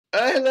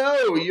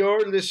Hello,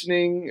 you're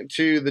listening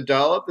to The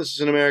Dollop. This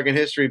is an American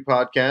history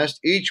podcast.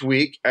 Each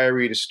week, I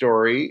read a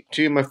story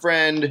to my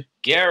friend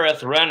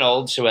Gareth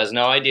Reynolds, who has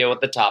no idea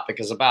what the topic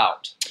is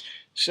about.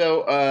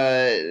 So,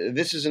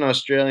 this is an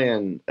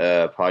Australian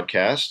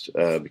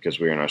podcast because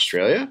we're in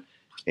Australia,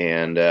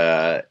 and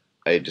I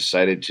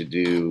decided to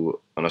do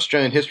an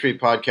Australian history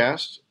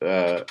podcast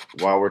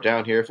while we're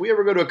down here. If we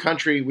ever go to a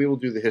country, we will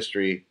do the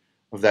history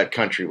of that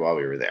country while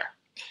we were there.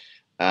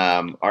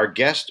 Our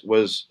guest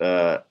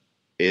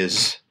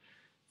is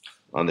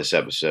on this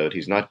episode.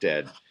 He's not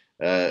dead.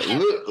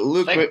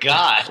 Luke Thank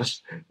God.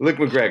 Luke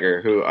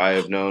McGregor, who I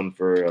have known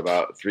for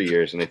about 3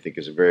 years, and I think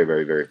is a very,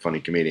 very, very funny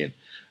comedian.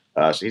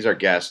 So he's our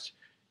guest.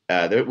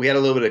 We had a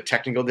little bit of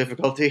technical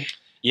difficulty.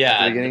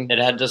 Yeah, it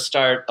had to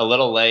start a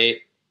little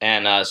late,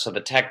 and so the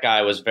tech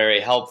guy was very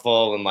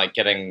helpful in like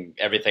getting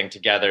everything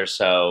together.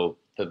 So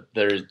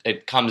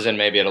it comes in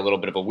maybe at a little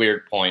bit of a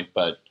weird point,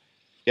 but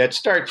yeah, it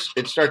starts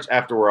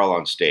after we're all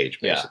on stage,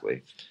 basically.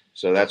 Yeah.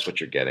 So that's what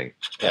you're getting.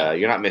 Yeah.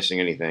 You're not missing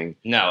anything.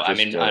 No, I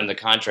mean, on the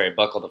contrary,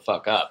 buckle the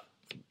fuck up.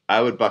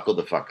 I would buckle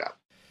the fuck up.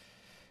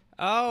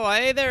 Oh,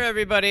 hey there,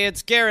 everybody.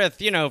 It's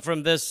Gareth,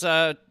 from this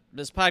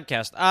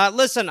podcast.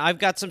 Listen, I've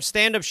got some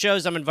stand-up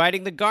shows I'm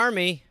inviting the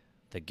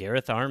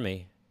Gareth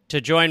Army, to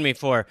join me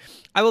for.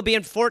 I will be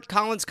in Fort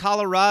Collins,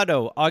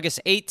 Colorado, August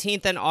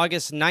 18th and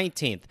August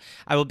 19th.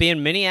 I will be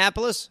in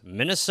Minneapolis,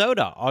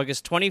 Minnesota,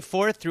 August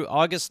 24th through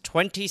August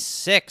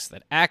 26th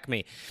at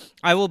Acme.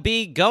 I will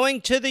be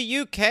going to the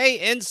UK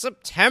in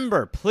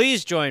September.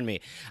 Please join me.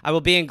 I will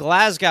be in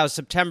Glasgow,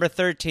 September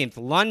 13th,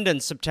 London,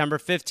 September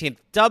 15th,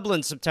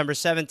 Dublin, September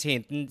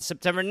 17th, and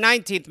September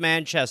 19th,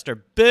 Manchester,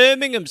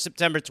 Birmingham,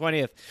 September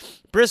 20th,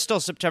 Bristol,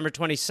 September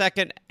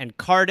 22nd, and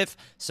Cardiff,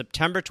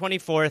 September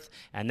 24th.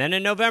 And then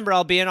in November,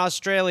 I'll be in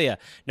Australia.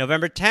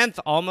 November 10th,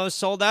 almost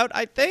sold out,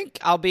 I think.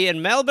 I'll be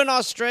in Melbourne,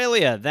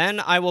 Australia. Then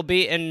I will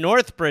be in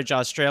Northbridge,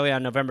 Australia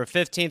on November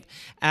 15th.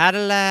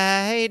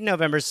 Adelaide,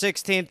 November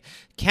 16th.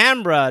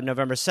 Canberra,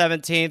 November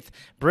 17th.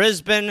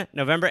 Brisbane,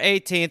 November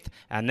 18th.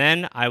 And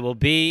then I will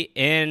be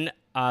in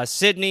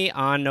Sydney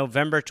on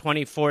November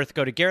 24th.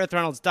 Go to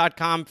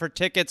GarethReynolds.com for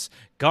tickets.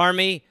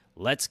 Garmy,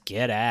 let's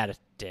get at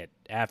it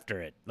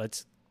after it.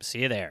 Let's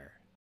see you there.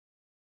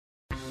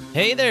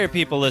 Hey there,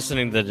 people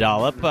listening to The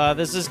Dollop.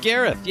 This is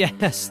Gareth.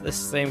 Yes, this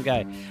same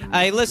guy.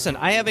 I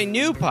have a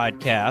new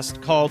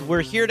podcast called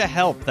We're Here to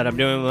Help that I'm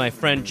doing with my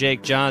friend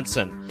Jake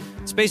Johnson.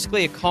 It's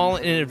basically a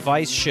call-in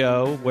advice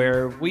show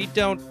where we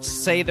don't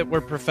say that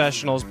we're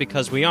professionals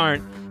because we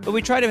aren't, but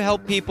we try to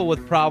help people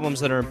with problems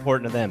that are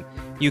important to them.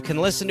 You can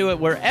listen to it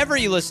wherever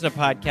you listen to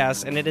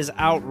podcasts, and it is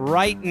out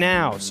right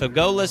now. So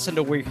go listen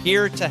to We're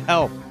Here to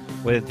Help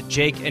with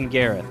Jake and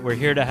Gareth. We're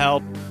Here to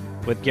Help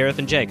with Gareth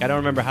and Jake. I don't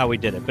remember how we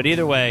did it, but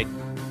either way,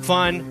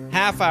 fun,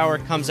 half hour,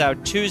 comes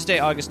out Tuesday,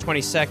 August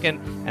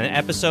 22nd, and the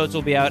episodes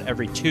will be out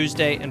every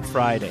Tuesday and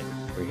Friday.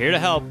 We're here to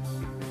help.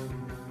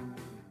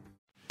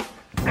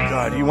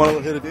 God, you want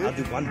to hit a dude? I'll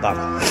do one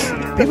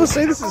bottle. People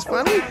say this is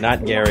funny?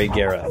 Not Gary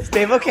Gareth.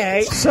 Dave,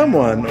 okay.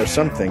 Someone or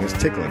something is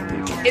tickling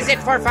people. Is it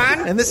for fun?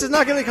 And this is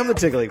not going to become the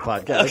Tickling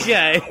Podcast.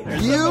 Okay.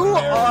 You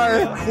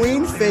are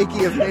Queen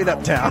Fakey of Made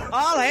Up Town.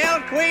 All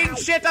hail Queen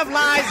Shit of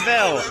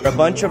Liesville. A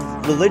bunch of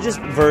religious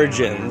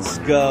virgins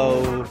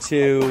go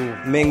to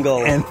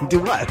mingle. And do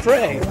what?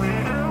 Pray.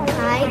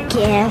 Hi,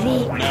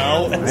 Gary.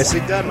 No.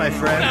 Nicely done, my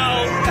friend.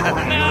 No.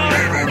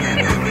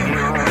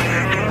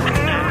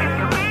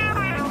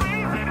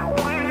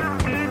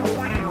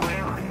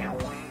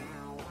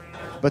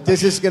 But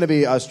this is going to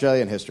be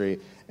Australian history.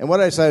 And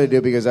what I decided to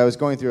do, because I was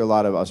going through a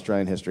lot of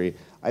Australian history,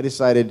 I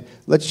decided,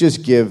 let's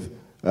just give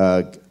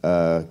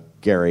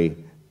Gary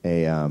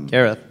a...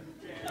 Gareth.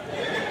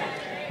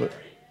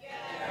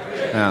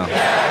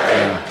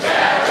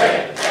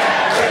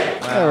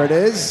 There it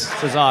is.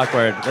 This is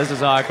awkward. This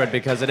is awkward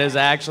because it is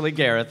actually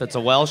Gareth. It's a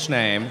Welsh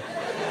name.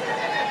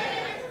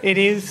 It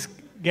is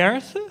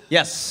Gareth?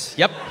 Yes.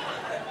 Yep.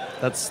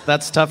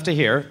 That's tough to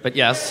hear, but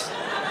yes.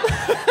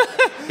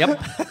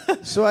 Yep.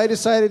 So I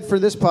decided for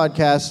this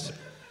podcast,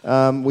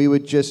 we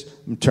would just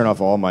turn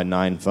off all my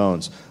 9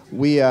 phones.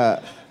 We're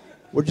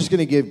just going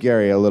to give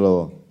Gary a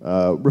little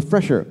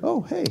refresher.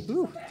 Oh, hey.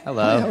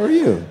 Hello. Hi, how are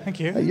you?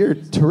 Thank you. You're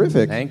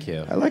terrific. Thank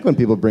you. I like when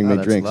people bring me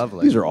that's drinks.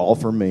 lovely. These are all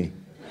for me.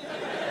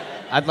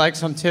 I'd like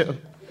some too.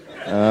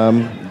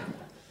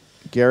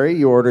 Gary,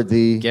 you ordered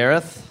the...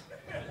 Gareth?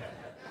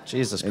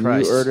 Jesus and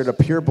Christ. you ordered a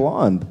pure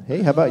blonde.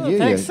 Hey, how about you?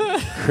 Thanks.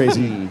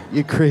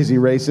 You crazy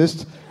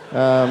racist.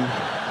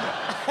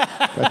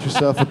 Got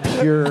yourself a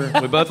pure...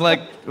 We both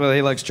like... Well,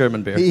 he likes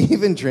German beer. He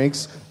even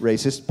drinks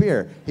racist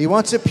beer. He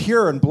wants it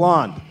pure and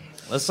blonde.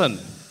 Listen.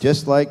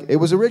 Just like it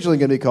was originally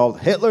going to be called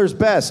Hitler's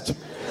Best.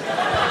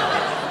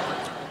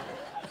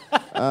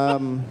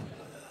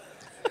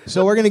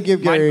 So we're going to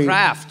give Gary...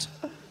 Minecraft.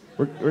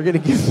 We're going to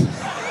give...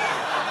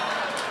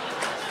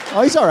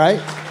 Oh, he's all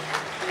right.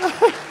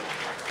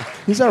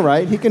 He's all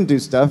right. He can do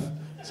stuff.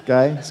 This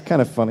guy, it's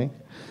kind of funny.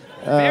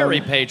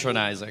 Very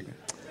patronizing.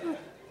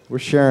 We're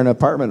sharing an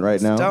apartment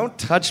right now. Don't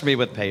touch me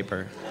with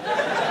paper.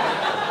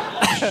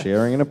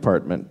 Sharing an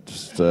apartment,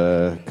 just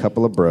a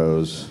couple of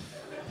bros.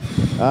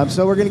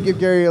 So we're going to give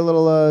Gary a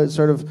little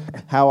sort of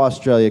how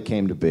Australia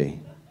came to be.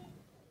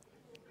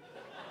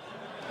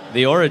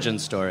 The origin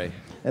story.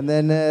 And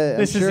then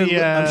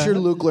I'm sure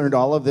Luke learned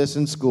all of this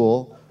in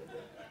school.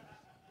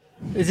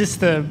 Is this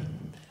the...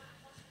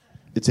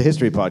 It's a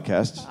history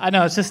podcast. I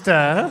know, it's just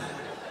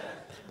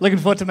looking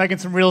forward to making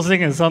some real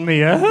zingers on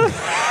the...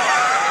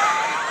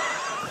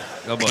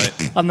 Oh, boy.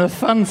 On the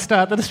fun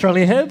start that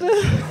Australia had.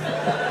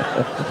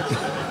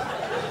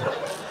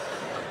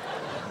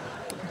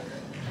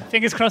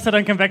 Fingers crossed they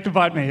don't come back to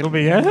bite me. It'll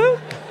be good.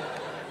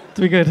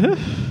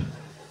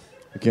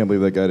 I can't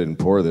believe that guy didn't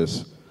pour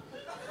this.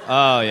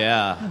 Oh,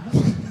 yeah.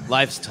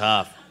 Life's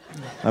tough.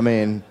 I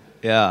mean,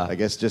 Yeah. I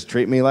guess just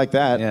treat me like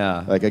that.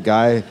 Yeah. Like a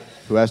guy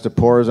who has to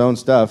pour his own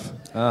stuff.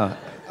 Oh,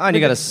 and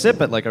you got to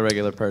sip it like a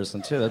regular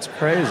person, too. That's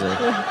crazy.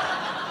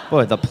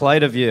 Boy, the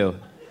plight of you.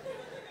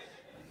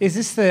 This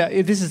is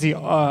the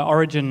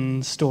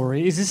origin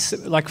story. Is this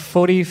like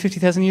 40,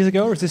 50,000 years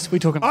ago, or is this we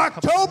talking?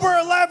 October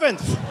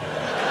 11th,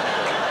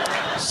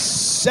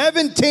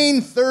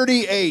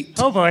 1738.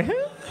 Oh boy.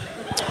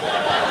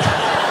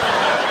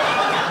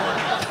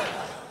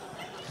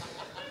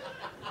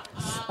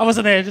 I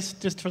wasn't there,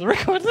 just for the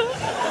record.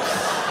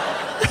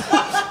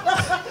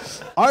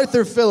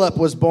 Arthur Phillip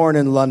was born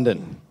in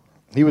London.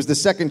 He was the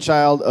second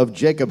child of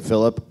Jacob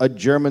Phillip, a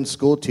German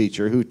school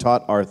teacher who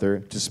taught Arthur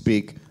to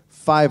speak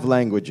 5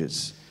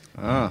 languages.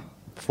 4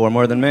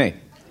 more than me.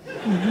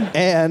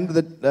 And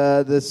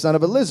the son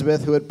of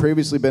Elizabeth, who had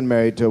previously been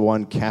married to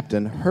one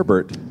Captain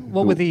Herbert.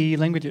 What were the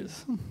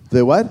languages?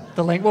 The what?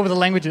 What were the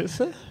languages?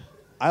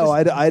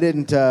 I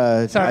didn't... Sorry,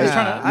 I was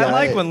trying to... I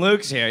like when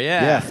Luke's here,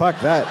 yeah. Yeah,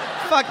 fuck that.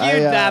 Fuck you,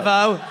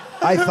 Davo.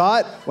 I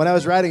thought, when I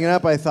was writing it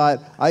up, I thought,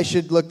 I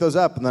should look those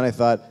up. And then I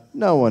thought,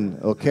 no one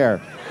will care.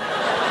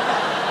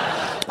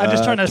 I'm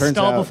just trying to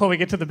stall before we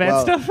get to the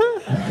bad stuff.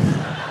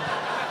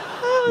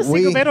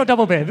 Single bed or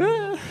double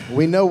bed?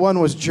 We know one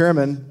was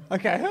German.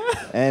 Okay.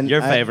 And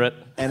Your favorite.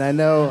 And I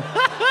know...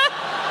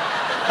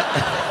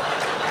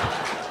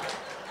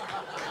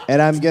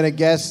 and I'm going to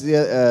guess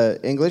the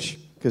English,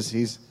 because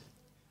he's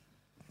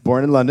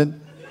born in London.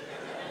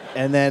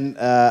 And then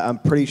I'm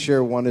pretty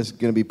sure one is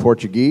going to be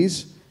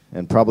Portuguese,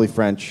 and probably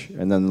French,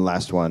 and then the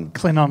last one...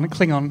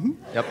 Klingon.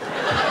 Yep.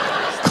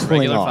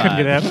 Regular 5. Couldn't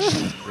get out.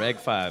 Reg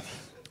 5.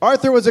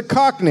 Arthur was a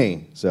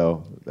Cockney.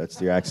 So that's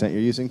the accent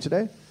you're using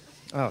today?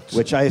 Oh,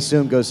 Which I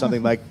assume goes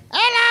something like,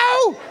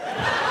 hello!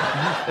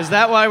 Is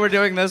that why we're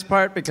doing this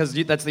part? Because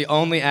that's the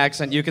only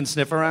accent you can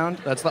sniff around?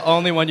 That's the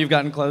only one you've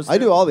gotten close to? I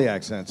do all the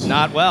accents.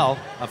 Not well,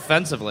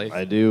 offensively.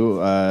 I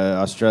do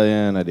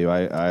Australian, I do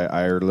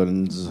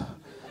Ireland's.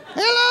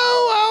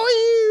 Hello, how are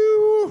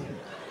you?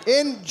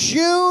 In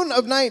June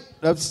of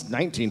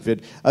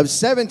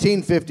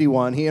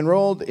 1751, he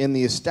enrolled in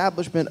the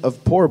establishment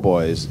of poor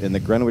boys in the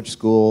Greenwich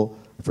School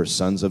for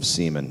Sons of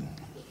Seamen.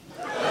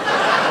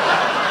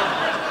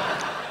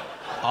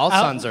 All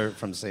sons are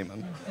from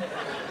seamen.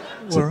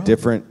 It's a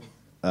different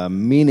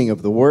meaning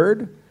of the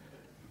word,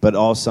 but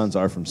all sons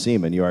are from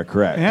seamen. You are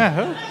correct.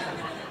 Yeah.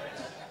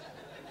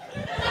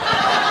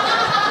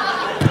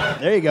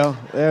 There you go.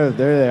 There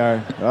they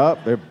are. Oh,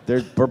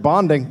 we're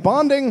bonding.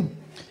 Bonding.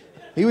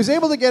 He was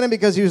able to get him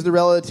because he was the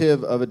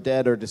relative of a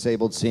dead or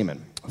disabled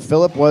seaman.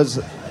 Philip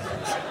was...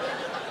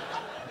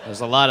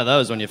 There's a lot of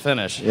those when you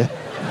finish. Yeah.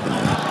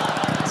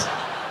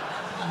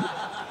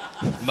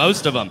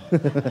 Most of them.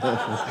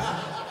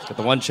 But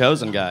the one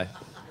chosen guy.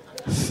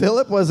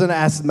 Philip was an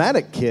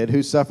asthmatic kid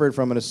who suffered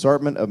from an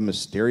assortment of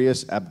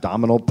mysterious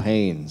abdominal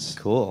pains.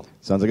 Cool.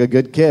 Sounds like a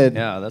good kid.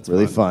 Yeah, that's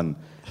really fun.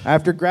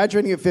 After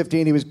graduating at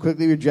 15, he was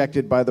quickly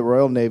rejected by the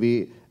Royal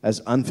Navy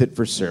as unfit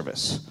for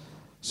service.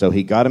 So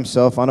he got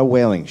himself on a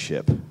whaling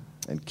ship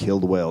and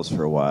killed whales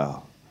for a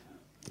while.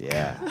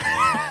 Yeah.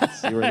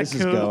 See where this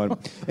is going.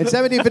 In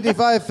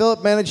 1755,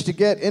 Philip managed to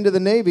get into the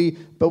Navy,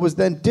 but was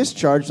then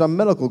discharged on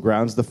medical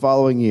grounds the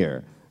following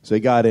year. So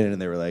he got in,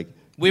 and they were like...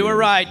 We were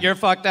right. You're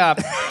fucked up.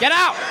 Get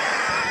out!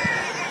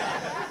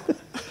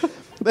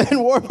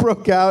 Then war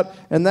broke out,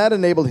 and that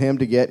enabled him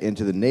to get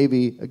into the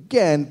Navy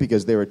again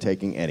because they were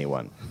taking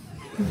anyone.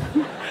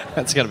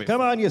 That's gotta be.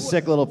 Come on, you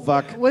sick little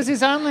fuck. Was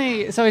his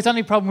only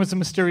problem was the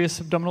mysterious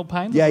abdominal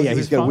pain? Yeah,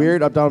 he's got a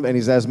weird abdominal, and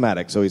he's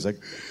asthmatic, so he's like,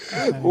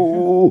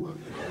 ooh.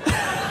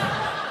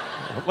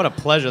 What a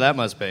pleasure that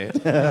must be.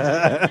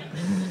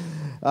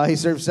 He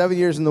served 7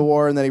 years in the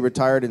war, and then he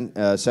retired in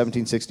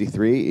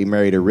 1763. He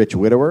married a rich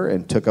widower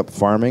and took up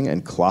farming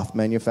and cloth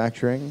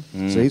manufacturing.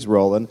 So he's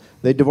rolling.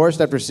 They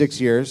divorced after 6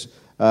 years,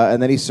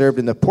 and then he served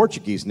in the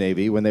Portuguese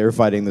Navy when they were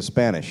fighting the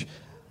Spanish.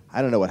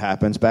 I don't know what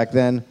happens back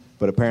then,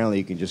 but apparently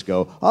you can just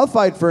go, I'll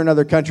fight for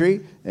another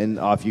country, and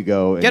off you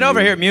go. Get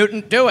over here,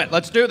 mutant. Do it.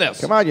 Let's do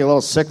this. Come on, you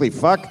little sickly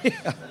fuck.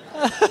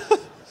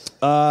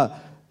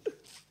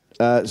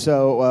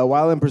 So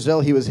while in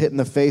Brazil, he was hit in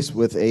the face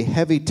with a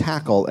heavy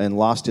tackle and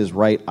lost his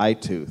right eye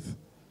tooth.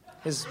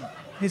 His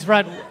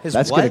right.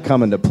 That's going to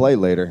come into play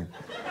later.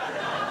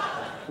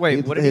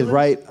 Wait, what did his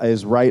right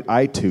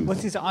eye tooth.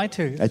 What's his eye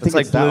tooth? I think it's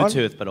like that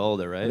Bluetooth, but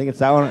older, right? I think it's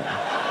that one.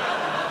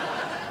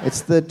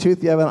 It's the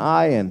tooth you have an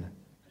eye in.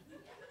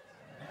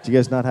 Do you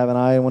guys not have an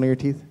eye in one of your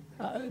teeth?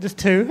 Just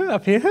two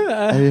up here.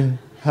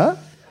 Huh?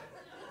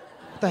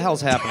 What the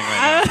hell's happening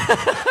right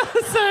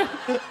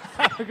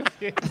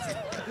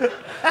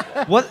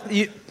now? What?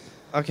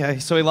 Okay,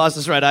 so he lost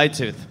his right eye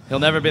tooth. He'll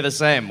never be the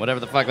same, whatever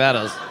the fuck that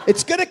is.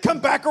 It's gonna come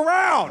back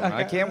around.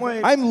 I can't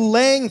wait. I'm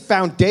laying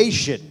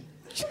foundation.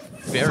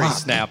 Very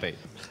snappy.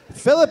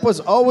 Philip was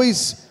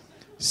always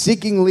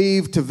seeking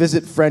leave to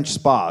visit French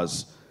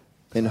spas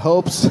in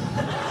hopes.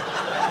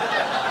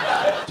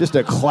 Just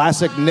a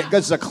classic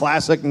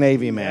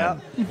Navy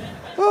man. Yeah.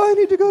 Oh, I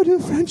need to go to a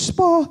French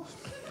spa.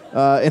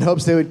 In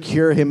hopes they would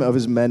cure him of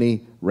his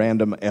many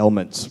random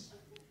ailments.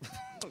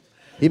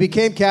 He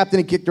became captain.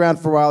 He kicked around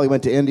for a while. He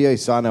went to India. He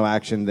saw no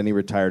action. Then he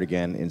retired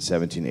again in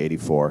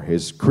 1784.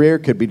 His career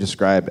could be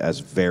described as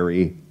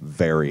very,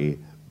 very,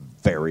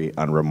 very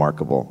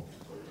unremarkable.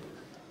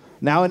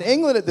 Now, in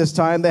England at this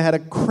time, they had a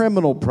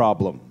criminal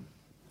problem.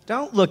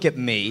 Don't look at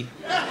me.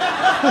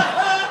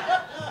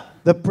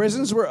 The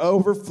prisons were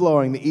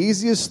overflowing. The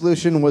easiest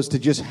solution was to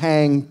just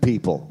hang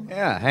people.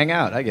 Yeah, hang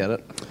out. I get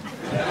it.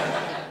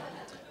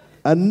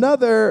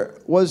 Another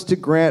was to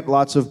grant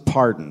lots of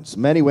pardons.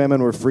 Many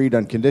women were freed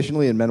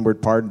unconditionally, and men were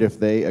pardoned if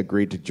they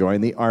agreed to join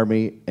the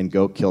army and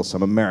go kill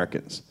some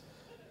Americans.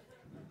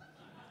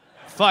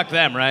 Fuck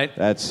them, right?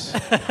 That's...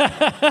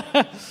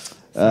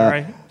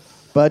 Sorry.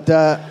 Felt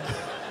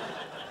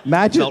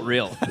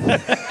real.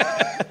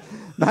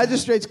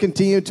 Magistrates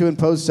continued to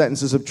impose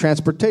sentences of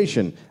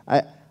transportation.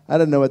 I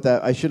don't know what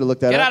that... I should have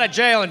looked that up. Get out of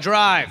jail and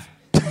drive.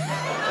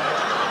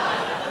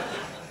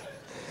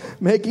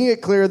 Making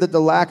it clear that the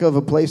lack of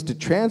a place to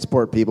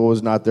transport people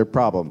was not their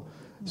problem.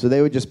 So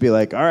they would just be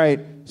like, all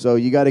right, so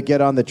you got to get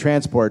on the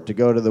transport to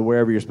go to the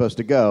wherever you're supposed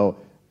to go,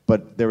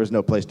 but there was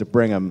no place to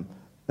bring them,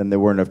 and there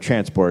weren't enough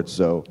transports,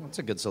 so... That's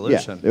a good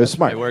solution. Yeah, it was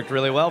smart. It worked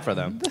really well for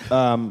them.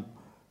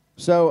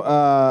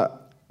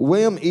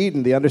 William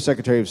Eden, the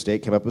Undersecretary of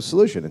State, came up with a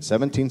solution. In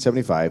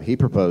 1775, he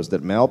proposed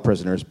that male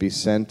prisoners be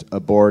sent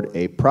aboard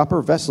a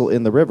proper vessel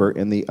in the river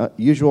in the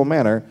usual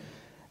manner,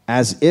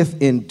 as if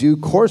in due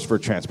course for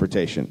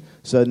transportation.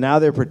 So now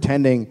they're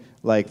pretending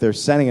like they're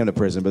sending them to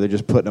prison, but they're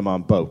just putting them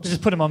on boats.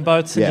 Just put them on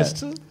boats and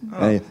just...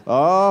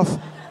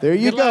 There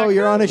you go.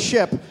 You're on a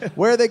ship.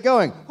 Where are they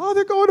going? Oh,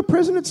 they're going to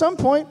prison at some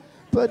point,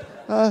 but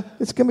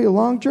it's going to be a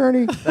long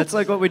journey. That's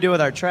like what we do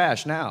with our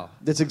trash now.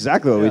 That's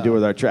exactly what we do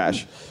with our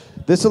trash.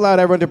 This allowed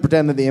everyone to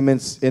pretend that the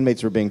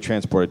inmates were being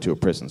transported to a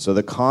prison. So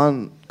the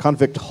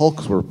convict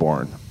hulks were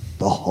born.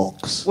 The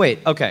hulks. Wait,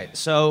 okay.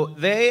 So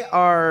they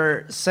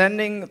are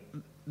sending...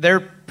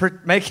 They're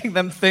making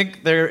them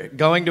think they're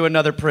going to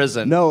another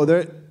prison.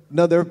 They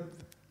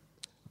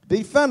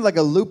found like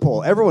a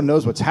loophole. Everyone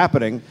knows what's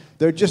happening.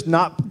 There's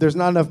not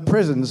enough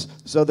prisons,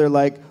 so they're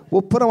like,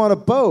 we'll put them on a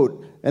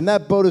boat, and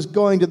that boat is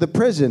going to the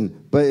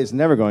prison, but it's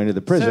never going to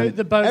the prison. So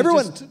the boat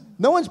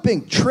no one's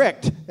being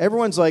tricked.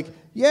 Everyone's like,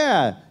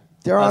 yeah,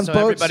 they're on so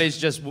boats. Everybody's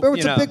just,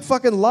 it's a big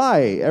fucking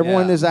lie.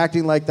 Everyone is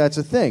acting like that's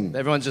a thing.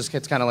 Everyone just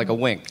gets kind of like a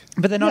wink.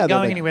 But they're not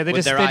going anywhere. They're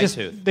just going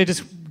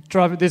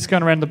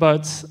around the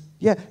boats.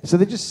 Yeah, so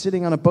they're just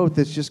sitting on a boat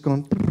that's just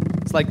going...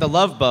 It's like the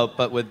Love Boat,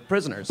 but with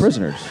prisoners.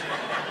 Prisoners.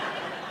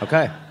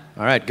 Okay.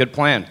 All right, good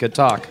plan. Good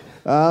talk.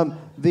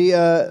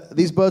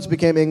 These boats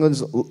became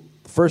England's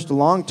first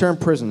long-term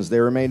prisons. They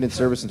remained in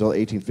service until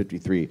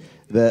 1853.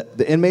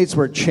 The inmates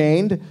were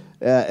chained,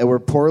 were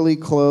poorly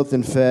clothed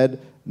and fed.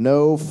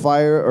 No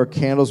fire or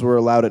candles were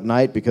allowed at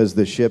night because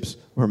the ships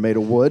were made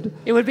of wood.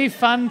 It would be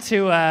fun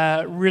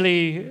to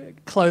really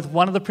clothe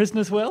one of the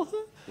prisoners well.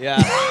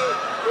 Yeah.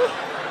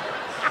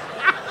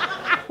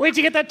 Where'd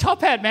you get that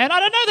top hat, man? I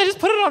don't know. They just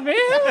put it on me.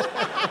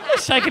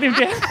 Shaking him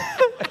down.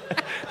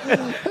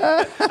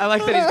 I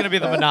like that he's going to be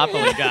the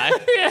Monopoly guy.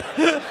 Yeah.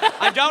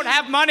 I don't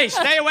have money.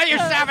 Stay away, you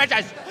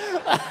savages.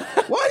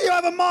 Why do you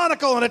have a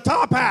monocle and a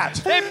top hat?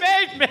 They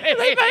made me.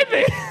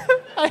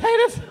 I hate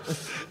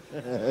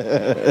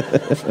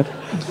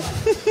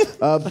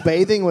it.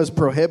 Bathing was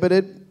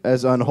prohibited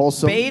as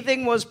unwholesome.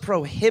 Bathing was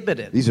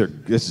prohibited.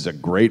 This is a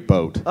great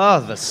boat. Oh,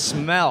 the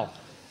smell.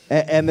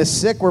 And the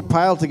sick were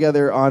piled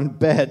together on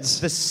beds.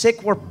 The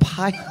sick were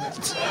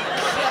piled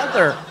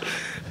together.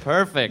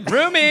 Perfect.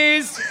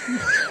 Roomies!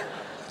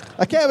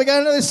 Okay, we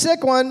got another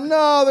sick one.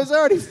 No, there's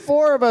already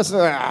 4 of us.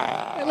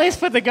 At least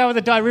put the guy with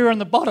the diarrhea on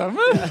the bottom.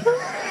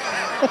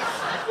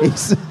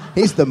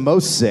 He's the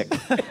most sick.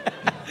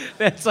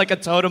 It's like a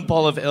totem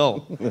pole of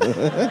ill.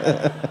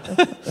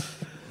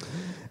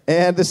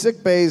 And the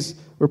sick bays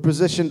were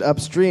positioned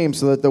upstream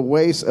so that the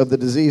waste of the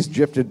disease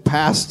drifted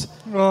past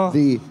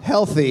the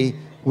healthy,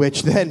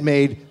 which then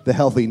made the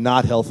healthy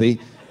not healthy.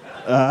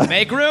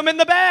 Make room in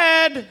the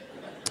bed!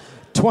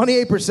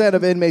 28%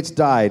 of inmates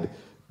died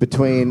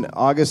between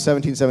August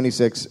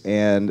 1776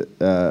 and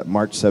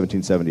March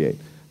 1778.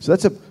 So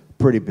that's a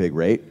pretty big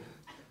rate.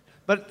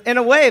 But in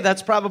a way,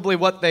 that's probably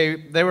what they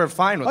were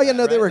fine with. Oh yeah,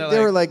 no, right? they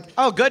were like,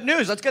 oh, good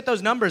news. Let's get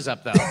those numbers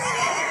up, though.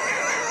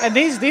 And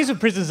these are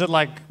prisons that,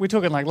 like, we're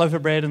talking like loaf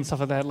of bread and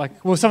stuff like that.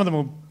 Like, well, some of them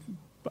were,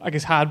 I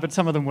guess, hard, but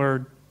some of them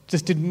were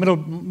just did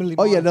middle.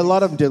 Oh, yeah, and a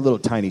lot of them did little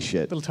tiny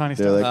shit. Little tiny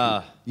They're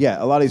stuff. like,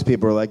 yeah, a lot of these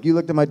people are like, you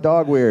looked at my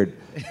dog weird.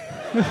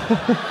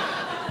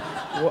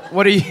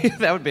 What are you?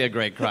 That would be a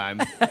great crime.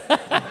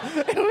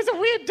 It was a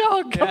weird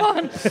dog. Come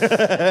on.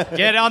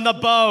 Get on the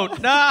boat.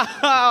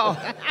 No.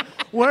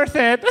 Worth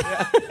it.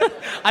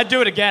 I'd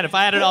do it again. If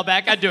I had it all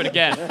back, I'd do it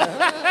again.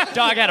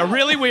 Dog had a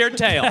really weird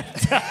tail.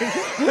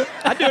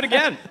 I'd do it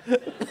again.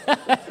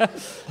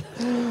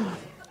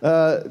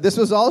 This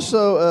was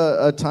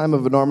also a time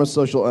of enormous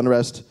social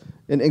unrest.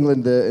 In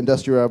England, the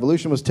Industrial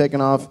Revolution was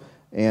taken off,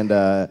 and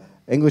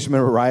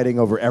Englishmen were rioting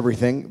over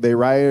everything. They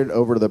rioted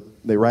over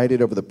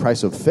the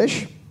price of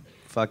fish.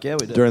 Fuck yeah,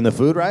 we did. During the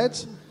food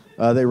riots.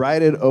 They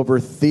rioted over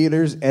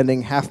theaters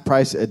ending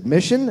half-price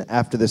admission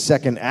after the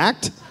second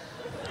act.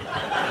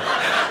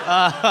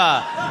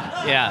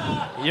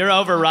 Yeah, you're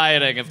over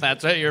rioting if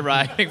that's what you're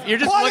rioting. You're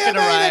just What looking do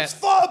to you mean riot. it's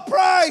full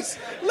price?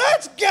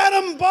 Let's get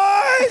them,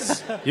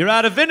 boys! You're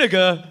out of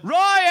vinegar.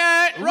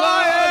 Riot!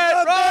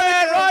 Riot!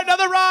 Riot!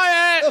 Another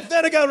riot! The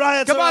vinegar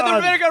riots Come on, are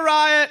the vinegar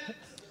riot!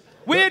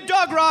 Weird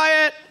dog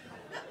riot!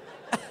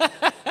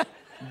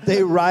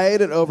 They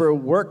rioted over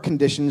work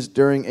conditions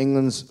during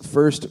England's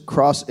first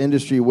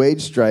cross-industry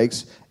wage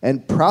strikes,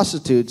 and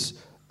prostitutes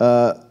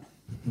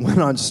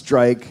went on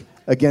strike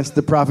against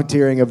the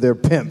profiteering of their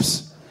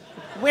pimps.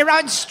 We're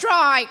on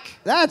strike.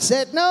 That's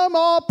it. No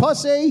more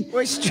pussy.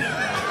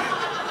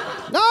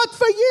 Not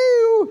for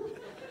you.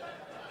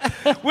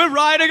 We're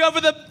rioting over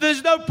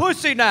there's no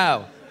pussy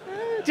now.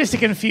 Just a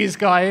confused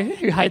guy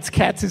who hates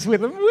cats is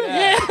with him.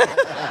 Yeah.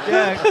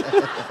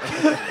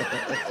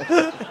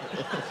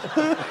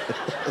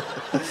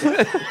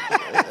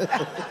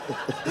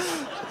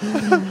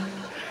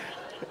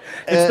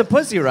 It's the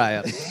pussy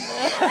riot.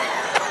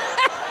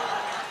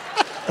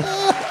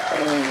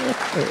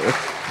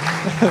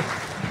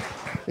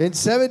 In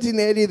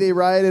 1780, they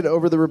rioted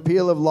over the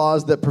repeal of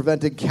laws that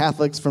prevented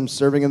Catholics from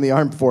serving in the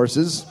armed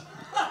forces.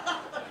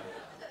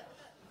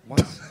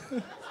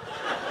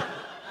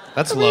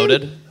 That's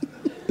loaded.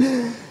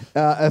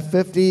 A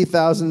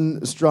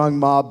 50,000-strong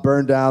mob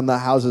burned down the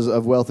houses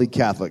of wealthy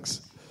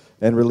Catholics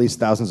and released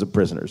thousands of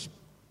prisoners.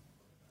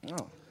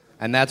 Oh.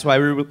 And that's why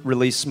we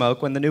release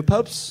smoke when the new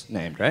pope's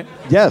named, right?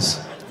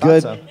 Yes.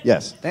 Good. So.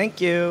 Yes.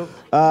 Thank you.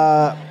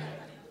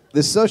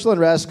 The social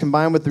unrest,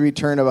 combined with the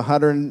return of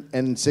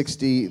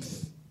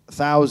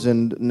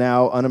 160,000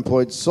 now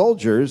unemployed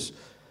soldiers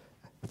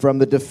from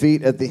the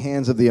defeat at the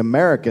hands of the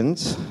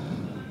Americans.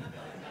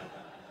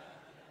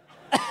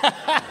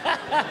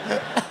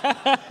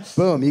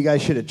 Boom, you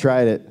guys should have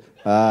tried it.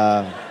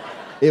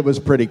 It was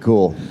pretty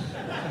cool.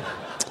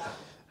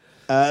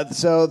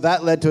 So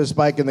that led to a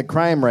spike in the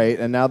crime rate,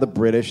 and now the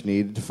British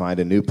needed to find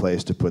a new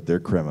place to put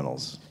their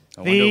criminals.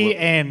 The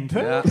end.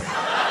 Yeah.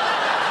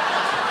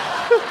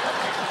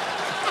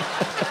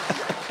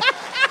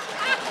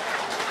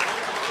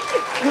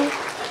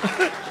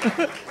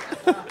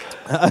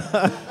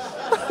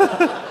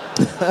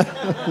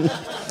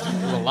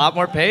 A lot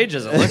more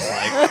pages, it looks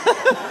like.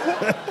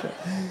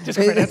 Just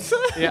credits.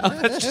 Yeah,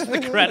 that's just the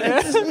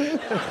credits.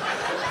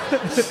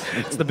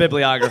 It's the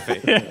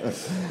bibliography. Yeah,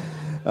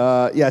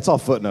 it's all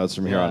footnotes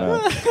from here on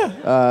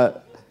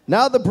out.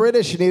 Now the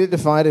British needed to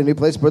find a new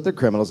place to put their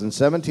criminals. In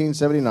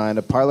 1779,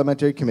 a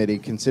parliamentary committee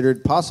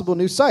considered possible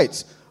new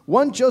sites.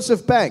 One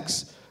Joseph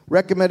Banks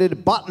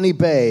recommended Botany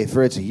Bay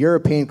for its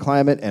European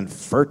climate and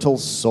fertile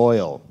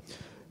soil.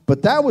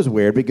 But that was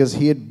weird because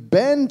he had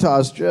been to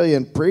Australia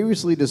and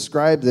previously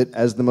described it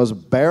as the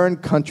most barren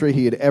country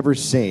he had ever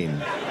seen.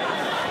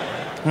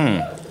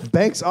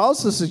 Banks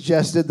also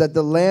suggested that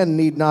the land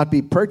need not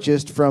be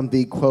purchased from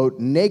the, quote,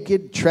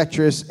 naked,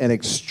 treacherous, and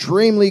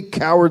extremely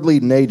cowardly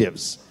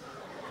natives,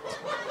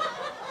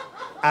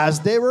 as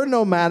they were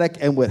nomadic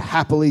and would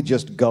happily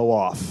just go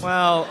off.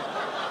 Well,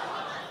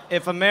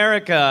 if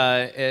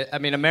America did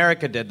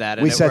that.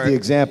 And We set the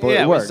example.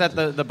 Yeah, It worked. we set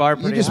the bar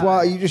pretty You just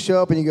high. you just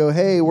show up and you go,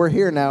 hey, we're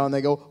here now, and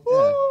they go,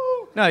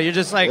 woo. No, you're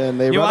just like, And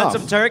they you run want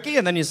off. some turkey,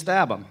 and then you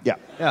stab them. Yeah.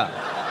 Yeah.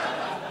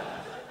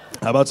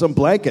 How about some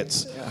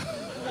blankets?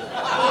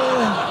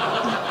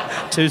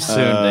 Too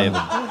soon,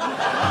 David.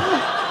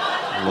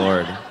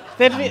 Lord.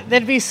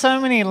 There'd be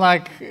so many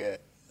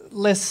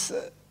less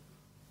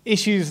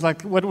issues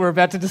like what we're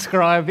about to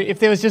describe if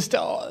there was just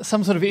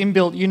some sort of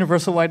inbuilt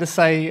universal way to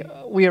say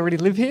we already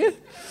live here.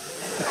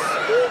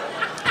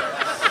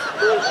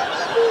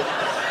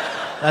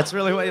 That's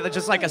really what,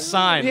 just like a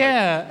sign.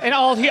 Yeah, and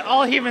all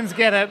humans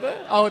get it.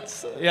 Oh,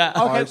 it's Yeah.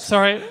 okay.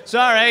 Sorry.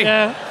 Sorry.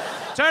 Yeah.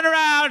 Turn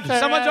around.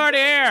 Someone's around. already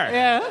here.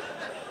 Yeah.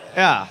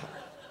 Yeah.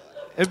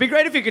 It'd be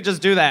great if you could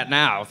just do that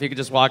now. If you could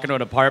just walk into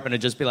an apartment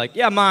and just be like,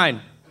 yeah,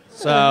 mine.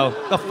 So,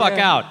 the fuck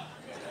out.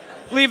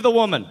 Leave the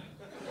woman.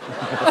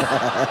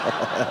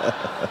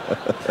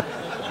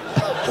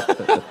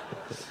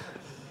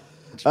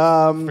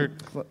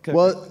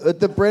 Well,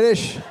 the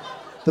British,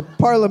 the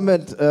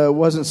Parliament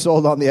wasn't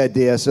sold on the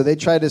idea, so they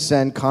tried to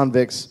send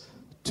convicts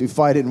to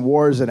fight in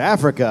wars in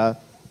Africa,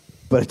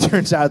 but it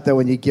turns out that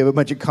when you give a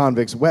bunch of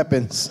convicts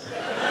weapons,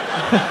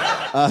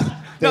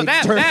 No,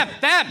 them.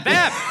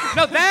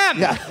 No,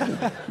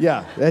 them!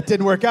 Yeah, that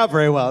didn't work out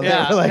very well.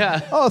 Yeah, they were like,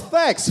 yeah. oh,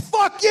 thanks.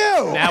 Fuck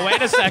you! Now,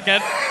 wait a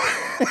second.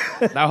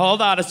 Now,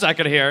 hold on a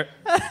second here.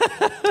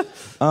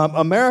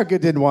 America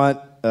didn't want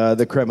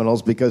the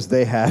criminals because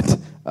they had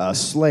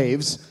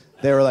slaves.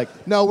 They were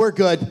like, no, we're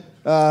good.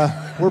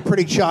 We're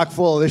pretty chock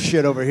full of this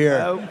shit over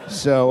here.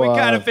 So We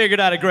kind of figured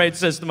out a great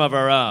system of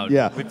our own.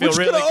 Yeah. We feel We're just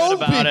really gonna good own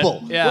about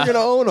people. it. Yeah. We're going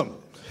to own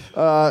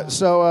them.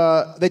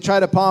 So they tried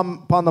to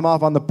pawn them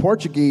off on the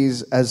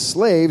Portuguese as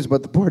slaves,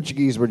 but the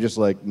Portuguese were just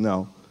like,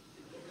 no.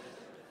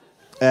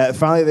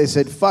 Finally, they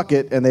said, fuck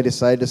it, and they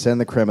decided to send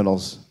the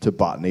criminals to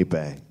Botany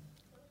Bay.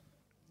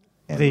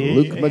 And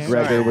Luke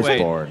McGregor was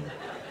born.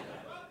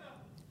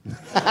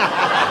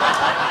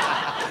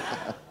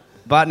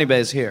 Botany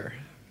Bay's here.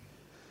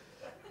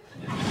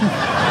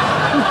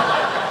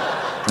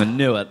 I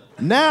knew it.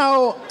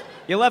 Now,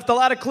 You left a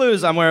lot of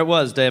clues on where it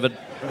was, David.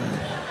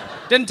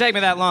 Didn't take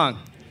me that long.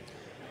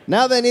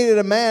 now they needed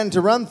a man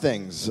to run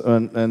things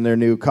in their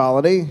new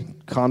colony,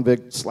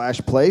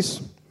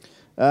 convict/place.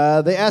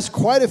 They asked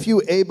quite a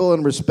few able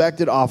and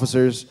respected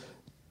officers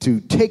to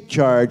take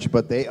charge,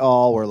 but they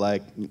all were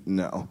like,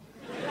 no.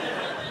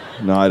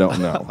 No, I don't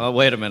know. Oh,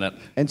 wait a minute.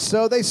 And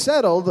so they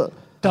settled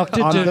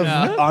Dr. on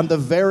Duna. on the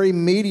very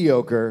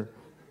mediocre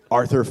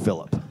Arthur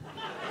Phillip.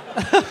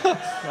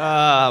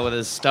 With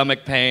his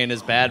stomach pain,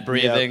 his bad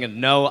breathing,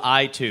 and no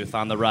eye tooth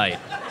on the right.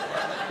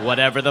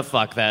 Whatever the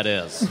fuck that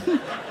is.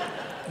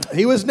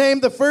 He was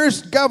named the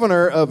first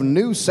governor of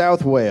New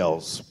South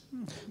Wales.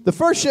 The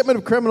first shipment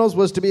of criminals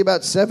was to be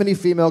about 70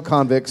 female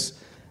convicts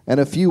and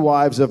a few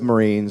wives of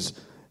Marines,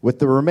 with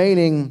the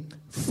remaining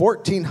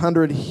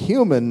 1,400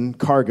 human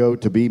cargo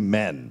to be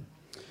men.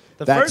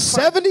 That's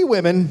 70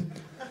 women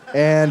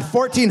and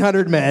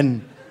 1,400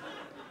 men.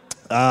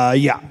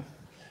 Yeah.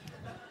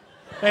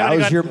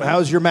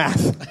 How's your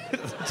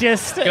math?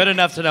 Just Good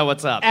enough to know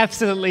what's up.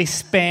 absolutely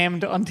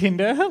spammed on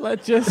Tinder.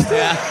 Like just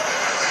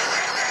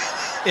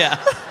Yeah.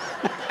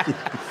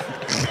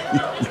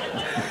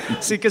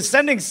 See, because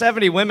sending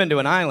 70 women to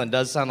an island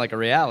does sound like a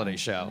reality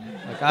show.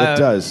 Like, It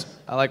does.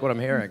 I like what I'm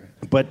hearing.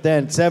 But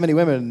then 70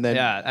 women, and then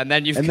Yeah, and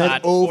then you've and then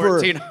got over-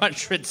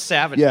 1,400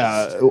 savages.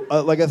 yeah,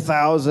 like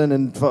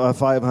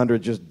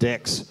 1,500 just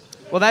dicks.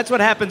 Well, that's what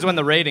happens when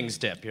the ratings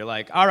dip. You're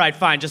like, all right,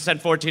 fine, just send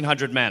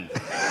 1,400 men.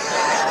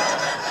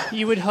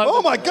 you would hope.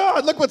 Oh my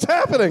God! Look what's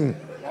happening.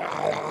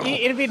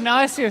 It'd be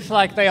nice if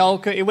like they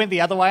all it went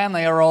the other way and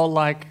they are all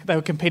like they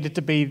were competed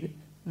to be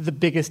the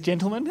biggest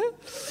gentleman.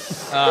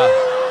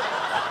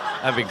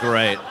 That'd be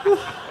great.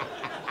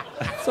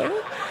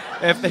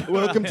 If they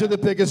Welcome to the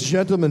biggest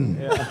gentleman.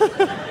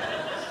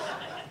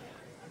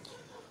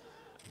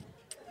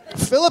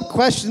 Philip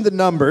questioned the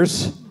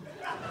numbers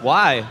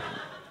Why?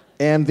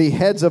 and the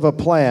heads of a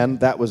plan.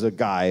 That was a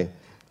guy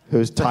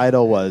whose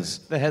title was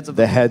The Heads of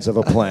the Heads of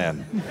a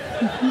Plan.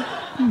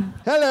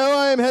 Hello,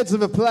 I am Heads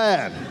of a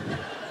Plan.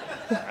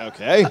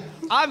 Okay.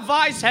 I'm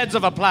vice heads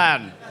of a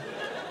plan.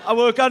 I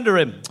work under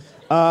him.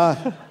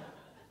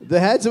 The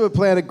Heads of a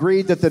Plan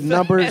agreed that the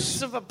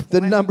Heads of a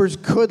Plan. numbers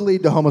could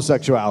lead to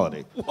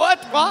homosexuality.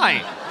 What?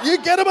 Why? You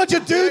get a bunch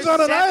of dudes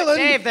on an island.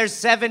 Dave, there's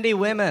 70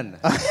 women.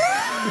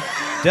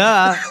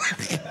 Duh.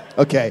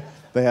 Okay,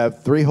 they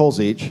have 3 holes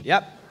each.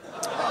 Yep.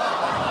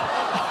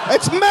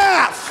 It's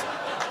math!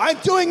 I'm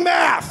doing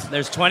math!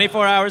 There's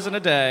 24 hours in a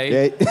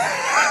day. Okay.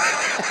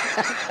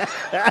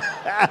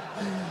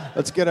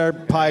 Let's get our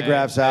pie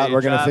graphs out. You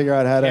We're going to drop, figure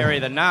out how carry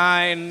to the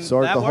 9.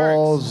 sort that the works.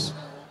 holes.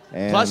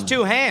 And Plus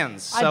 2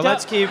 hands. So don't-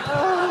 let's keep.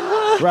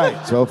 Right,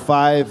 so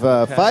 5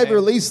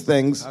 release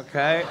things.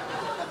 Okay.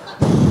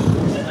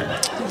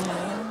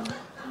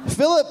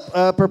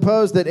 Philip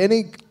proposed that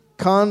any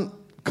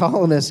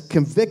colonist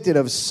convicted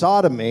of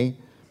sodomy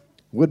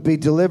would be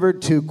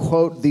delivered to,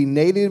 quote, the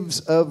natives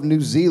of New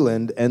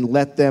Zealand and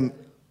let them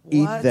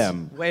eat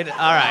them. Wait. All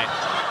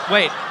right.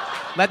 Wait.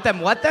 Let them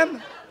what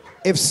them?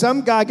 If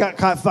some guy got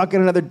caught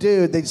fucking another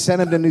dude, they'd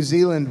send him to New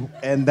Zealand,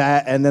 and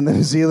then the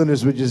New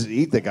Zealanders would just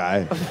eat the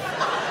guy.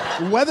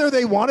 Whether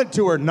they wanted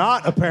to or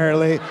not,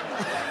 apparently.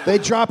 They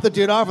drop the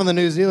dude off, and the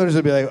New Zealanders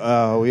would be like,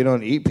 oh, we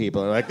don't eat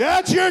people. They're like,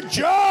 that's your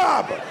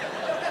job!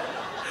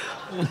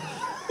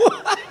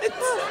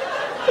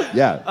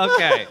 Yeah.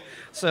 Okay.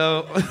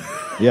 So.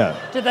 Yeah.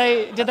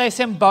 Did they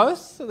send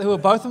both? Who were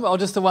both of them, or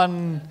just the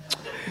one?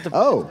 with the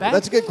Oh, back?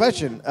 that's a good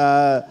question.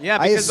 Yeah,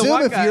 I because the assume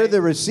one if guy- you're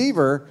the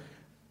receiver,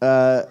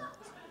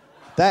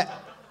 that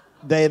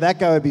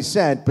guy would be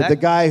sent, but That- the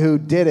guy who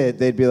did it,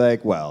 they'd be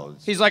like, well,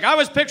 He's like, I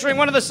was picturing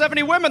one of the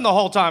 70 women the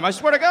whole time. I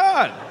swear to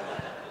God.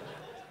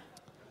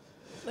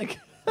 Like,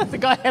 the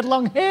guy had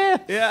long hair.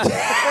 Yeah.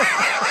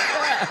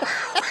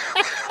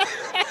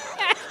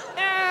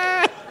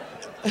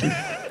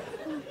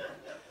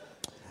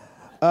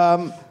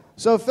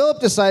 So Philip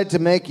decided to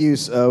make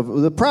use of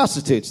the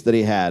prostitutes that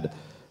he had,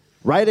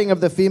 writing of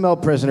the female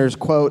prisoners,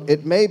 quote,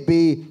 it may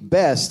be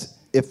best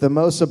if the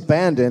most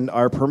abandoned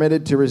are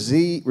permitted to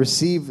receive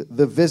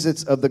the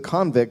visits of the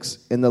convicts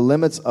in the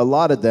limits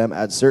allotted them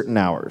at certain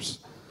hours.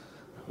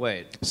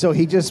 Wait. So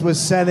he just was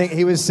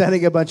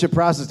sending a bunch of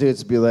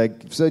prostitutes to be like,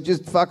 so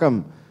just fuck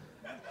them.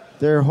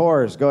 They're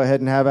whores. Go ahead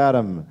and have at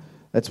them.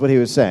 That's what he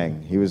was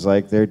saying. He was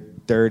like, they're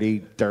dirty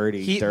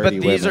dirty But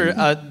these women.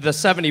 are the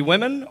 70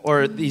 women,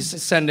 or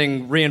he's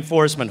sending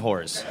reinforcement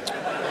whores?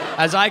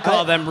 As I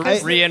call them,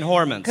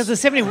 reinforcements. Because the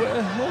 70...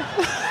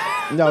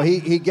 No,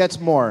 he gets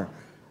more.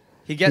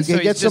 He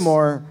gets some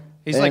more.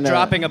 He's like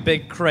dropping a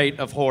big crate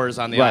of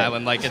whores on the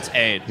island like it's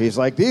aid. He's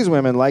like, these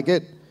women like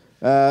it.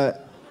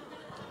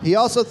 He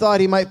also thought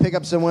he might pick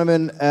up some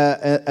women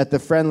at the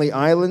Friendly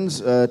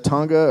Islands,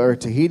 Tonga or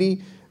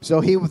Tahiti. So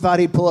he thought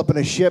he'd pull up in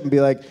a ship and be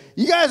like,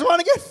 you guys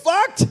want to get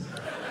fucked?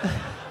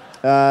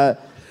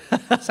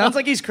 Sounds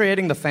like he's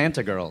creating the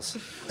Fanta Girls.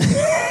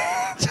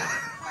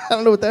 I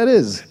don't know what that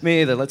is.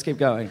 Me either. Let's keep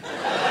going.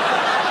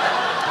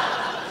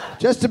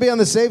 Just to be on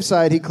the safe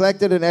side, he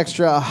collected an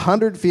extra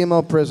 100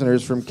 female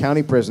prisoners from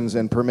county prisons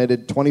and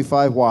permitted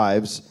 25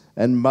 wives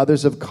and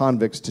mothers of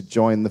convicts to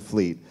join the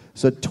fleet.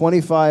 So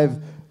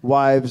 25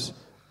 wives.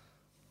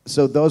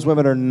 So those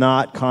women are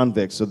not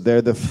convicts. So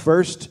they're the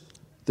first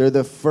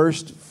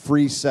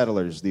free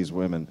settlers, these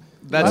women.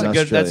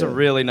 That's a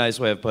really nice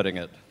way of putting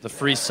it. The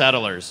free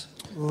settlers.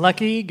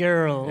 Lucky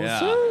girls.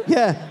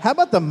 Yeah. How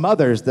about the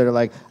mothers that are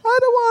like, I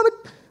don't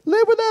want to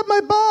live without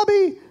my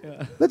Bobby.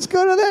 Yeah. Let's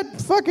go to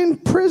that fucking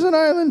prison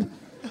island.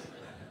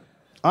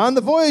 On the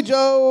voyage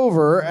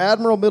over,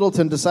 Admiral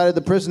Middleton decided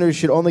the prisoners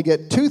should only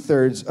get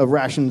 2/3 of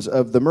rations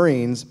of the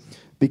Marines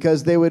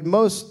because they would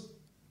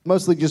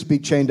mostly just be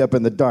chained up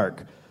in the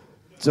dark.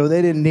 So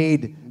they didn't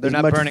need as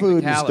much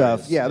food and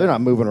stuff. Yeah, they're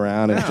not moving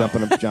around and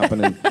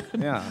jumping. And,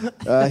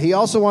 yeah. He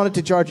also wanted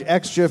to charge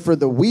extra for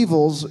the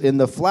weevils in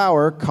the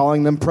flour,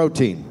 calling them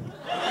protein.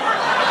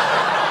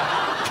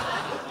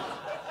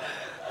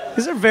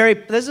 This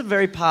is a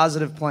very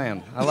positive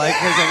plan. I like.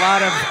 There's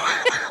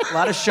a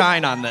lot of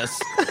shine on this.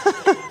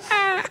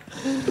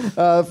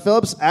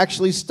 Phillips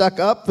actually stuck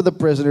up for the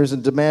prisoners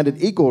and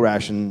demanded equal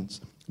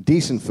rations,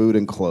 decent food,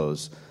 and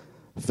clothes.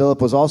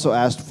 Philip was also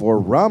asked for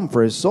rum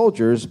for his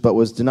soldiers, but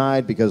was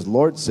denied because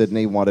Lord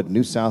Sydney wanted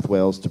New South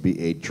Wales to be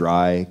a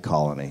dry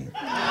colony.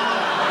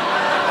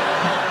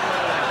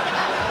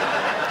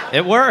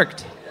 It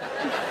worked.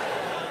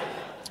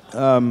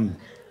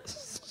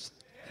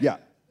 Yeah.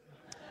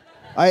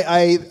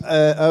 I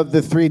of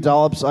the 3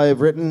 dollops I have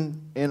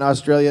written in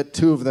Australia,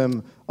 2 of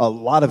them, a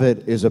lot of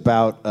it is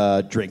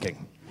about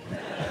drinking.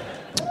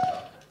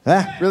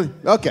 Huh? Really?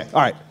 Okay.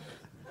 All right.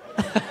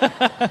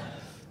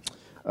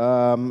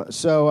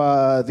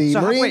 The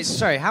Marines... Wait,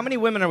 sorry. How many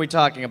women are we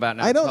talking about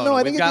now? I don't know.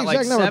 I didn't get the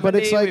exact number, but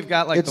it's like... We've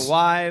got like the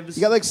wives.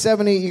 You got like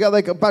 70. You got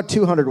like about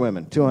 200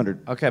 women.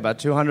 200. Okay, about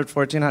 200,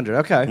 1,400.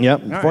 Okay.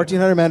 Yep. Right.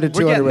 1,400 men to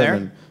 200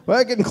 women. There.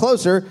 Well, getting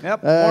closer.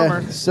 Yep,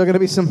 warmer. Still going to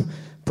be some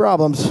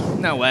problems.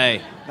 No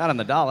way. Not on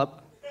the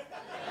dollop.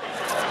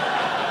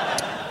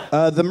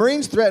 The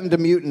Marines threatened to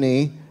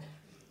mutiny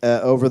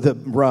over the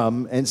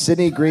rum, and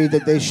Sydney agreed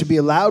that they should be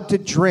allowed to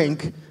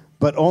drink,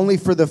 but only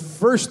for the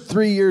first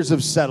 3 years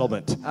of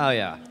settlement. Oh,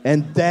 yeah.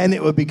 And then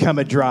it would become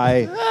a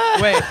dry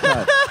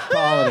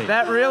colony.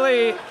 That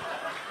really...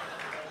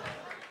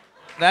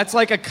 That's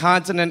like a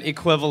continent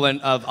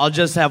equivalent of, I'll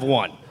just have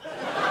one.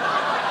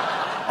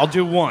 I'll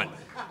do one.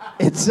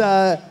 It's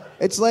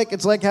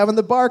like having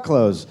the bar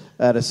close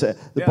at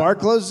the bar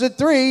closes at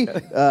 3,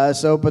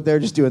 but they're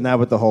just doing that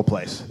with the whole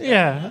place.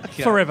 Yeah,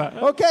 forever.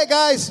 Okay,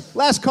 guys,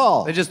 last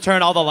call. They just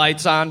turn all the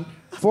lights on.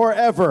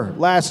 Forever,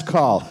 last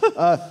call.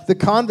 The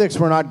convicts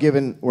were not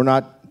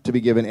to be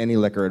given any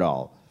liquor at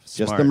all.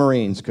 Smart. Just the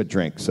Marines could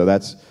drink, so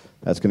that's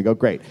going to go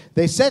great.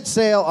 They set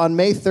sail on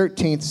May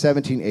 13th,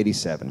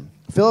 1787.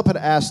 Philip had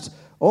asked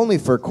only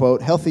for,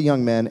 quote, healthy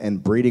young men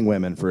and breeding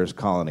women for his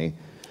colony.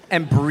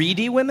 And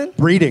breedy women?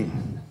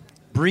 Breeding.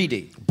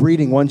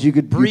 Breeding ones you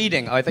could...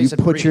 Breeding. I thought you said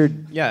put breed. your...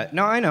 Yeah,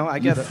 no, I know. I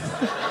get it.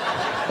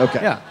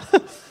 Okay. Yeah.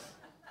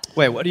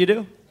 Wait, what do you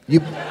do?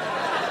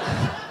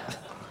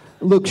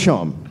 Luke, show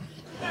him.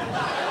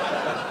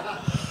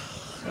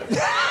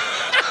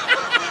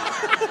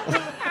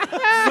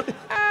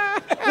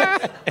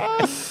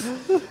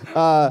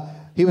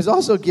 He was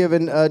also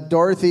given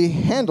Dorothy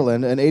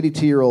Handelin, an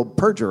 82-year-old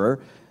perjurer,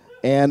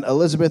 and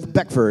Elizabeth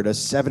Beckford, a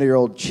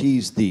 70-year-old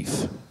cheese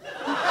thief.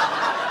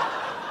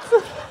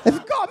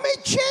 They've got me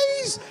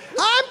cheese!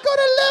 I'm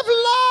gonna live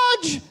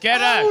large! Get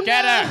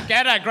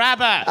her, grab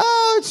her!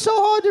 Oh, it's so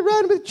hard to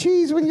run with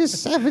cheese when you're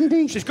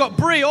 70. She's got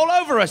brie all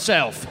over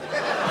herself.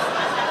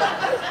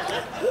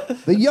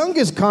 The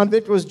youngest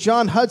convict was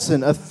John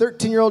Hudson, a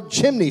 13-year-old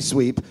chimney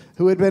sweep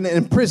who had been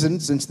in prison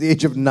since the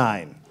age of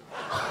 9.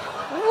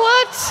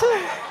 What?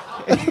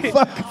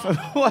 Fuck.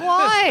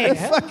 Why?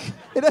 Fuck.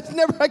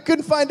 I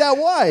couldn't find out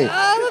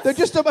why. They're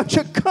just a bunch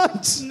of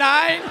cunts.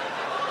 9?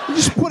 You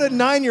just put a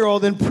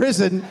 9-year-old in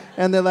prison,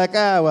 and they're like,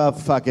 well,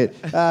 fuck it.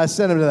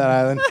 Send him to that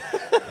island.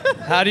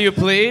 How do you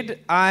plead?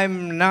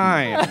 I'm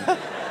 9.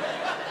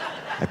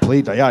 I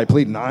plead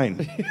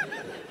 9.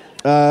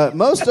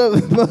 Most of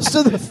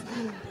the...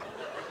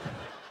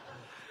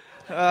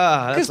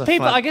 Because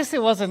people, I guess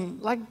it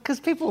wasn't, because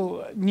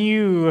people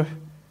knew,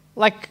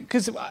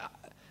 because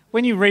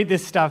when you read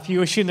this stuff,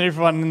 you assume that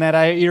everyone in that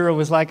era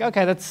was like,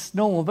 okay, that's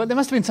normal. But there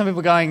must have been some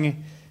people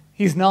going,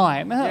 he's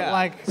 9. Yeah.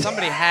 Like,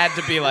 somebody had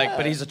to be like,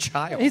 but he's a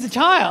child. he's a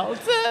child.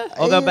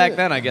 Although back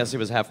then, I guess he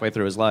was halfway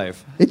through his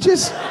life. It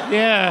just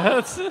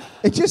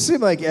It just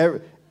seemed like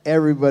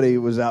everybody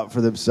was out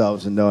for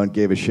themselves and no one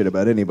gave a shit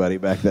about anybody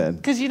back then.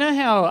 because you know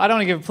how, I don't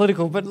want to get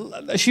political, but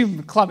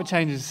assume climate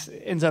change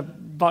ends up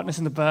biting us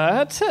in the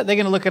butt. They're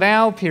going to look at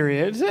our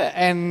period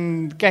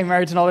and gay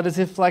marriage and all that as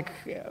if, like,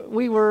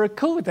 we were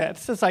cool with that.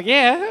 So it's like,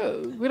 yeah,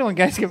 we don't want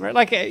gays to get married.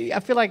 Like, I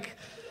feel like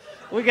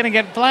we're going to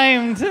get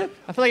blamed.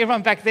 I feel like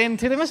everyone back then,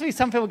 too. There must be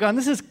some people going,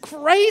 this is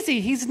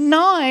crazy. He's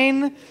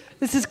 9.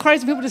 This is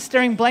crazy. People just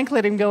staring blankly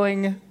at him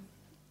going...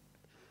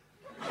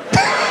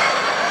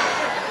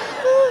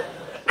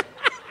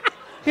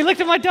 He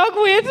looked at my dog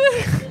weird.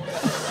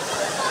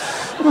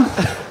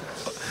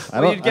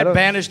 You'd get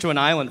banished to an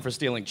island for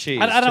stealing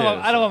cheese. I don't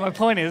know what my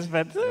point is,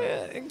 but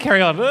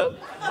carry on.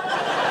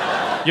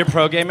 You're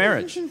pro-gay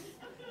marriage.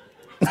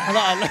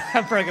 I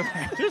love pro-gay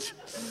marriage.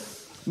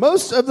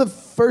 Most of the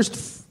first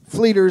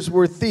fleeters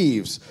were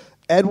thieves.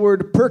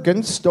 Edward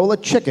Perkins stole a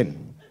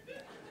chicken.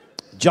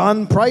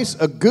 John Price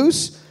a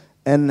goose,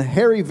 and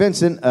Harry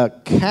Vincent a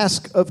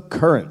cask of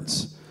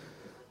currants.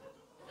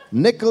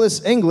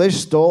 Nicholas English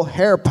stole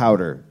hair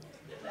powder.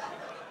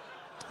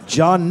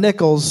 John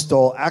Nichols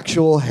stole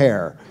actual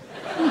hair.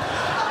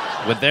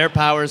 With their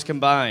powers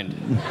combined.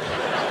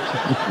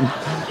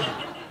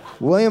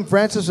 William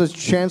Francis was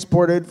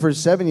transported for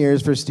 7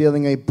 years for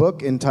stealing a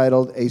book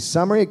entitled A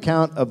Summary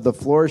Account of the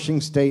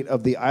Flourishing State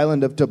of the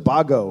Island of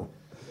Tobago.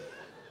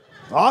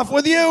 Off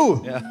with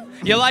you! Yeah.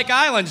 You like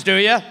islands, do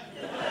you?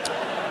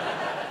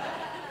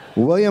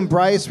 William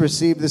Bryce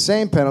received the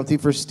same penalty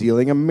for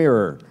stealing a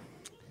mirror.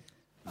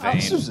 I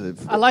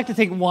like to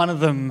think one of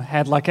them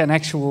had like an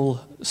actual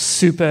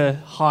super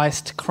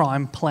heist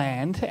crime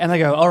planned, and they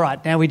go, all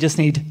right, now we just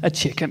need a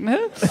chicken.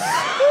 Gotta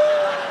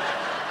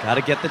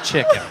get the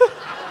chicken.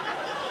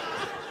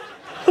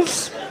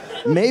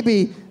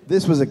 Maybe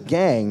this was a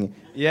gang,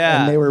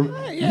 Yeah.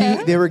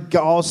 and they were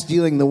all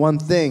stealing the one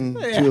thing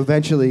to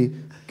eventually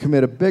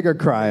commit a bigger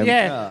crime.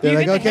 Yeah, They're you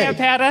like, get the okay, hair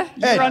powder,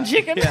 you're on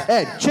chicken.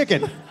 Ed,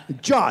 chicken.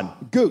 John,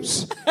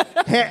 goose.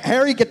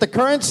 Harry, get the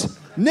currants.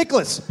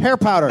 Nicholas, hair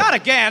powder. Not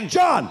again.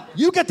 John,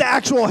 you get the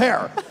actual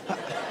hair.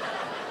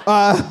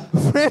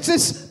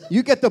 Francis,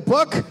 you get the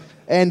book.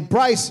 And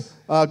Bryce,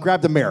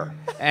 grab the mirror.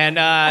 And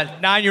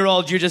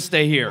 9-year-old, you just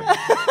stay here.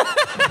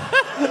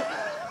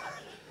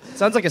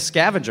 Sounds like a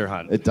scavenger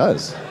hunt. It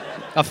does.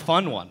 A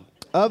fun one.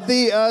 Of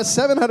the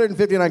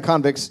 759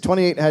 convicts,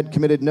 28 had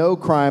committed no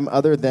crime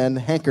other than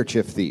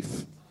handkerchief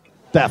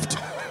theft.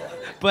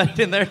 But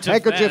in their defense...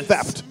 Handkerchief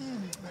theft.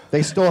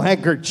 They stole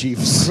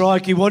handkerchiefs.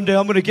 Crikey, one day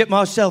I'm going to get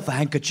myself a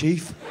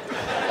handkerchief.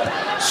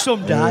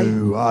 Someday.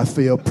 Ooh, I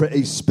feel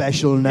pretty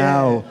special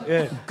now.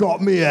 Yeah.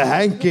 Got me a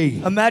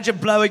hanky. Imagine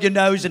blowing your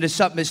nose into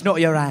something that's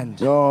not your hand.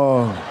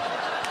 Oh.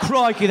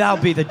 Crikey,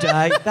 that'll be the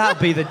day.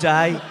 That'll be the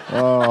day.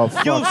 Oh,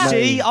 fuck You'll me.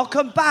 see, I'll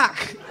come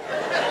back.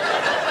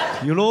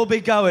 You'll all be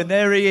going,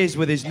 there he is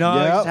with his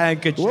nice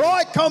handkerchief. When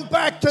I come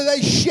back to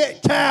this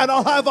shit town,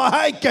 I'll have a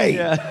hanky.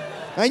 Yeah.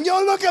 And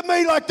you'll look at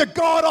me like the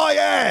god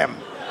I am.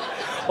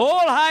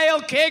 All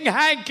hail King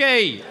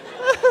Hanky.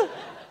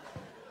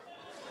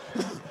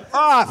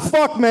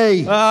 Fuck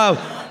me. Oh,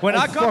 when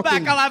I come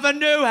back, I'll have a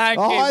new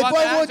hanky. I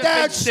went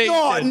without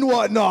snot and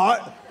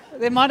whatnot.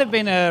 There might have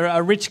been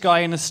a rich guy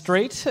in the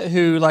street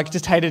who like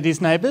just hated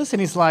his neighbours, and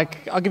he's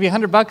like, "I'll give you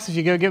 $100 if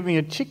you go get me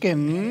a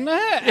chicken."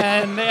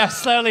 And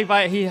slowly,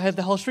 he had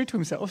the whole street to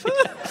himself.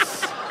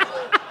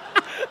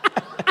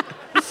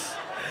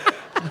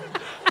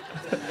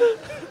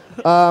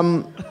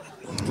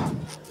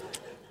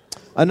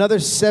 Another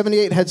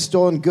 78 had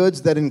stolen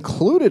goods that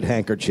included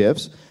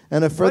handkerchiefs,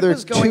 and a further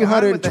was going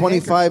on with the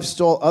 225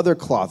 stole other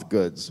cloth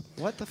goods.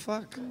 What the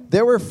fuck?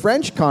 There were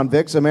French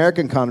convicts,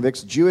 American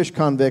convicts, Jewish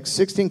convicts,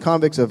 16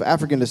 convicts of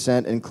African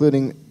descent,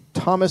 including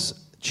Thomas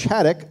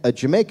Chaddock, a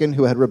Jamaican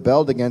who had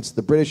rebelled against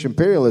the British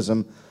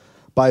imperialism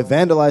by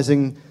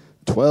vandalizing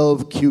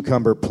 12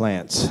 cucumber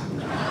plants.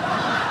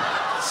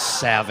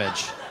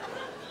 Savage.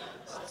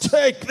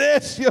 Take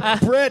this, you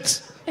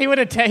Brits! He would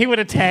have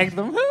tagged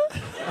them.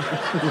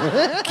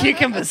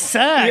 Cucumbers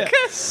suck. Yeah.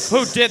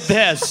 Who did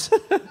this?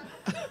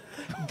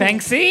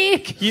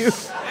 Banksy? You.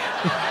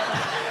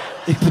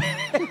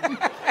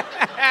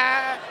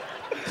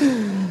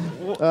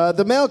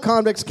 The male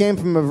convicts came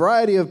from a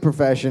variety of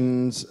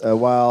professions,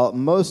 while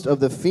most of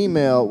the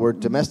female were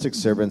domestic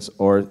servants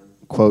or,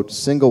 quote,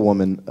 single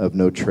woman of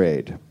no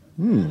trade.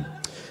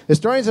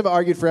 Historians have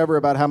argued forever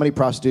about how many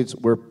prostitutes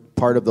were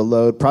part of the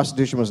load.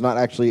 Prostitution was not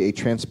actually a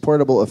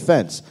transportable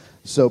offense,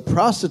 so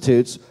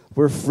prostitutes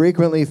were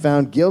frequently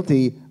found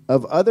guilty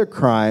of other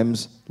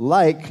crimes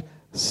like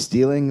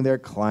stealing their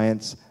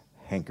clients'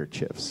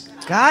 handkerchiefs.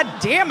 God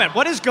damn it,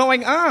 what is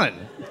going on?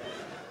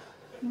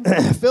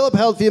 Phillip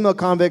held female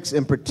convicts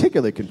in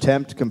particular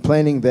contempt,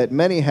 complaining that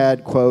many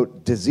had,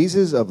 quote,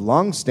 diseases of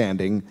long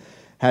standing,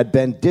 had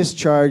been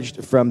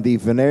discharged from the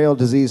venereal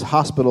disease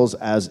hospitals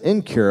as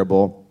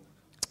incurable,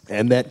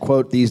 and that,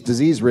 quote, these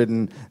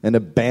disease-ridden and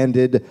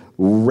abandoned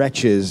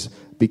wretches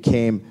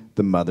became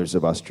the mothers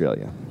of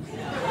Australia.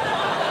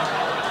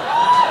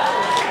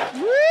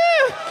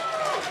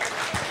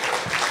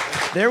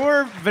 There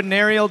were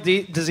venereal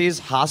disease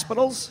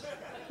hospitals?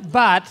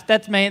 But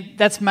that's made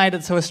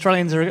it so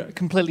Australians are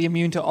completely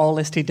immune to all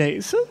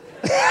STDs.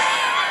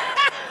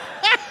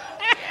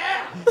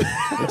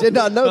 I did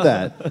not know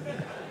that.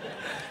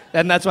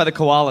 And that's why the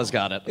koalas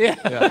got it. Yeah.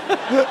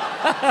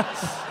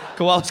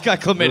 Koalas got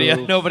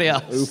chlamydia, nobody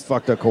else. Who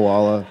fucked a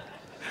koala?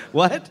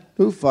 What?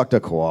 Who fucked a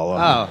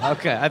koala? Oh,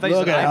 okay. I thought you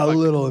Look said at how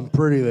little and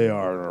pretty they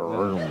are.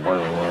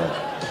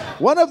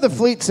 Once the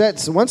fleet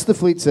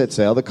set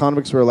sail, the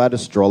convicts were allowed to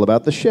stroll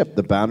about the ship.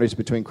 The boundaries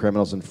between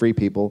criminals and free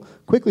people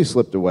quickly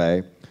slipped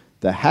away.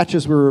 The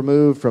hatches were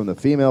removed from the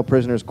female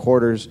prisoners'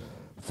 quarters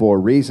for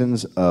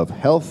reasons of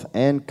health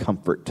and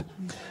comfort.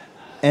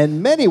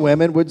 And many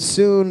women would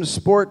soon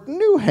sport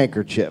new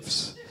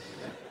handkerchiefs.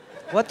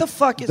 What the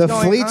fuck is The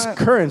going fleet's on?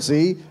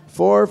 currency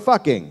for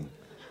fucking.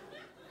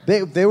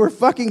 They were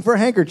fucking for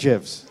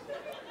handkerchiefs.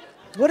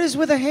 What is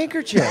with a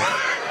handkerchief?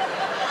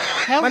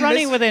 How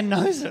runny were their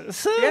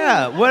noses?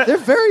 Yeah, what? They're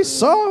very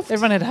soft.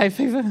 Everyone had hay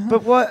fever.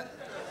 But what?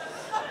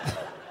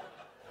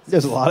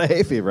 There's a lot of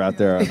hay fever out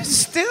there.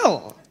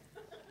 Still.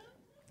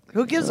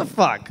 Who gives a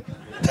fuck?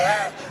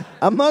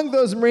 Among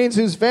those Marines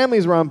whose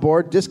families were on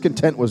board,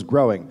 discontent was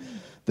growing.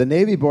 The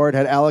Navy Board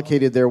had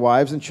allocated their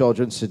wives and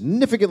children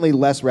significantly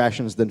less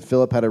rations than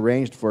Phillip had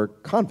arranged for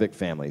convict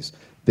families.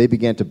 They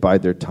began to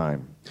bide their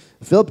time.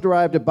 Phillip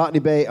arrived at Botany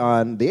Bay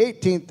on the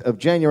 18th of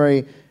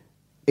January,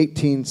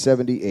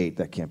 1878.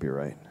 That can't be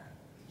right.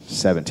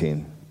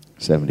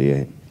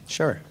 1778.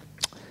 Sure.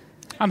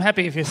 I'm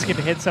happy if you skip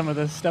ahead some of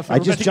the stuff. I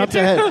just jumped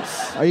ahead.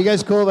 Are you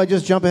guys cool if I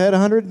just jump ahead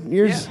 100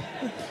 years?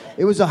 Yeah.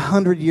 It was a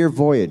 100-year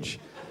voyage.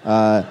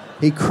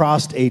 He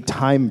crossed a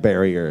time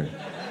barrier.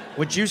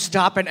 Would you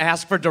stop and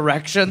ask for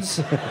directions?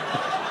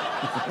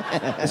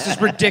 This is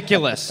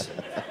ridiculous.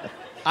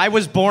 I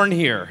was born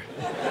here.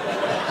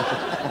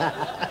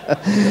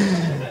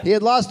 He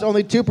had lost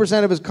only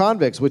 2% of his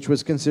convicts, which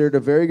was considered a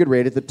very good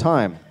rate at the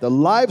time. The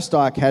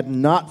livestock had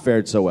not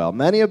fared so well.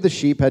 Many of the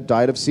sheep had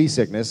died of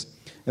seasickness,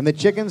 and the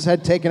chickens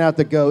had taken out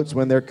the goats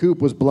when their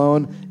coop was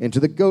blown into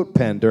the goat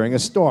pen during a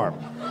storm.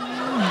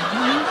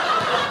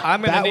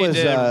 I'm going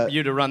to need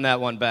you to run that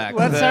one back.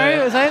 What? Sorry,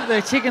 was that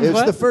the chickens? It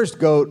was what? the first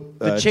goat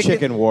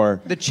chicken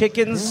war. The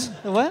chickens.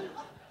 The what?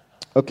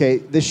 Okay,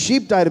 the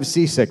sheep died of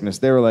seasickness.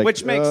 They were like,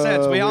 Which makes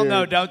sense. We all weird.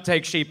 know don't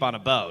take sheep on a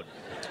boat.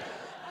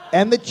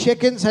 And the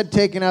chickens had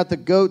taken out the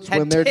goats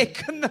when they're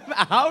taken them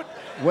out?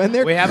 when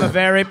they're We have a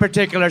very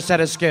particular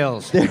set of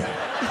skills.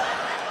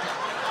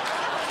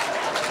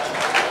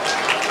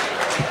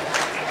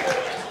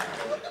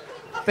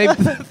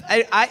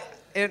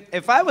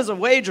 If I was a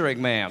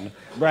wagering man,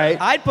 right,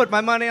 I'd put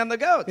my money on the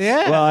goats.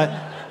 Yeah.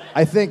 Well,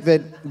 I think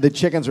that the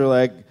chickens were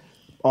like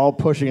all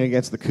pushing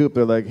against the coop.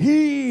 They're like,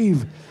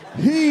 heave,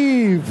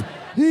 heave,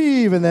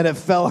 heave, and then it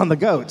fell on the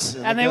goats.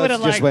 And the they would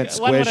goats have just went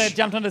one would squish. have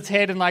jumped on its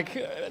head and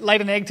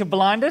laid an egg to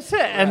blind it,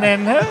 and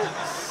then.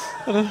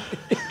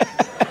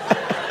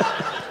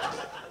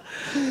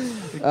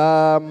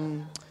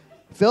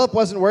 Phillip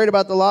wasn't worried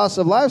about the loss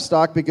of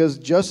livestock because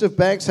Joseph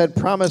Banks had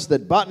promised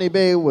that Botany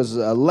Bay was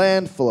a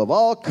land full of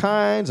all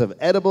kinds of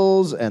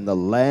edibles, and the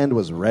land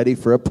was ready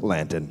for a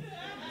planting.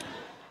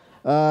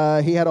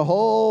 He had a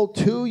whole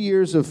 2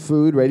 years of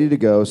food ready to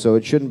go, so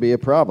it shouldn't be a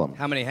problem.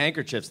 How many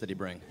handkerchiefs did he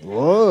bring?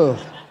 Whoa.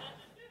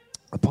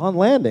 Upon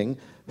landing,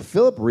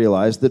 Phillip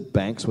realized that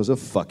Banks was a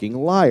fucking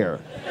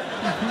liar.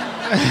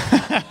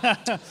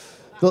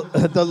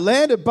 The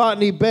land at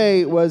Botany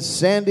Bay was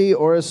sandy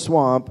or a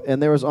swamp,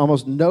 and there was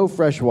almost no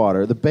fresh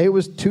water. The bay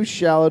was too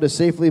shallow to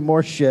safely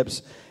moor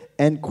ships,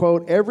 and,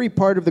 quote, every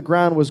part of the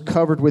ground was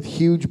covered with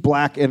huge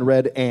black and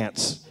red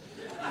ants.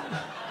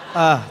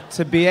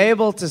 To be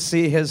able to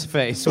see his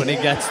face when he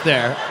gets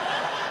there.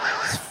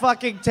 This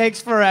fucking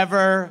takes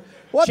forever.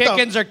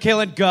 Chickens are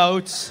killing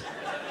goats.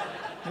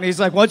 And he's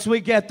like, once we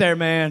get there,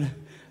 man,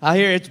 I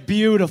hear it's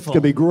beautiful. It's going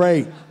to be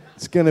great.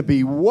 It's going to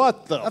be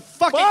what the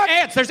fucking fuck?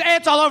 ants. There's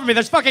ants all over me.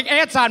 There's fucking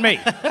ants on me.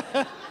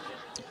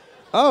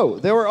 Oh,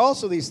 there were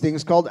also these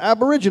things called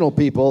Aboriginal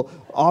people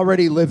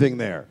already living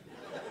there.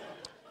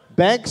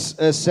 Banks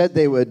said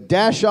they would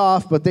dash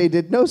off, but they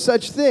did no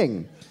such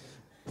thing.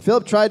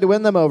 Phillip tried to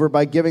win them over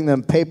by giving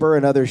them paper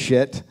and other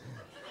shit.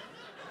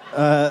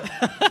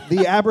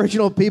 The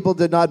Aboriginal people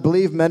did not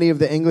believe many of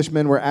the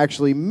Englishmen were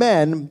actually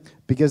men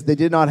because they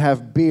did not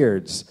have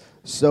beards.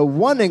 So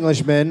one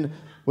Englishman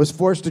was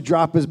forced to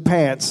drop his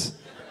pants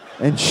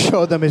and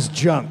show them his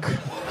junk.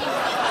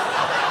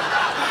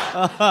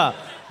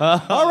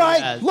 All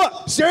right,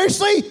 look,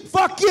 seriously?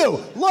 Fuck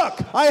you. Look,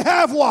 I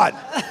have one.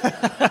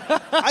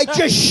 I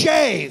just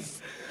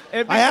shave.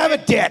 I have a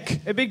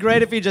dick. It'd be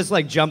great if he just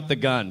like jumped the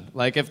gun.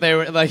 Like if they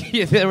were like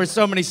if there were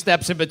so many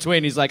steps in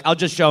between, he's like, I'll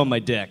just show him my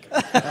dick.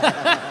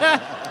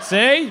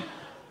 See?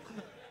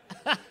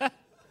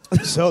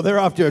 So they're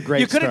off to a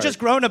great You could have start. just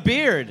grown a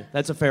beard.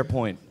 That's a fair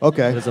point.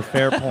 Okay. That's a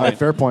fair point. All right,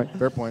 fair point.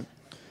 Fair point.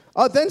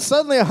 Then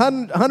suddenly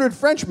 100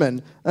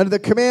 Frenchmen, under the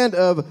command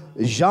of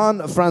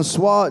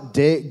Jean-François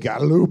de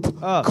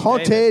Galloup,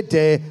 Comte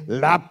de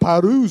La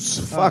Perouse,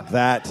 fuck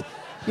that,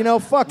 You know,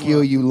 fuck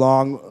you, you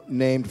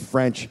long-named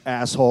French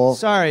asshole.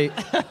 Sorry,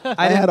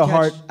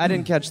 I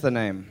didn't catch the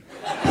name.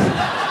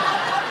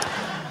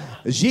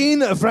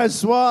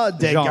 Jean-François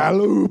de Jean.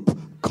 Galloup,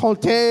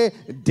 Comte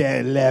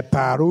de La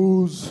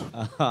Perouse.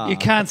 You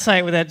can't say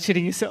it without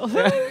shitting yourself.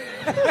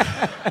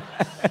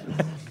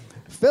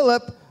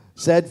 Philip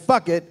said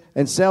fuck it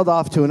and sailed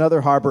off to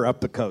another harbor up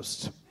the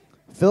coast.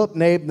 Philip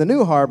named the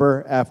new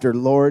harbor after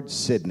Lord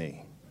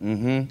Sydney.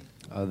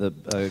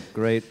 The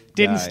great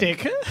Didn't guy.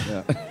 stick.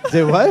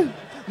 Did what?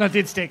 No,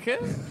 did stick.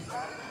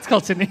 It's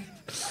called Sydney.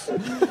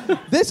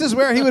 This is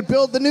where he would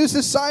build the new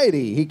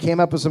society. He came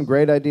up with some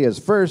great ideas.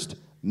 First,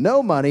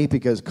 no money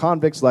because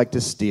convicts like to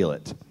steal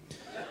it.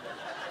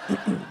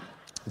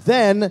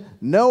 Then,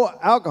 no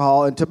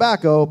alcohol and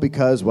tobacco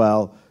because,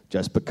 well,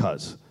 just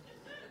because.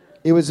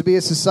 It was to be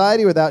a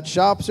society without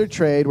shops or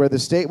trade where the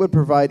state would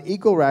provide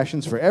equal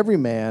rations for every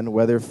man,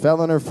 whether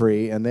felon or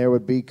free, and there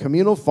would be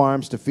communal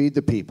farms to feed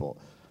the people.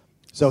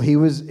 So it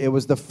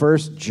was the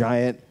first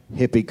giant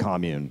hippie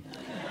commune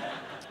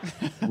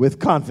with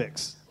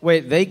convicts.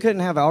 Wait, they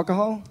couldn't have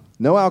alcohol?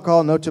 No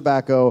alcohol, no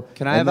tobacco.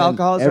 Can I have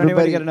alcohol? Is there any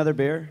way to get another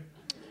beer?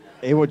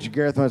 Hey, what,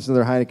 Gareth wants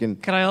another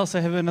Heineken. Can I also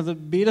have another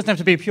beer? It doesn't have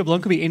to be a pure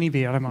blonde. It could be any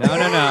beer. I don't mind.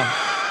 No.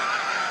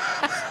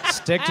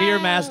 Stick to your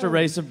master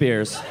race of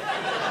beers.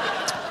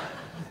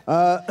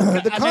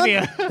 Maybe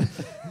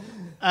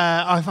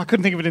I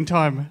couldn't think of it in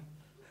time.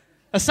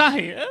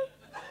 Asahi.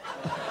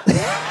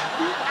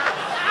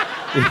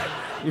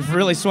 You've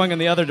really swung in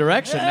the other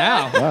direction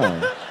now.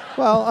 Wow.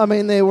 Well, I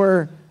mean, they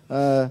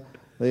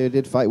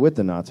did fight with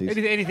the Nazis.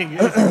 Anything.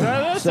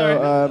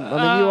 So, I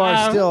mean, you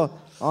are still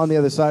on the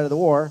other side of the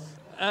war.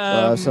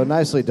 So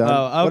nicely done.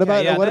 Oh, okay. What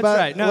about yeah, what that's about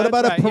right. No, what that's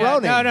about right. a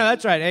Peroni? Yeah. No,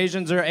 that's right.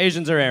 Asians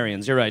are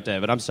Aryans. You're right,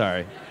 David. I'm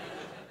sorry.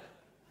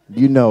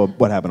 You know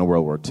what happened in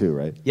World War II,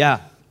 right? Yeah,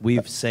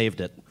 we've saved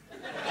it.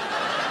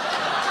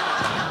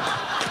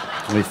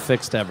 We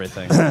fixed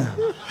everything.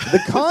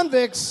 The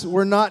convicts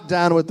were not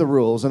down with the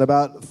rules, and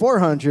about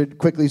 400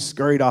 quickly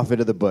scurried off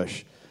into the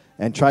bush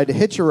and tried to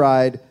hitch a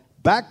ride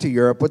back to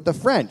Europe with the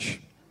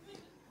French.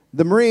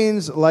 The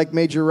Marines, like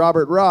Major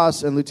Robert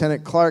Ross and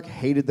Lieutenant Clark,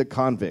 hated the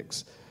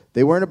convicts.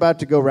 They weren't about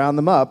to go round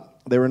them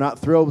up. They were not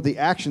thrilled with the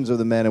actions of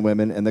the men and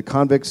women, and the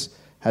convicts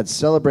had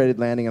celebrated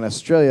landing in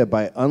Australia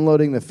by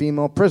unloading the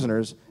female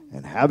prisoners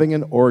and having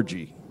an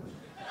orgy.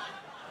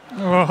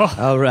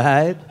 All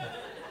right.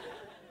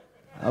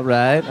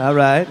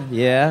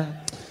 Yeah.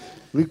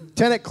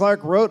 Lieutenant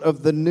Clark wrote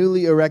of the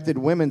newly erected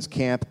women's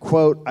camp,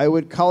 quote, "I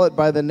would call it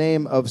by the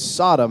name of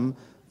Sodom,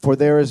 for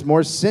there is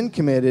more sin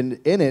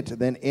committed in it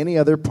than any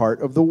other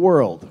part of the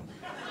world."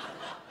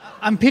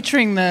 I'm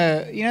picturing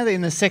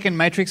in the second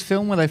Matrix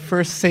film where they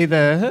first see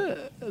the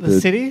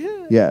city.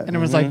 Yeah. And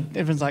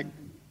everyone's like,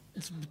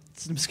 it's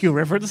an obscure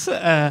reference.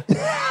 Like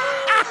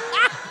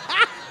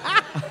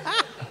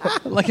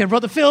I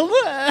brought the film.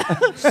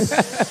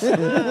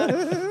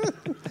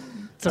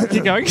 So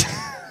keep going.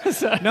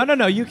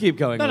 No. You keep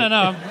going. No.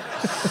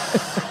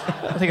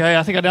 I think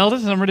I nailed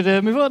it, and I'm ready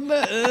to move on.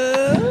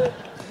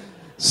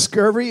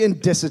 Scurvy and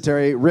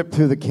dysentery ripped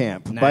through the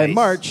camp. Nice. By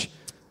March,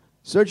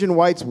 Surgeon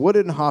White's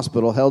Wooden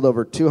Hospital held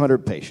over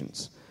 200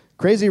 patients.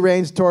 Crazy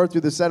rains tore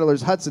through the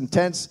settlers' huts and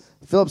tents.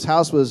 Philip's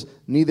house was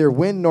neither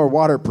wind nor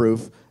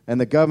waterproof,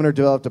 and the governor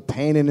developed a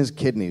pain in his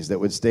kidneys that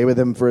would stay with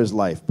him for his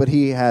life. But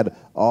he had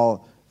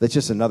all... That's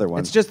just another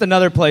one. It's just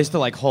another place to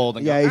like hold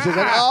and Yeah, go. he's just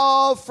like,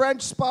 oh,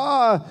 French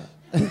spa.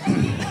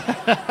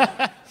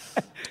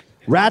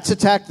 Rats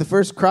attacked the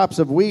first crops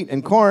of wheat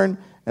and corn,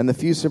 and the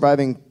few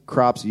surviving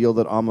crops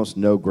yielded almost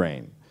no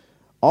grain.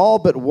 All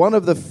but one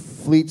of the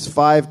fleet's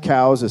 5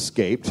 cows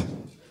escaped.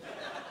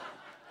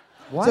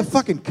 What? It's a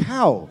fucking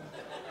cow.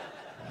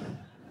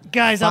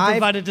 Guys, I'll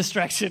provide a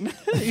distraction.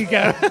 You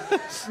go.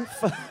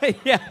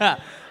 Yeah.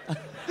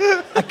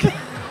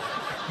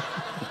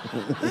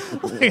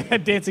 A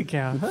dancing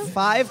cow.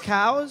 5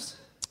 cows?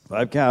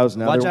 5 cows.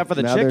 Now Watch out for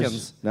the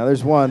chickens. Now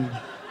there's one.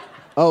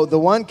 Oh, the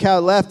one cow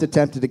left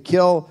attempted to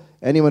kill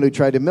anyone who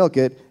tried to milk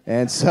it,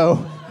 and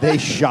so they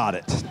shot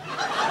it.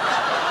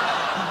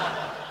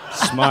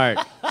 Smart.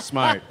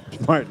 Smart.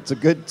 It's a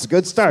good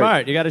start.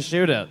 Smart. You got to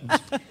shoot it.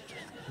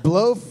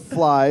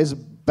 Blowflies,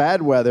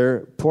 bad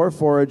weather, poor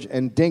forage,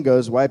 and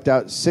dingoes wiped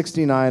out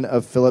 69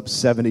 of Philip's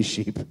 70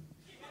 sheep.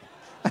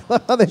 I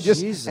love how they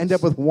just end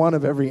up with one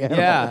of every animal.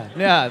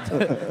 Yeah.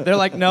 They're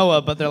like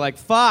Noah, but they're like,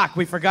 fuck,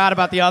 we forgot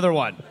about the other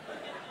one.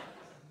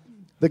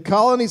 The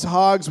colony's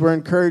hogs were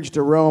encouraged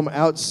to roam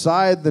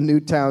outside the new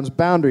town's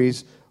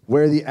boundaries,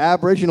 where the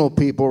Aboriginal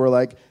people were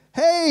like,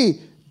 hey,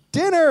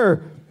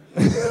 dinner!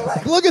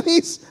 Like, look at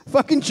these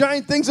fucking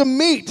giant things of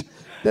meat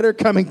that are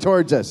coming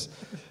towards us.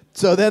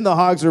 So then the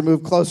hogs were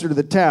moved closer to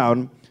the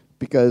town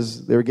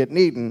because they were getting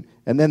eaten,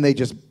 and then they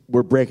just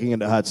were breaking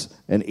into huts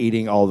and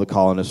eating all the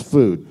colonists'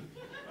 food.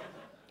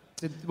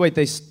 Wait,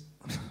 they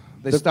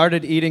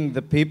started eating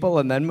the people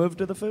and then moved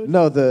to the food?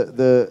 No,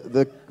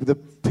 the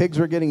pigs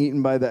were getting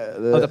eaten by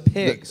the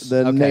pigs.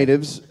 the Okay.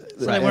 natives.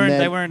 So they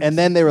weren't. And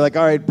then they were like,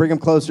 all right, bring them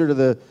closer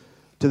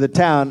to to the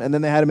town, and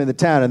then they had him in the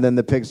town, and then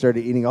the pigs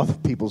started eating all the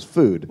people's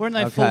food. Weren't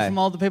they full from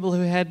all the people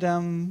who had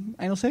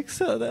anal sex?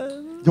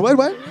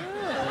 What?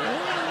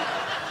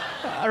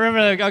 I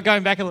remember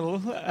going back a little.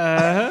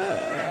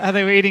 How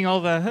they were eating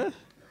all the...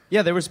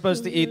 Yeah, they were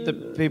supposed to eat the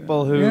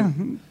people who... Yeah.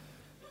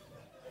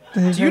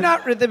 Do you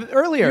not read the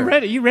earlier?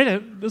 You read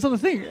it. It was on the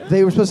thing.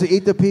 They were supposed to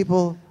eat the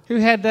people... Who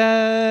had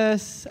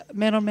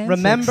man-on-man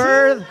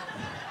Remember sex.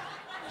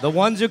 the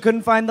ones who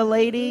couldn't find the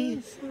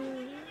lady?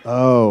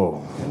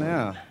 Oh.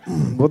 Yeah.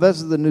 Well,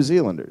 that's the New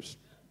Zealanders.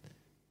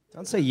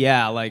 Don't say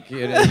yeah like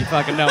you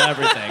fucking know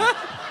everything.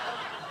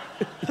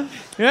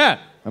 Yeah.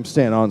 I'm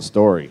staying on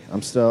story.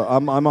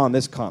 I'm on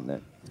this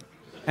continent.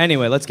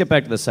 Anyway, let's get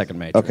back to the second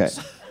Matrix.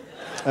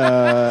 Okay.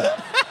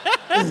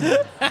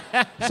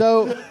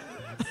 So,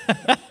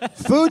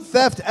 food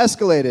theft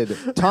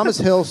escalated. Thomas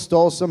Hill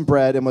stole some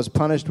bread and was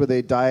punished with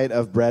a diet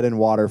of bread and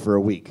water for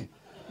a week.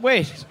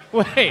 Wait.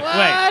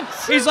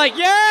 He's like,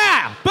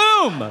 yeah,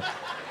 boom.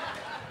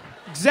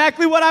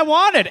 Exactly what I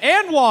wanted,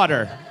 and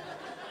water.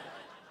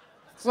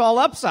 It's all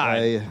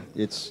upside.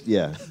 It's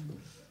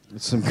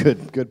some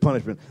good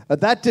punishment.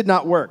 That did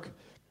not work.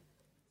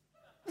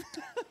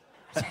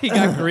 He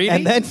got greedy.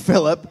 And then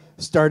Philip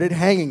started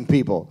hanging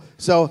people.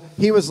 So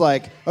he was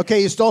like,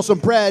 okay, you stole some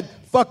bread.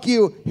 Fuck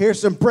you.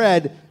 Here's some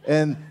bread.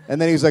 And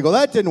then he was like, well,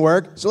 that didn't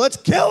work. So let's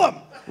kill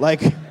him.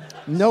 Like,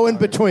 no in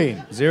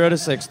between. 0 to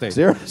 60.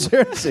 0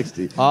 to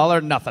 60. All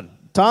or nothing.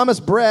 Thomas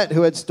Brett,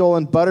 who had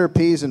stolen butter,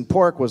 peas, and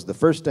pork, was the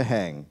first to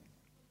hang.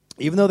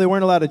 Even though they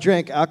weren't allowed to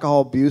drink,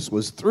 alcohol abuse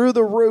was through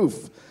the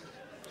roof.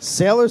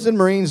 Sailors and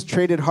Marines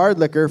traded hard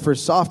liquor for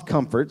soft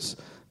comforts.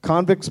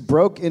 Convicts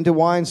broke into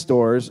wine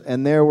stores,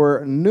 and there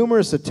were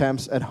numerous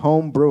attempts at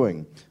home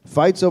brewing.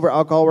 Fights over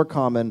alcohol were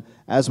common,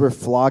 as were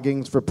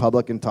floggings for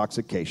public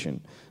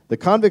intoxication. The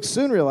convicts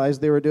soon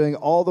realized they were doing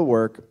all the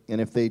work,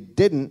 and if they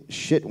didn't,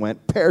 shit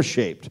went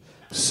pear-shaped.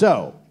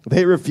 So,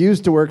 they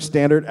refused to work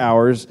standard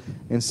hours,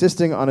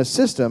 insisting on a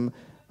system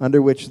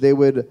under which they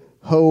would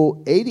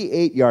hoe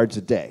 88 yards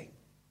a day.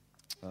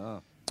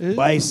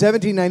 By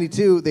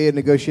 1792, they had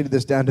negotiated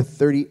this down to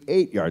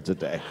 38 yards a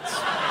day.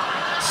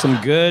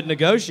 Some good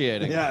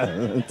negotiating.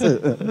 Yeah.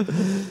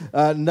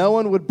 No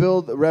one would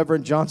build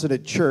Reverend Johnson a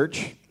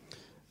church,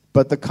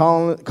 but the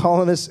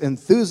colonists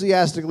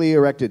enthusiastically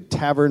erected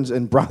taverns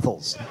and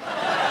brothels.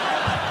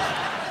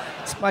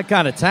 It's my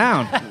kind of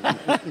town.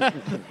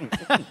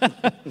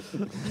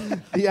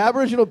 The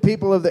Aboriginal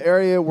people of the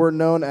area were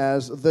known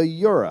as the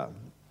Eora.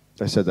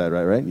 I said that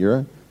right?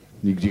 Eora?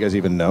 Do you guys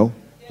even know?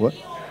 What?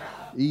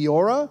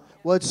 Eora?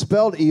 Well, it's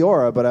spelled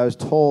Eora, but I was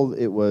told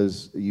it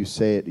was, you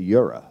say it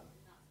Eura.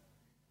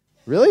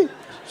 Really?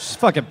 She's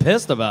fucking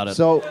pissed about it.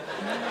 So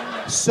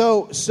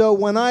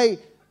when I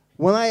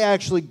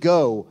actually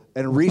go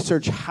and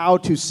research how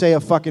to say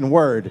a fucking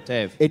word,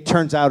 Dave, it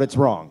turns out it's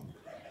wrong.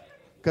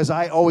 Because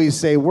I always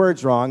say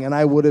words wrong, and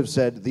I would have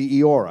said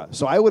the Eora.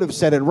 So I would have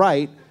said it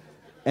right,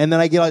 and then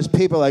I get all these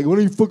people like, why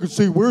don't you fucking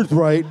say words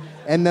right?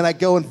 And then I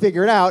go and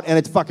figure it out, and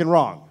it's fucking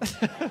wrong.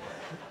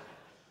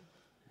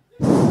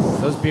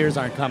 Those beers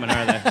aren't coming,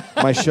 are they?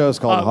 My show's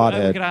called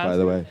Hothead, by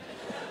the way.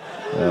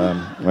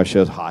 My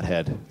show's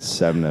Hothead,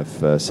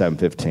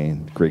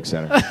 7:15, Greek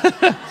Center.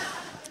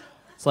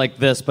 It's like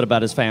this, but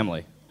about his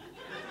family.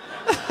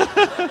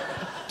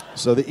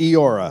 So the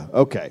Eora,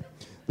 okay.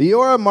 The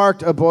Eora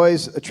marked a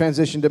boy's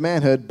transition to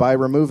manhood by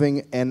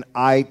removing an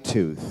eye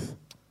tooth.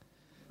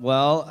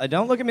 Well,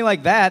 don't look at me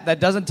like that. That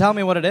doesn't tell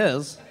me what it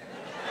is.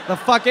 The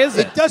fuck is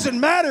it? It doesn't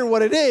matter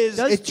what it is.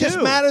 It just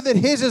matters that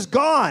his is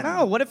gone.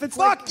 No, what if it's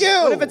Fuck you!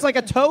 What if it's like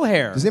a toe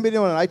hair? Does anybody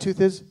know what an eye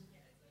tooth is?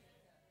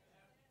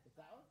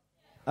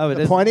 Oh, it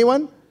the is. Pointy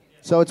one?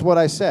 So it's what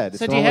I said.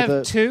 So do you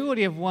have two or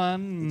do you have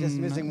one? Just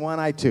missing one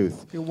eye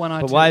tooth. One eye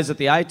But tooth. why is it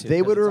the eye tooth?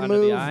 They would It's under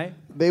the remove. eye?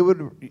 They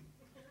would.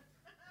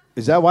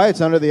 Is that why it's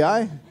under the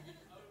eye?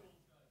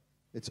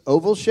 It's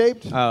oval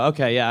shaped. Oh,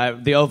 okay, yeah,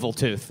 the oval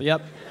tooth.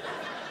 Yep.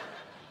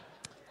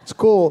 It's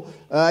cool.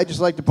 I just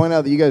like to point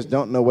out that you guys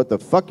don't know what the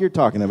fuck you're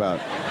talking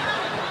about.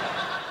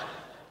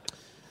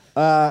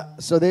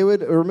 So they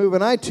would remove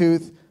an eye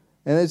tooth,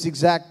 and this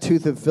exact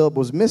tooth that Philip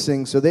was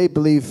missing, so they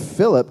believe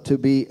Philip to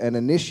be an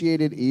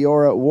initiated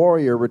Eora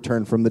warrior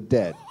returned from the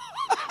dead.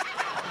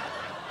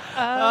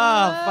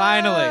 Oh,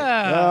 finally.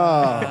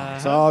 Oh,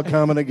 it's all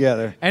coming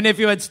together. And if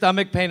you had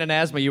stomach pain and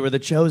asthma, you were the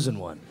chosen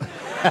one.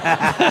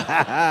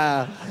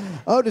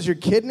 Oh, does your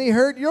kidney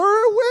hurt? You're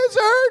a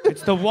wizard!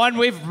 It's the one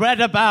we've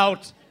read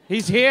about.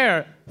 He's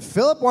here.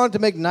 Philip wanted to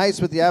make nice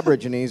with the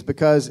Aborigines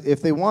because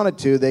if they wanted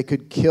to, they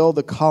could kill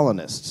the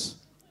colonists.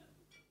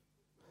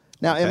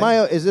 Now,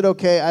 is it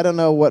okay? I don't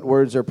know what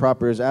words are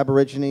proper. Is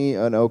Aborigine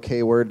an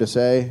okay word to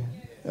say?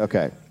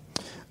 Okay.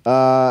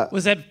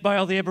 Was that by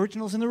all the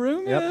Aboriginals in the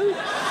room? Yep.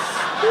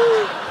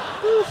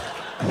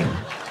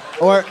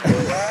 Or...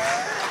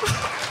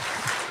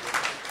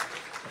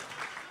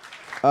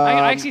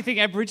 I actually think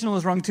Aboriginal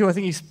is wrong too. I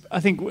think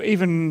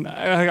even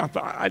I'm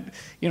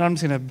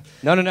just gonna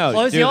No.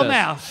 close do the old this.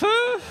 mouth.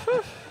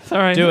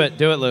 Sorry. Do it,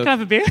 Luke. Can I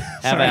have a beer?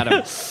 Have at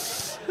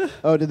him.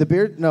 Oh, did the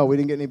beer? No, we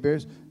didn't get any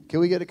beers. Can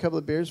we get a couple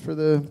of beers for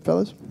the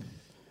fellas?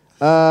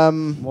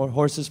 More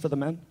horses for the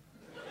men?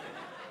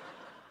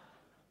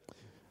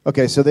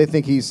 Okay, so they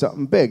think he's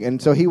something big,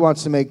 and so he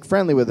wants to make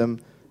friendly with them,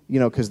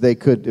 because they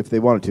could, if they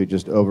wanted to,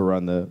 just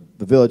overrun the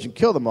village and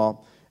kill them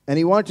all. And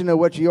he wanted to know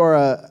which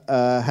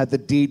Eora had the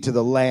deed to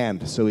the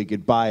land so he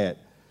could buy it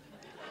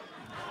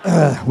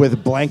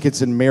with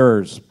blankets and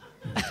mirrors.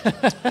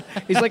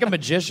 He's like a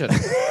magician.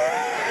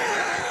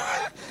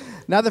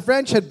 Now, the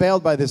French had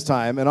bailed by this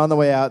time, and on the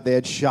way out, they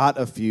had shot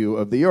a few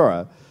of the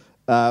Eora,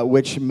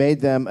 which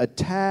made them a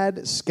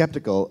tad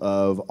skeptical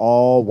of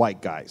all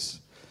white guys.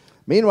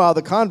 Meanwhile,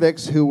 the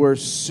convicts, who were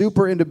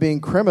super into being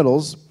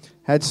criminals,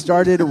 had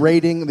started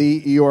raiding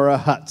the Eora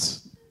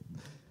huts.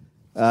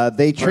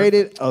 They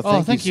traded...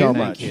 Oh, thank you so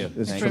much.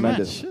 This is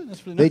tremendous.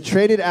 That's really They nice.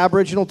 traded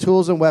Aboriginal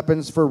tools and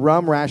weapons for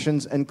rum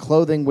rations and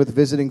clothing with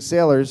visiting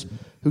sailors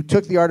who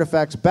took the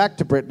artifacts back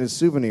to Britain as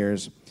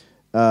souvenirs.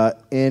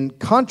 In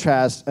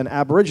contrast, an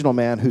Aboriginal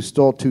man who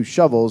stole 2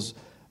 shovels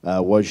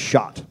was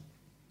shot.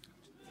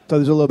 So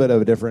there's a little bit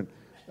of a different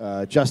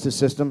justice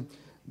system.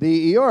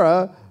 The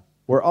Eora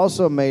were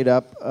also made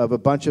up of a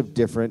bunch of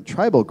different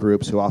tribal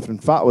groups who often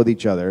fought with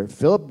each other.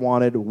 Philip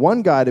wanted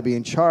one guy to be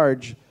in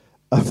charge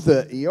of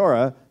the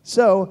Eora,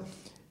 so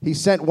he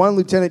sent one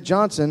Lieutenant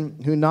Johnson,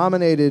 who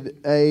nominated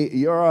a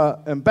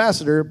Eora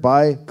ambassador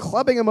by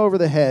clubbing him over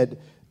the head,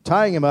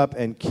 tying him up,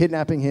 and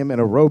kidnapping him in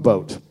a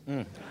rowboat.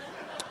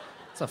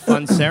 It's a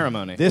fun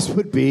ceremony. This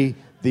would be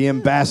the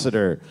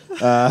ambassador.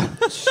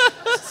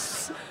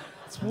 It's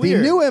The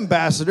weird. new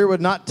ambassador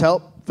would not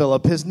tell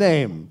Philip his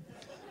name,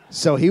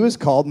 so he was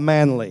called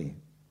Manly.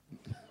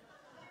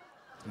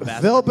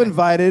 Philip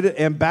invited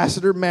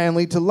Ambassador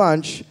Manly to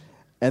lunch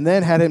and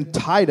then had him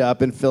tied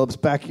up in Philip's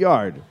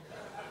backyard.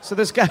 So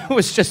this guy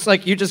was just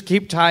like, you just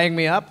keep tying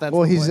me up? That's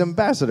Well, the he's point.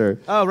 ambassador.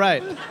 Oh,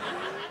 right.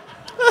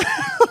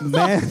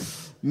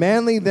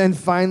 Manly then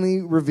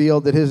finally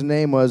revealed that his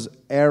name was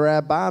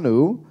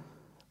Arabanu,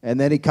 and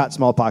then he caught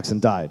smallpox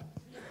and died.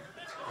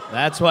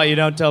 That's why you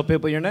don't tell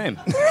people your name.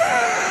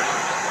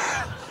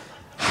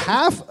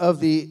 Half of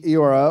the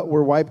Eora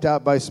were wiped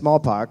out by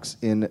smallpox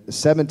in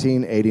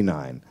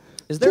 1789.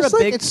 Is there Just a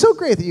like, big... It's so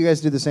great that you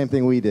guys do the same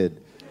thing we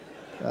did.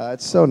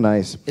 It's so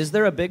nice. Is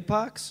there a big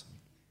pox?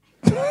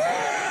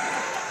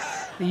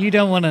 You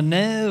don't want to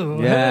know.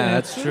 Yeah,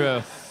 that's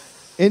true.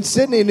 In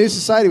Sydney, a new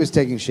society was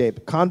taking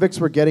shape. Convicts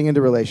were getting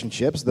into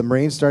relationships. The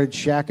Marines started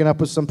shacking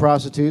up with some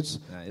prostitutes.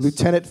 Nice.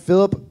 Lieutenant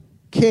Philip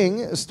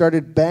King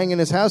started banging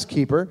his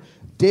housekeeper.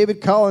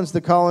 David Collins,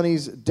 the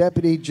colony's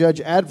deputy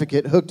judge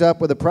advocate, hooked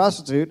up with a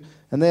prostitute,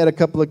 and they had a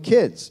couple of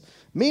kids.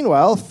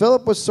 Meanwhile,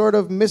 Philip was sort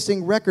of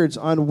missing records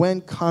on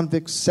when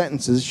convicts'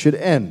 sentences should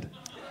end.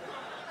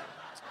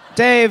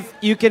 Dave,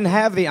 you can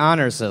have the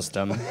honor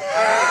system.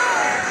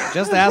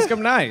 Just ask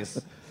him nice.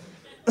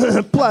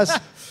 Plus,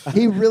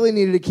 he really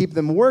needed to keep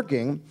them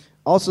working.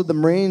 Also, the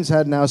Marines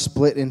had now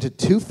split into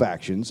 2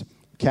 factions.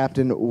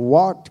 Captain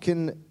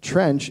Watkin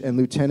Trench and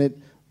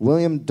Lieutenant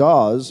William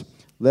Dawes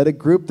led a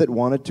group that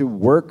wanted to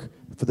work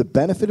for the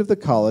benefit of the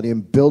colony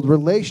and build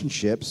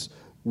relationships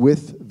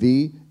with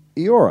the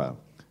Eora.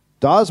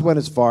 Dawes went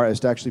as far as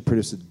to actually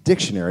produce a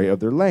dictionary of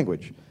their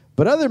language.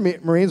 But other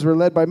Marines were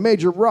led by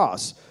Major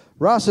Ross.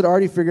 Ross had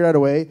already figured out a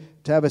way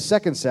to have a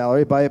second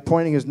salary by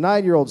appointing his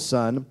 9-year-old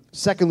son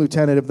second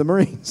lieutenant of the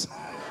Marines.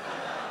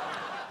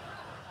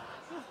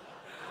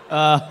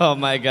 Oh,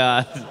 my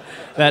God.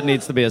 That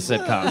needs to be a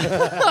sitcom.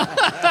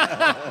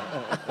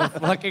 A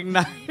fucking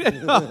night.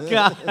 Oh,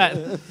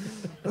 God.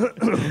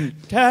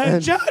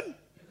 Tension!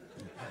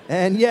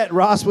 And yet,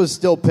 Ross was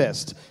still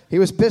pissed. He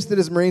was pissed that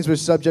his Marines were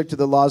subject to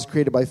the laws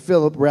created by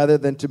Philip rather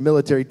than to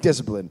military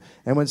discipline.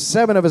 And when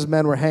 7 of his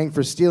men were hanged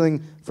for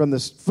stealing from the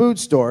food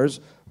stores,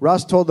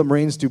 Ross told the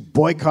Marines to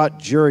boycott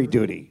jury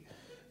duty.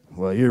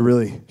 Well, you're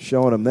really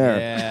showing them there.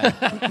 Yeah.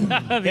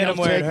 Hit him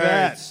where it Take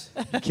that. hurts.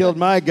 Killed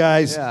my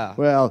guys. Yeah.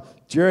 Well,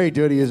 jury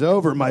duty is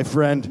over, my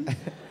friend.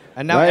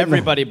 And now Right?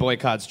 everybody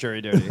boycotts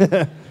jury duty.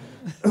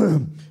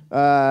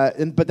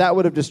 But that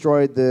would have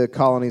destroyed the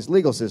colony's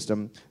legal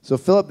system. So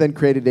Philip then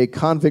created a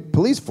convict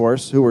police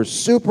force who were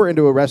super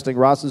into arresting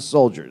Ross's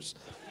soldiers.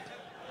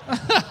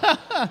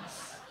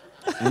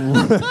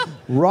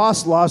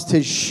 Ross lost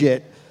his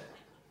shit.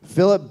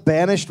 Philip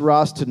banished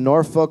Ross to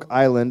Norfolk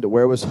Island,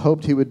 where it was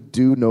hoped he would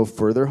do no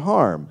further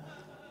harm.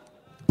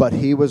 But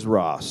he was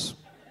Ross.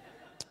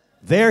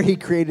 There he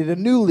created a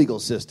new legal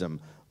system.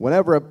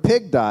 Whenever a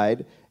pig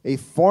died, a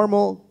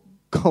formal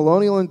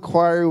colonial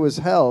inquiry was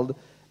held.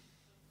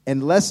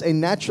 Unless a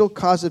natural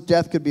cause of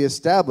death could be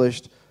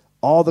established,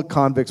 all the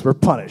convicts were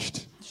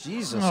punished.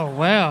 Jesus. Oh,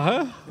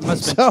 wow,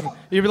 huh?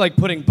 You'd be like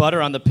putting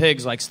butter on the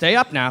pigs, like, stay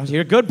up now.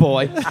 You're a good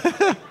boy.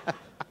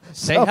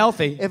 Stay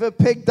healthy. If a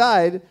pig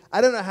died, I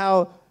don't know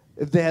how,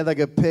 if they had like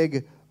a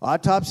pig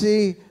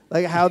autopsy,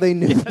 like how they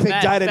knew the pig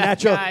died of that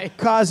natural guy.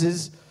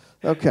 causes.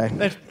 Okay.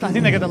 I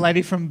think they got the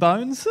lady from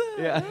Bones.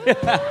 They've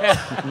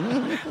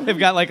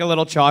got like a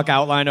little chalk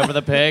outline over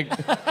the pig.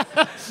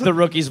 The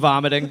rookie's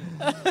vomiting.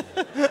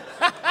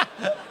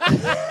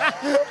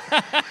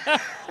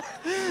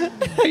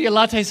 Your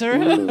latte,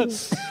 sir?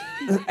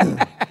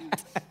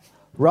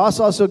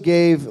 Ross also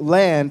gave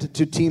land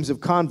to teams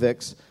of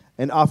convicts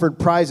and offered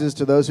prizes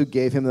to those who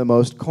gave him the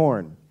most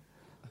corn.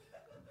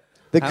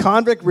 The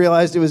convict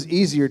realized it was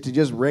easier to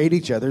just raid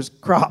each other's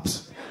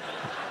crops.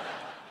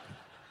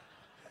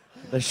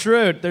 They're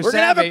shrewd. They're We're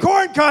going to have a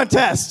corn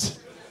contest.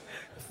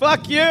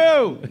 Fuck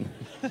you.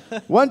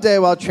 One day,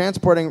 while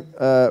transporting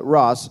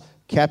Ross,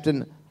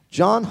 Captain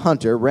John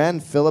Hunter ran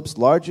Phillip's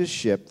largest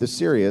ship, the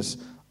Sirius,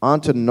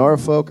 onto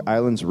Norfolk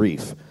Island's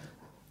reef.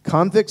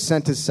 Convicts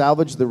sent to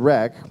salvage the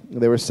wreck.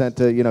 They were sent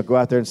to, go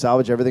out there and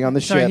salvage everything on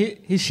the ship.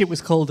 Sorry, his ship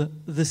was called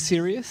the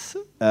Sirius?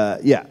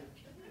 Yeah.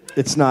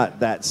 It's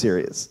not that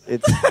serious.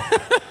 It's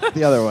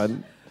the other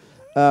one.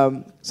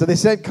 So they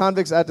sent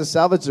convicts out to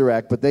salvage the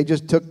wreck, but they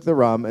just took the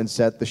rum and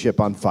set the ship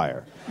on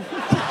fire.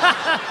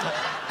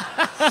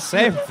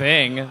 Same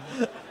thing.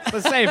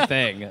 The same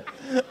thing.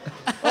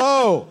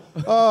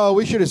 Oh,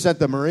 we should have sent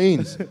the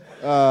Marines.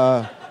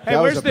 Hey,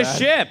 where's the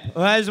ship?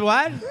 Where's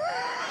what?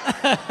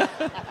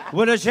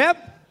 What a ship?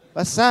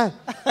 What's that?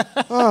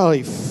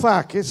 Holy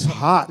fuck, it's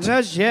hot.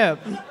 No ship.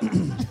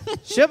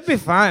 Ship be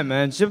fine,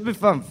 man. Ship be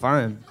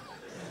fine.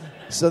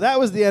 So that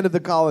was the end of the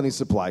colony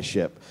supply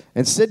ship,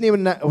 and Sydney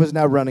was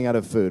now running out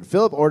of food.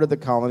 Phillip ordered the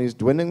colony's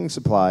dwindling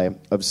supply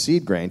of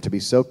seed grain to be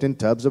soaked in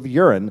tubs of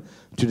urine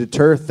to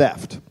deter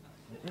theft.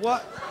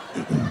 What?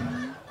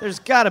 There's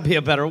got to be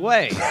a better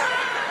way.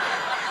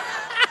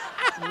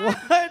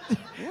 What?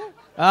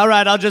 All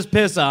right, I'll just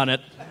piss on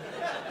it.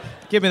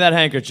 Give me that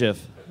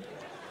handkerchief.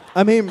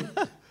 I mean,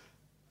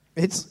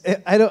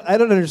 I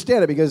don't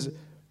understand it because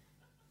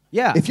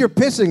if you're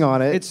pissing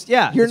on it, it's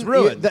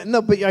ruined.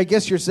 But I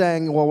guess you're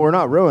saying, well, we're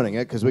not ruining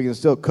it because we can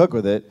still cook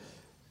with it.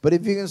 But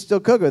if you can still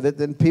cook with it,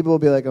 then people will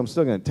be like, I'm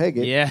still going to take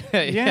it. Yeah.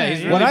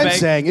 He's what really I'm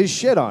saying is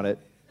shit on it.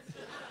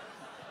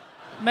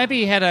 Maybe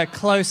he had a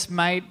close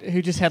mate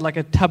who just had like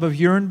a tub of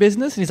urine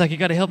business, and he's like, "You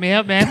got to help me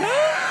out, man."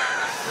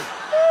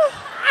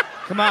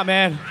 Come on,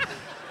 man.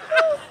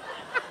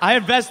 I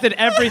invested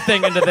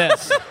everything into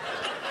this.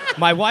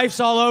 My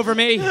wife's all over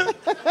me.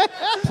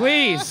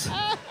 Please.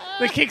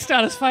 The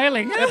Kickstarter's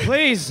failing. Yeah,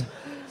 please.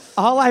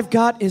 All I've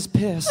got is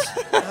piss.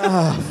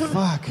 Oh,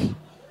 fuck.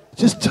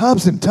 Just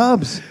tubs and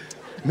tubs.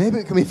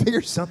 Maybe, can we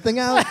figure something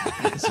out?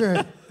 Is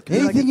there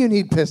anything you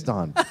need pissed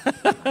on?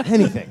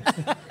 Anything.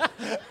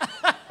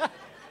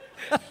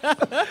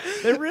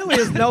 There really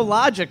is no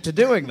logic to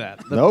doing that.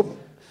 Nope.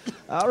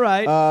 All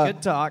right,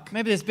 good talk.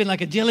 Maybe there's been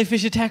like a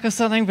jellyfish attack or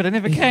something, but it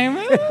never came.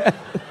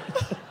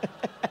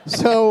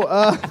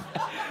 So,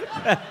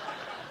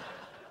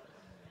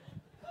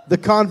 the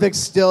convicts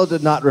still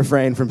did not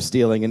refrain from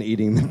stealing and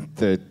eating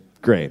the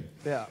grain.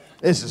 Yeah.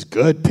 This is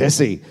good,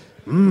 pissy.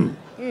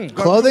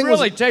 Clothing you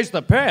really taste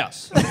the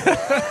piss.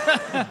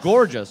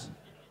 Gorgeous.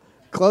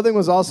 Clothing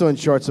was also in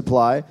short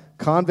supply.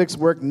 Convicts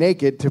worked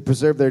naked to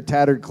preserve their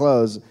tattered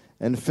clothes,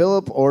 and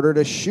Phillip ordered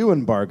a shoe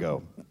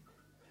embargo.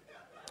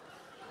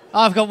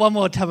 I've got one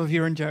more tub of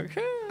urine joke.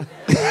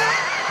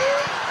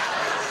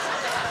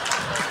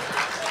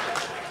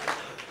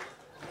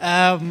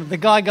 The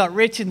guy got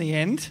rich in the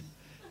end.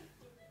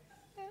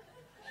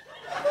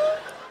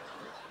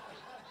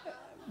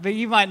 But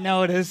you might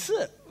know it as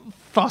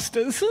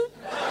Foster's.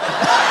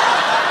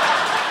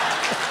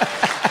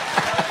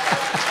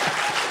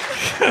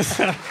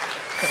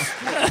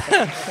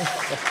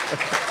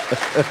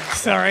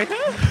 Sorry.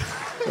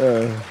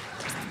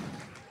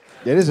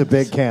 It is a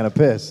big can of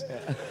piss.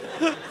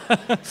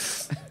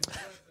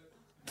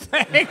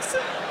 Thanks.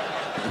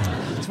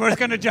 It's worth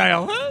going to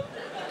jail.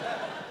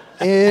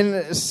 In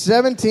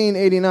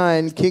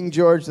 1789, King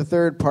George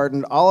III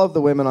pardoned all of the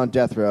women on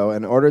death row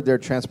and ordered their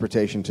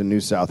transportation to New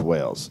South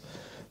Wales.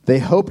 They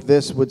hoped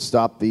this would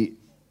stop the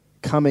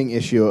coming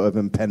issue of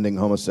impending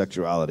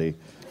homosexuality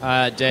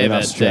in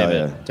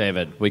Australia.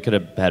 David, we could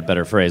have had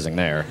better phrasing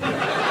there.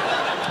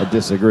 I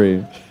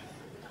disagree.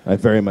 I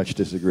very much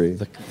disagree.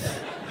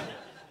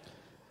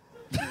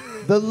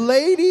 The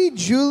Lady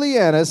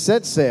Juliana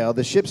set sail.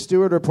 The ship's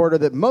steward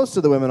reported that most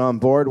of the women on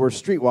board were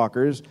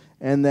streetwalkers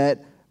and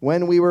that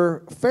when we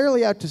were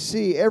fairly out to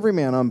sea, every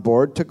man on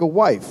board took a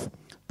wife.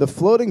 The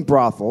floating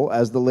brothel,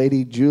 as the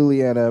Lady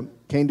Juliana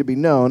came to be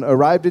known,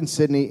 arrived in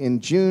Sydney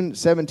in June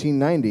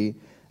 1790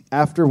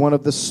 after one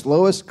of the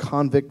slowest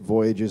convict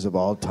voyages of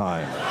all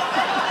time.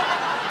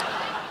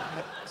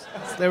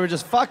 They were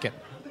just fucking.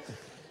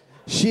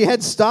 She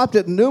had stopped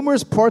at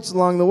numerous ports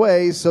along the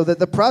way so that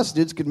the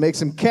prostitutes could make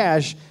some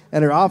cash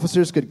and her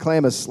officers could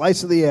claim a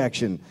slice of the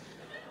action.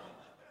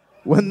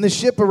 When the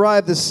ship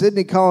arrived, the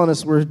Sydney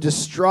colonists were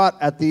distraught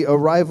at the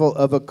arrival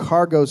of a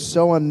cargo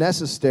so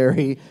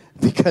unnecessary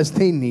because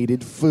they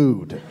needed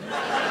food.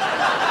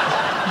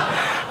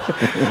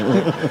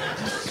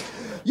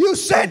 You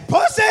said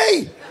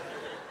pussy!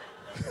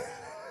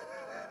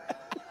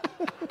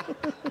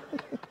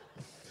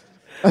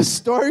 A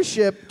store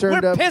ship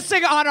turned We're up.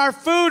 pissing on our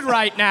food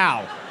right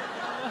now.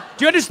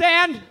 Do you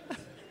understand?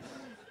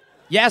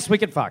 Yes, we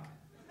can fuck.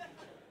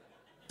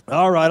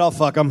 All right, I'll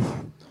fuck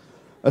them.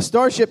 A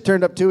starship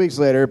turned up 2 weeks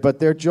later, but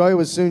their joy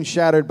was soon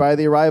shattered by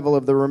the arrival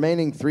of the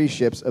remaining 3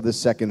 ships of the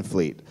Second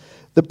Fleet.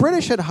 The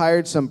British had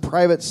hired some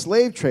private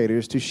slave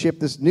traders to ship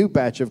this new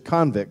batch of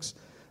convicts,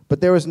 but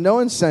there was no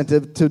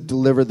incentive to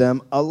deliver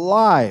them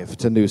alive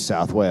to New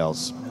South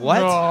Wales.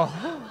 What?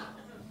 Oh.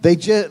 They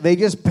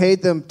just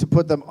paid them to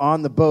put them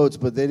on the boats,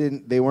 but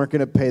they weren't going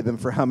to pay them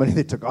for how many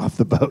they took off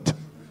the boat.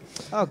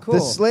 Oh, cool.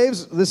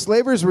 The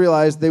slavers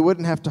realized they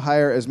wouldn't have to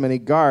hire as many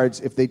guards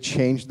if they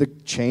chained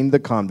the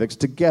convicts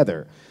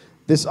together.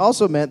 This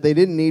also meant they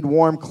didn't need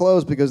warm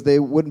clothes because they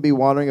wouldn't be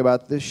wandering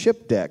about the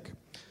ship deck.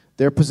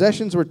 Their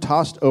possessions were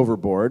tossed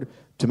overboard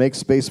to make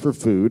space for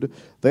food.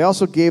 They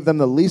also gave them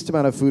the least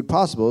amount of food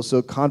possible,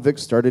 so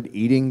convicts started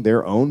eating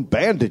their own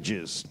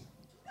bandages.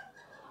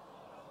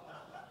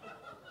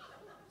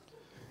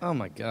 Oh,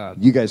 my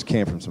God. You guys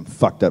came from some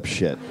fucked up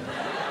shit.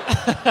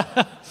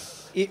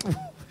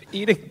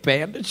 Eating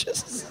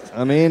bandages?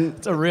 I mean...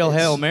 It's a real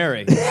Hail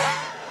Mary.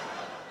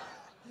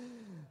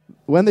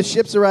 When the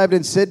ships arrived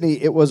in Sydney,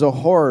 it was a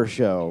horror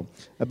show.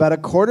 About a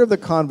quarter of the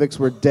convicts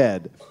were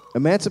dead.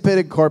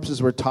 Emancipated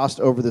corpses were tossed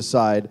over the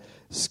side.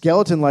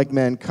 Skeleton-like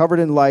men covered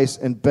in lice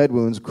and bed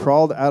wounds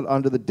crawled out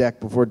onto the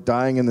deck before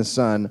dying in the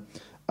sun.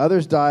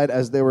 Others died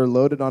as they were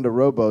loaded onto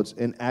rowboats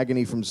in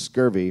agony from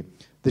scurvy.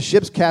 The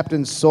ship's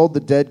captains sold the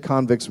dead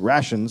convicts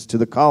rations to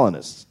the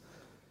colonists.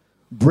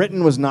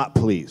 Britain was not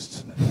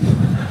pleased.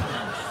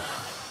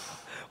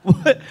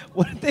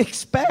 What did they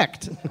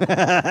expect?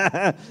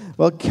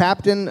 Well,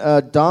 Captain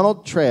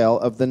Donald Trail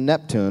of the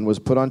Neptune was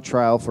put on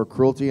trial for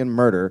cruelty and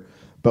murder,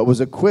 but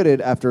was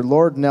acquitted after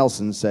Lord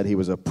Nelson said he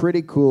was a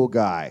pretty cool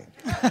guy.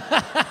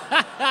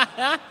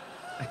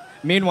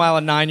 Meanwhile,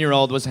 a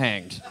 9-year-old was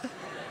hanged.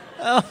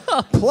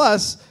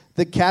 Plus,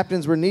 the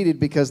captains were needed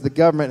because the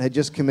government had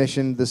just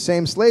commissioned the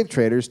same slave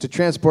traders to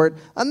transport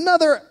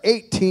another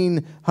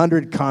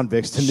 1,800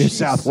 convicts to New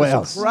South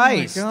Wales.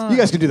 Christ. Oh You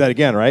guys can do that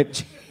again,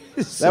 right?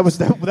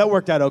 That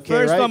worked out okay,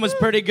 First right? one was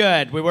pretty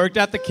good. We worked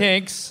out the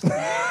kinks.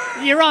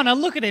 Your Honor,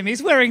 look at him.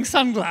 He's wearing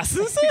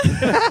sunglasses.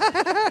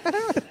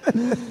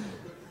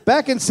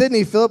 Back in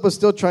Sydney, Phillip was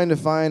still trying to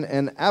find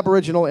an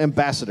Aboriginal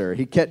ambassador.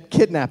 He kept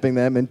kidnapping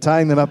them and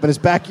tying them up in his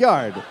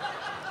backyard.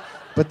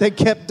 But they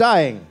kept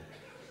dying.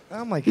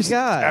 Oh, my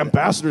God.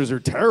 Ambassadors are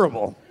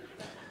terrible.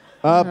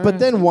 But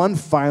then one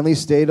finally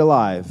stayed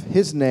alive.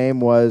 His name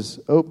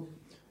was...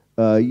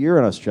 you're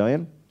an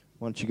Australian.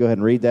 Why don't you go ahead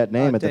and read that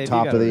name at Dave, the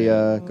top you of the...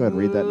 gotta go ahead and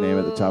read that name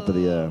at the top of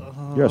the...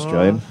 you're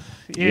Australian.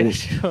 Yeah,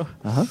 sure.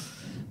 Uh-huh.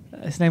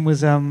 His name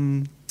was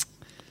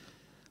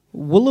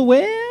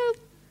Woolaware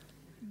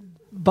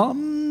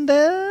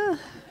Bonda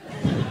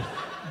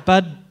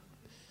Bud.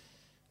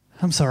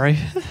 I'm sorry.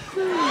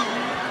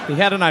 He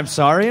had an I'm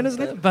sorry in his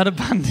name?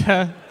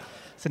 Budabunda.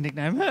 It's a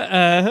nickname.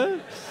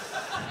 That's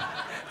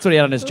what he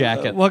had on his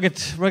jacket.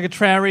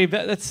 Wagatrari.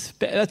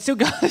 That's still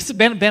guys.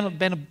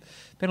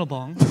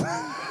 Benelbong.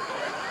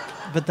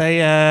 But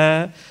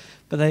they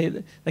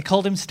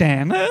called him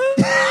Stan.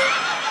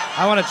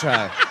 I want to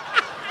try.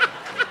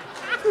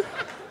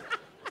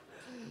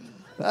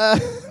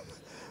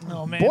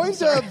 Oh man.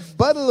 Boinda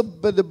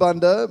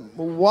Budabunda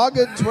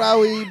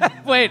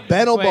Wagatrawi Wait.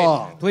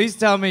 Benelbong. Please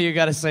tell me you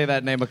got to say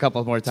that name a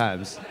couple more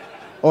times.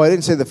 Oh, I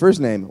didn't say the first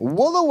name.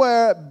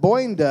 Woolaware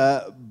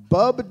Boinda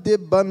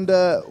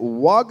Bubdibunda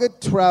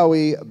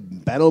Wagatrawi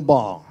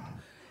Benelbong.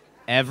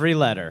 Every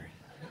letter.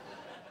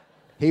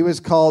 He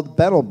was called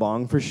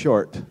Benelbong for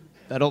short.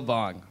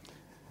 Benelbong. Is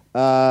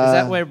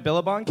that where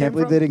Billabong came Can't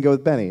believe from? they didn't go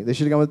with Benny. They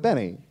should have gone with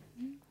Benny.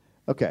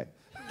 Okay.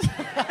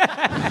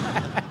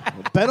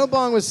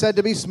 Benelbong was said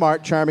to be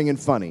smart, charming, and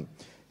funny.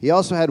 He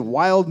also had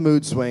wild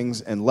mood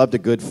swings and loved a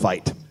good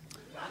fight.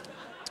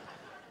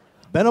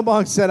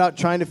 Benelbong set out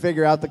trying to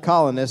figure out the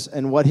colonists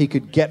and what he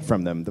could get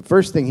from them. The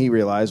first thing he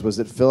realized was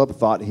that Phillip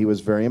thought he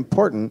was very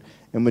important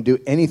and would do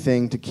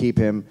anything to keep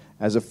him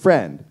as a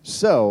friend.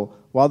 So,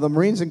 while the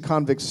Marines and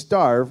convicts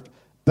starved,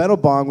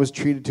 Benelbong was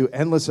treated to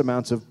endless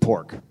amounts of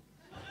pork.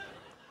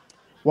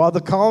 While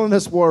the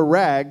colonists wore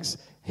rags,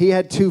 he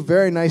had two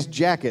very nice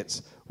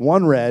jackets,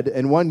 one red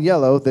and one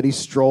yellow, that he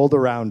strolled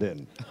around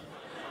in.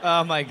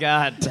 Oh, my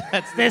God.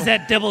 There's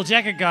that double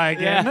jacket guy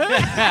again.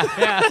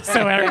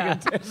 So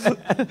arrogant.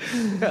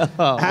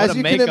 Oh, what a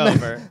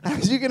makeover.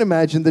 As you can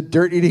imagine, the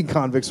dirt-eating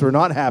convicts were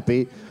not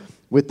happy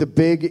with the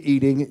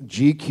big-eating,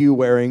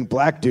 GQ-wearing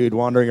black dude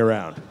wandering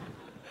around.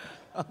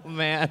 Oh,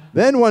 man.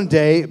 Then one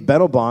day,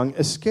 Benelbong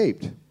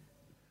escaped.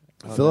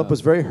 Phillip was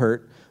very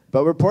hurt,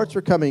 but reports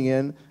were coming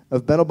in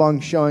of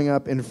Benelbong showing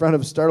up in front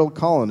of startled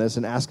colonists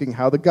and asking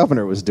how the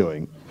governor was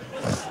doing.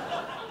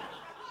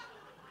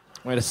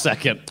 Wait a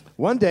second.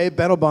 One day,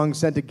 Benelbong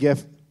sent a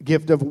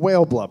gift of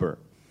whale blubber.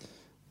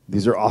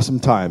 These are awesome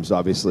times,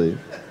 obviously.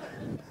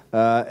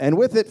 And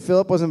with it,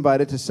 Phillip was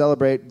invited to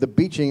celebrate the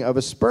beaching of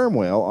a sperm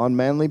whale on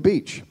Manly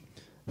Beach.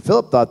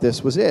 Phillip thought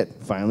this was it,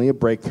 finally a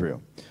breakthrough.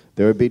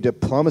 There would be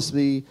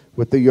diplomacy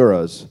with the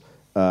Euros.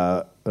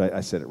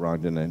 I said it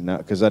wrong, didn't I?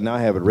 Because now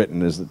I have it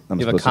written as I'm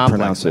You have a supposed to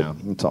pronounce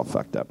complex it. It's all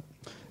fucked up.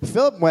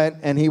 Phillip went,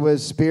 and he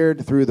was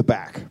speared through the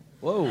back.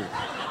 Whoa.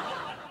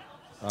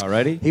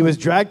 Alrighty. He was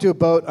dragged to a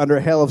boat under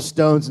a hail of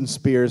stones and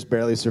spears,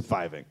 barely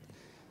surviving.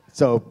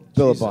 So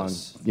Billabong,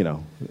 Jesus.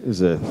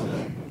 is a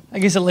I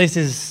guess at least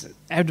his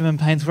abdomen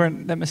pains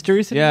weren't that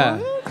mysterious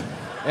anymore.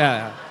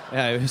 Yeah.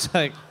 It was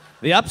like,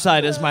 the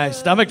upside is my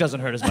stomach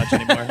doesn't hurt as much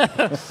anymore.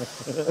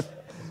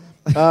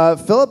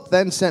 Philip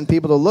then sent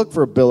people to look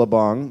for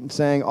Billabong,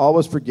 saying all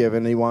was forgiven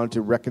and he wanted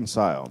to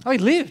reconcile. Oh, he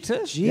lived.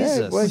 Jesus.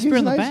 Yeah, well, Spear he was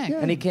in the nice, back. yeah.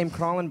 And he came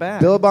crawling back.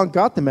 Billabong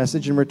got the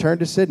message and returned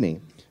to Sydney.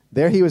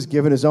 There he was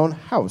given his own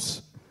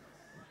house.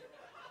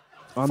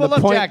 On Full the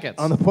of point, jackets.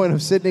 On the point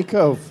of Sydney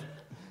Cove.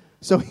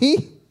 So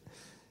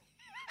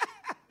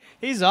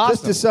He's awesome.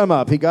 just to sum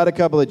up, he got a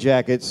couple of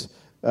jackets.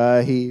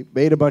 He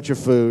made a bunch of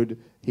food.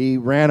 He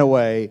ran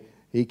away.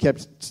 He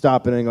kept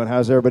stopping and going,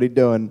 how's everybody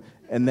doing?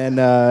 And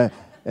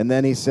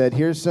then he said,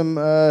 here's some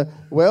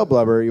whale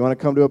blubber. You want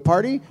to come to a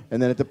party?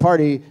 And then at the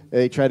party,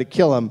 they tried to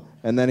kill him.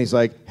 And then he's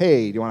like,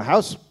 hey, do you want a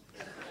house?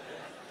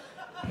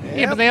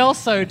 Yeah, but they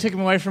also took him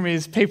away from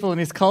his people and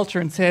his culture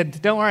and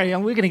said, don't worry,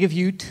 we're going to give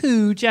you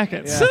 2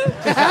 jackets.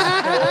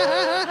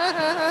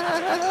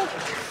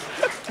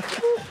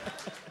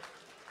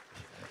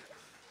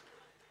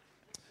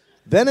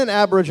 Then an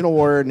Aboriginal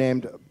warrior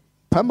named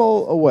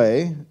Pemel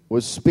Away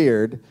was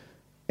speared,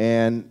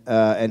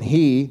 and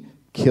he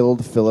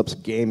killed Philip's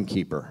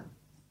gamekeeper.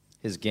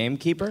 His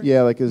gamekeeper?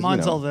 Yeah, like his. Mine's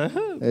you know, all the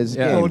his,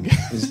 Yeah. game,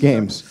 his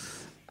games.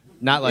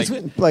 Not like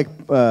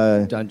Like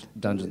Dungeon.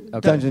 Okay.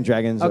 Dungeons and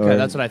Dragons. Okay, or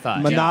that's what I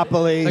thought.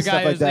 Monopoly, The stuff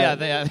guy like who's, that.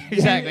 yeah,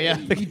 exactly, yeah.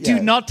 You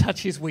do not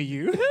touch his Wii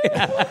U.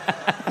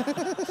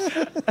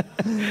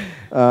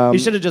 You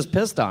should have just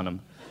pissed on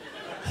him.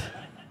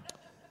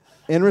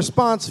 In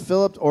response,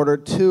 Philip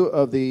ordered 2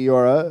 of the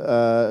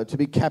Eora to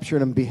be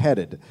captured and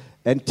beheaded,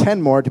 and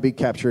 10 more to be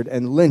captured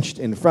and lynched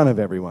in front of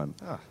everyone.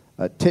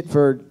 Tit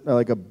for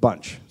like a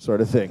bunch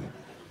sort of thing.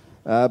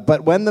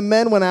 But when the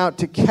men went out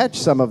to catch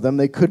some of them,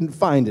 they couldn't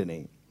find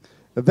any.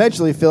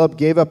 Eventually, Philip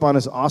gave up on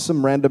his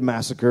awesome random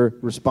massacre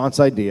response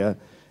idea,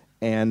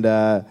 and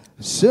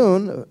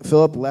soon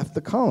Philip left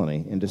the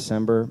colony in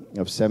December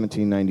of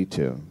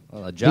 1792.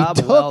 Well, a job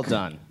well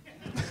done.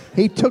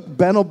 He took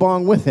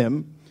Billabong with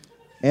him,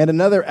 and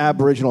another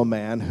Aboriginal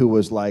man who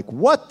was like,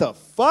 what the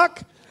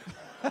fuck?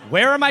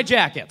 Where are my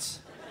jackets?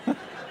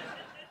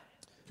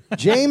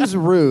 James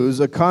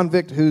Ruse, a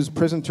convict whose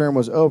prison term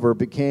was over,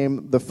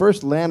 became the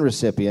first land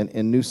recipient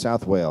in New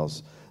South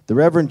Wales. The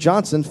Reverend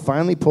Johnson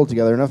finally pulled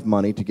together enough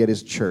money to get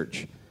his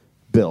church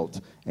built,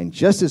 and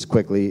just as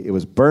quickly, it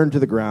was burned to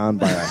the ground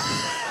by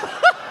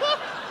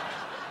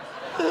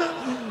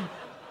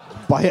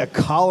a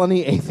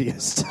colony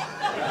atheist.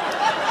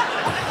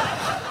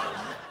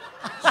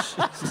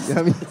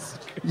 I mean,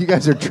 you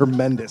guys are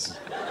tremendous.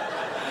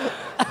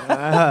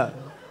 I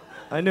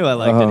knew I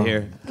liked it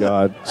here.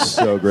 God,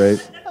 so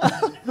great.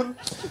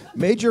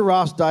 Major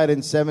Ross died in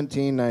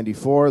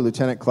 1794.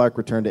 Lieutenant Clark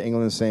returned to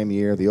England the same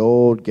year. The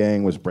old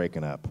gang was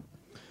breaking up.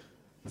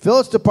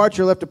 Philip's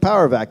departure left a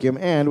power vacuum,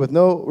 and with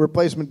no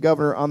replacement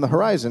governor on the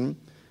horizon,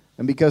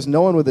 and because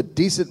no one with a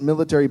decent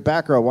military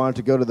background wanted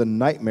to go to the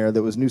nightmare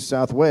that was New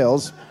South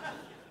Wales,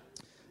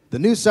 the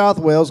New South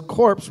Wales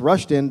Corps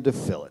rushed in to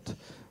fill it.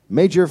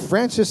 Major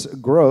Francis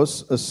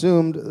Gross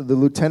assumed the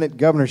lieutenant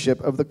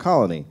governorship of the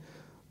colony.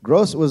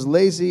 Gross was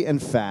lazy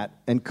and fat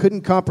and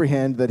couldn't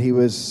comprehend that he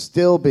was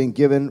still being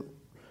given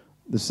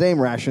the same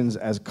rations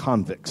as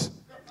convicts.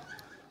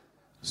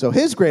 So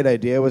his great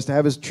idea was to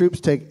have his troops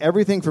take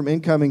everything from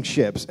incoming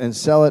ships and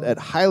sell it at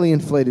highly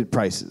inflated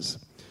prices.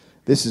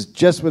 This is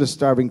just what a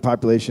starving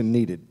population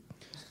needed.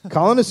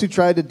 Colonists who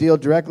tried to deal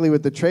directly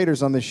with the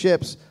traders on the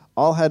ships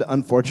all had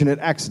unfortunate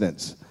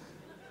accidents.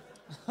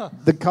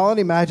 The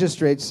colony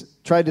magistrates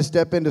tried to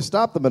step in to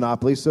stop the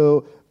monopoly,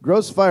 so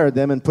Gross fired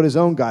them and put his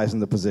own guys in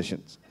the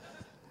positions.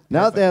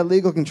 Now that they had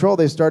legal control,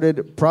 they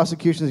started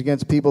prosecutions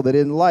against people they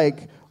didn't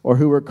like or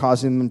who were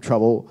causing them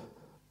trouble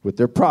with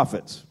their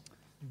profits.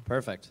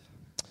 Perfect.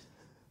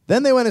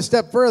 Then they went a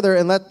step further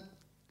and let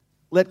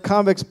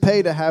convicts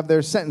pay to have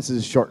their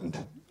sentences shortened.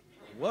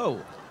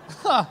 Whoa.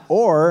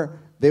 Or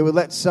they would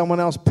let someone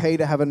else pay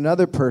to have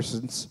another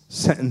person's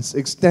sentence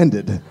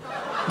extended.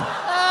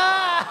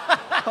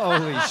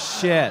 Holy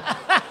shit.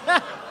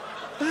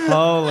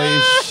 Holy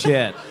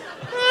shit.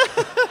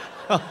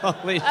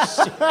 Holy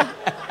shit.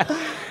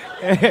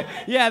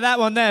 Yeah, that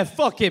one there.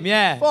 Fuck him,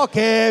 yeah. Fuck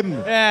him.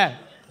 Yeah.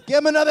 Give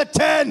him another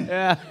 10.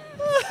 Yeah.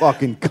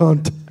 Fucking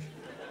cunt.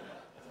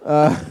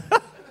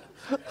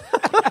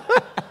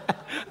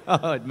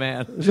 Oh,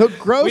 man. So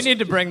Gross. We need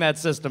to bring that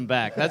system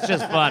back. That's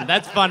just fun.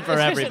 That's fun for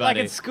Especially everybody.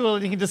 like at school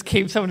and you can just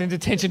keep someone in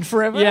detention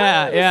forever.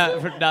 Yeah,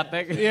 for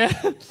nothing. Yeah.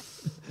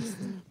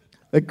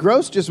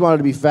 Gross just wanted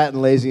to be fat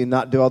and lazy and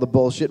not do all the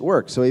bullshit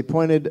work. So he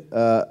appointed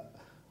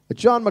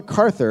John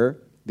MacArthur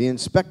the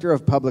inspector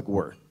of public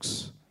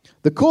works.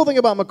 The cool thing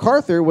about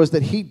MacArthur was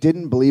that he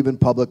didn't believe in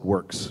public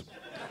works.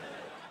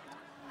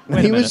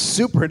 He was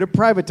super into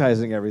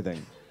privatizing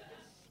everything.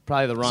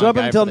 Probably the wrong So up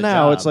guy until for the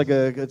now,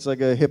 job. it's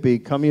like a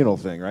hippie communal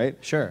thing, right?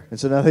 Sure. And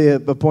so now they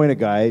appoint a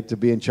guy to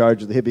be in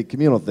charge of the hippie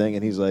communal thing,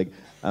 and he's like,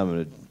 I'm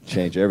going to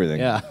change everything.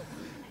 Yeah.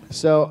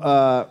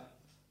 So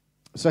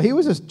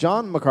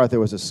John MacArthur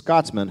was a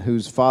Scotsman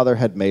whose father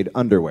had made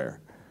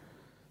underwear.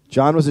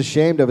 John was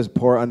ashamed of his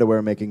poor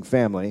underwear-making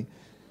family,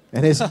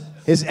 And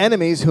his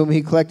enemies, whom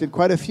he collected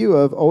quite a few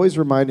of, always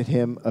reminded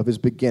him of his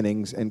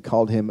beginnings and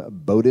called him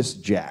Botus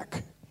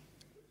Jack.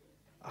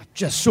 I'm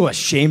just so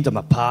ashamed of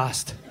my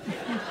past.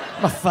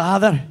 My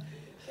father,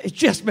 he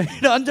just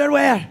made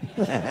underwear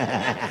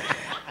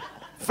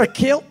for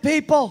kilt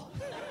people.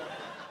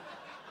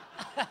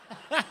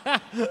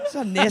 It's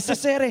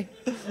unnecessary.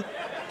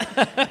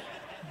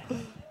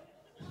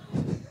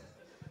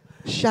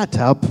 Shut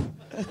up.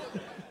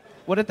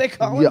 What did they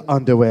call him? You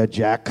underwear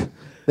Jack.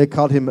 They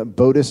called him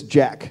Botus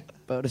Jack.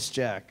 Botus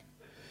Jack.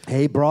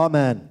 Hey, bra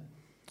man.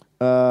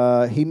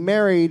 He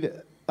married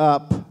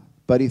up,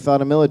 but he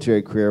thought a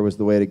military career was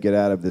the way to get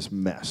out of this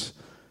mess.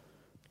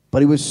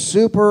 But he was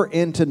super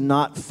into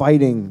not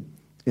fighting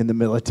in the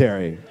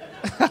military.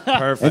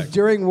 Perfect. And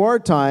during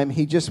wartime,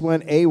 he just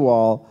went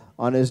AWOL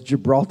on his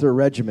Gibraltar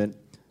regiment,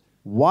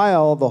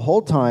 while the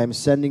whole time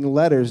sending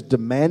letters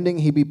demanding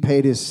he be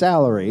paid his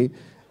salary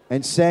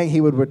and saying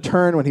he would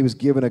return when he was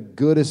given a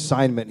good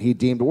assignment he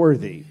deemed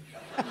worthy.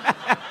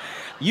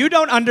 You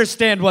don't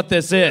understand what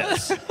this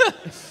is.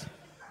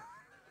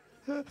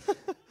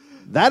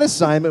 That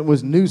assignment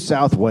was New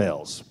South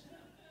Wales,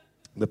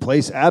 the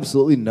place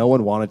absolutely no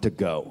one wanted to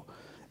go.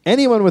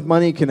 Anyone with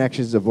money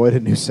connections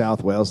avoided New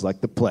South Wales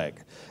like the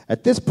plague.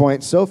 At this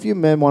point, so few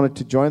men wanted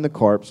to join the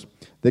corps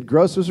that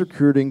Gross was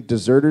recruiting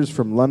deserters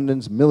from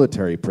London's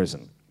military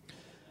prison.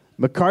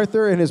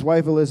 MacArthur and his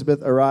wife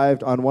Elizabeth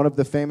arrived on one of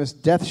the famous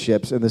death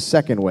ships in the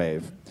second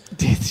wave.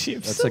 Death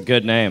ships. That's a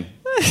good name.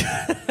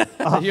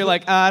 You're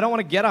like, I don't want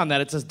to get on that.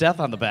 It says death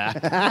on the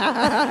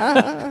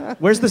back.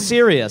 Where's the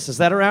Sirius? Is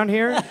that around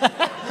here?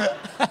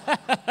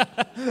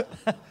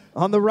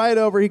 On the ride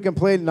over, he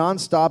complained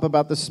nonstop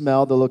about the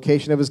smell, the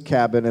location of his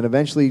cabin, and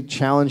eventually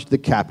challenged the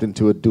captain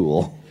to a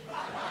duel.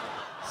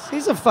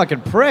 He's a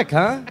fucking prick,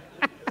 huh?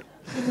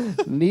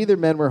 Neither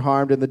men were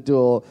harmed in the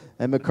duel,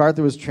 and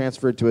MacArthur was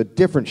transferred to a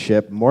different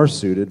ship more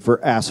suited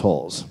for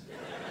assholes.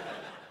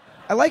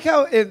 I like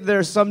how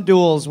there's some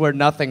duels where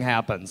nothing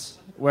happens.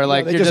 Where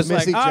like they you're just just miss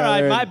like, each all right,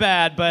 other my and-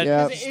 bad, but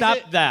Yeah. stop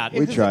that.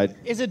 We tried.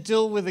 Is it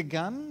duel with a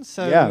gun?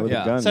 So Yeah, with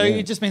Yeah. a gun. So yeah.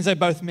 it just means they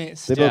both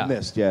missed. They Yeah. both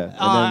missed, yeah.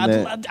 I And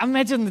then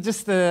imagine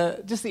just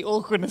the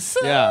awkwardness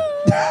Yeah.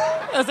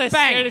 as they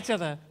Bang. stare at each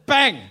other.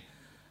 Bang.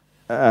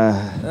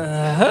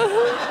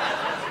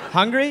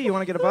 Hungry? You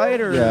want to get a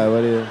bite or? yeah,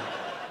 what do you...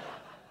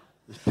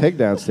 There's pig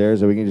downstairs,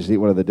 so we can just eat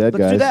one of the dead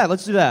Let's guys. do that.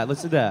 Let's do that.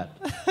 Let's do that.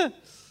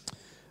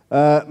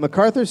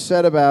 MacArthur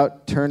set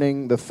about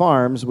turning the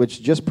farms,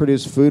 which just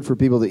produced food for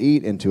people to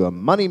eat, into a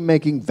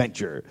money-making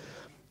venture.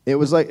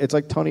 It's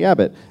like Tony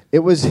Abbott. It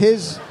was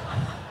his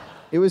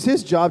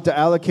job to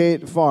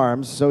allocate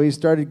farms, so he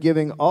started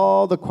giving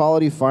all the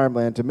quality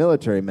farmland to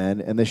military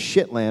men and the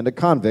shit land to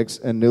convicts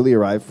and newly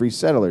arrived free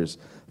settlers.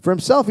 For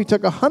himself, he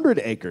took 100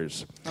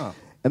 acres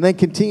and then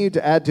continued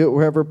to add to it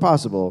wherever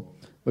possible.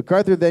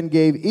 MacArthur then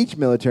gave each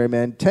military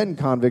man 10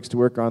 convicts to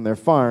work on their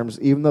farms,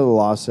 even though the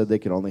law said they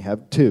could only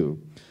have 2.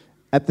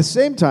 At the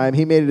same time,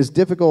 he made it as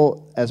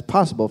difficult as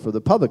possible for the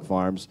public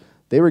farms.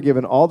 They were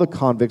given all the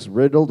convicts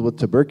riddled with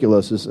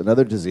tuberculosis and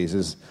other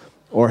diseases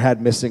or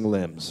had missing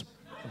limbs.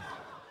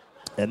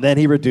 And then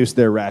he reduced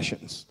their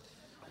rations.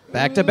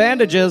 Back to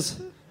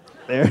bandages.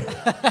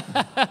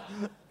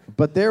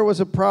 But there was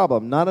a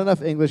problem. Not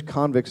enough English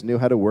convicts knew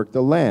how to work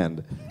the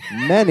land.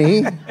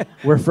 Many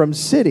were from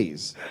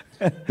cities.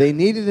 They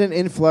needed an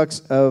influx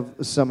of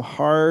some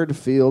hard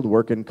field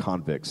working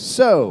convicts.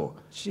 So,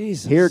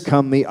 Jesus. here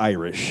come the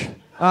Irish.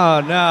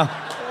 Oh no.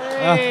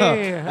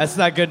 Hey. Oh, that's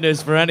not good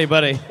news for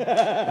anybody.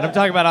 And I'm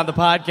talking about on the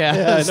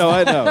podcast.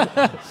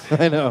 Yeah,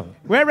 I know.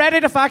 We're ready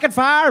to fucking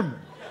farm.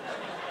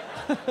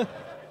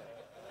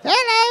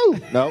 Hello.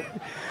 No.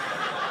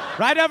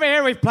 Right over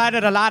here, we've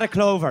planted a lot of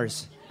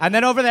clovers. And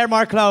then over there,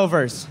 more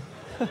clovers.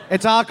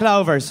 It's all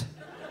clovers.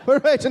 We're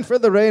waiting for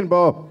the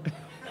rainbow.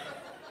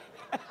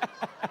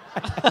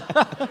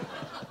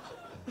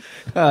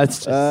 It's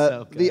just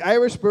so good. The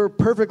Irish were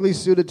perfectly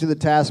suited to the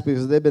task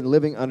because they've been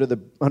living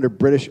under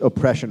British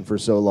oppression for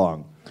so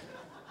long.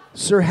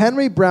 Sir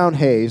Henry Brown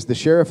Hayes, the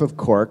Sheriff of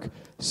Cork,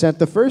 sent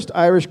the first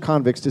Irish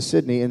convicts to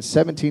Sydney in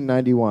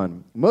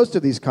 1791. Most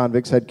of these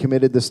convicts had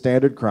committed the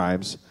standard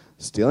crimes,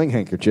 stealing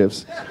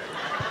handkerchiefs,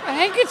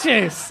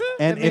 Handkerchiefs.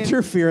 and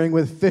interfering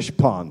with fish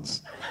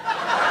ponds.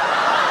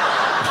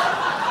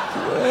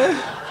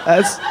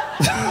 That's,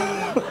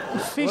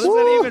 Fish. what does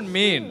that even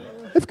mean?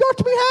 I've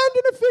got my hand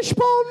in a fish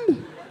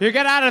pond. You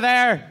get out of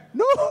there.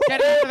 No.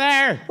 Get out of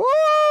there.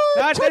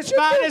 Oh, I'm This touching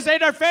man the- is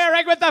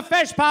interfering with the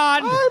fish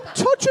pond. I'm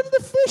touching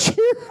the fish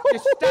here. You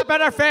stop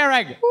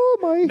interfering. Oh,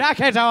 my. Knock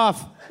it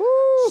off.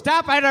 Oh.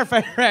 Stop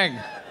interfering.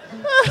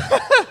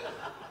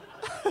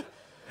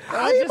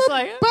 I'm just a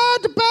like-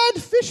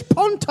 bad fish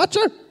pond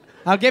toucher.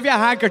 I'll give you a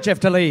handkerchief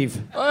to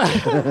leave.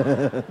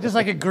 Just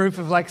like a group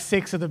of like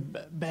 6 of the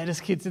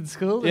baddest kids in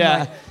school. And, Yeah.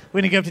 like,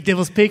 we're going to go up to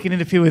Devil's Peak and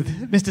interfere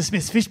with Mr.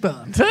 Smith's fish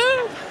pond.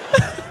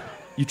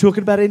 You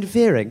talking about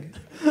interfering?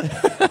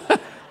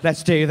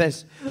 Let's do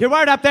this. You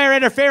weren't up there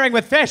interfering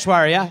with fish,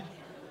 were you?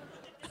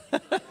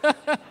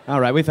 All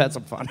right, we've had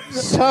some fun.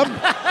 Some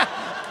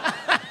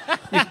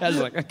You guys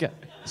are like, okay.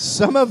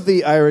 Some of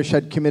the Irish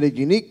had committed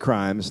unique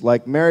crimes,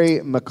 like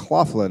Mary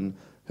McLaughlin,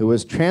 who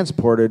was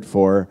transported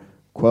for,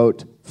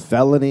 quote,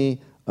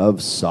 felony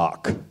of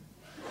sock.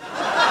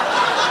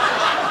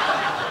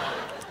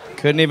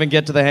 Couldn't even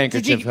get to the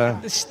handkerchief,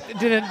 huh?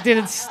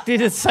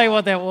 Did it say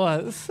what that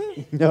was?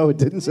 No, it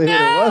didn't say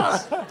what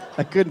it was.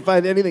 I couldn't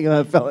find anything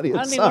about felony of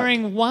Only sock.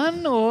 wearing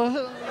one,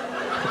 or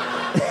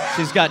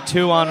She's got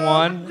 2 on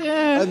 1.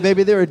 yeah.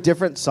 Maybe they were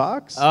different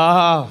socks?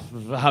 Oh,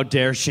 how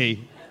dare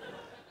she?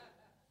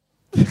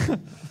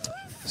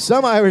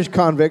 Some Irish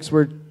convicts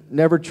were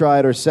never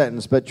tried or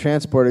sentenced, but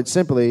transported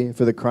simply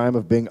for the crime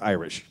of being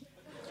Irish.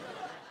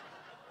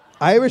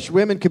 Irish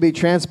women could be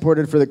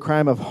transported for the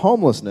crime of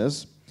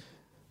homelessness,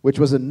 which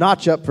was a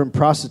notch up from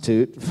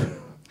prostitute.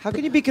 How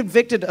can you be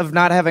convicted of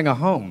not having a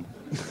home?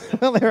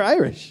 Well, they're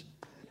Irish.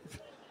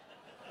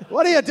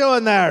 What are you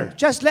doing there?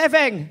 Just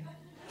living.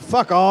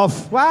 Fuck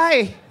off.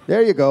 Why?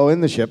 There you go,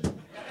 in the ship.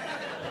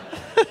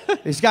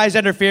 These guys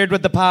interfered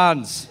with the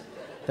ponds.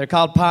 They're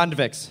called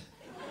pondvicts.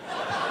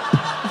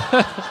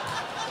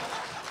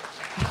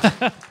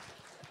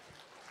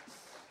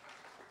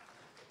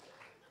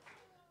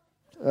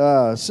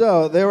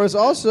 So there was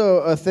also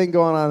a thing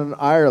going on in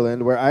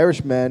Ireland where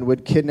Irish men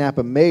would kidnap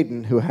a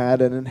maiden who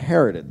had an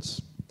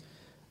inheritance.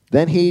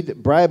 Then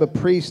he'd bribe a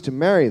priest to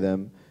marry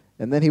them,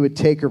 and then he would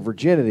take her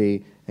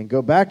virginity and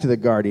go back to the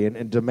guardian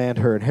and demand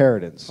her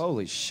inheritance.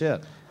 Holy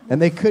shit.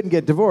 And they couldn't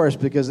get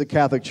divorced because the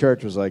Catholic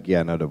Church was like,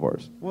 yeah, no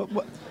divorce.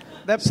 What?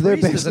 That So they're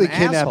priest is an basically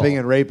kidnapping asshole.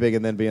 and raping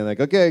and then being like,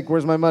 okay,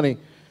 where's my money?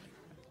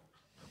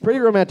 Pretty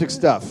romantic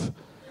stuff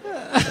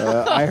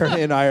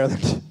in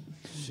Ireland.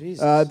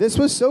 This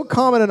was so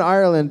common in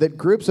Ireland that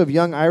groups of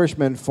young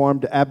Irishmen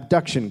formed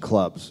abduction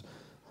clubs.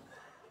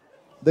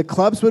 The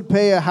clubs would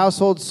pay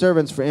household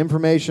servants for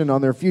information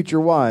on their future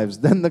wives.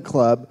 Then the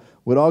club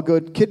would all go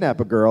kidnap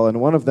a girl,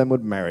 and one of them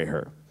would marry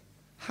her.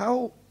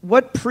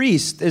 What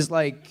priest is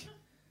like,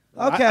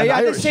 okay, yeah,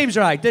 Irish. this seems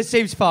right. This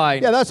seems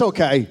fine. Yeah, that's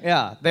okay.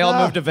 Yeah, they all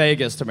moved to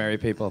Vegas to marry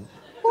people.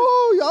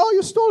 Oh,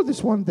 you stole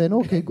this one then.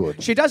 Okay,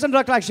 good. She doesn't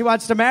look like she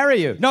wants to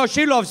marry you. No,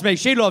 she loves me.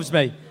 She loves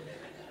me.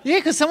 Yeah,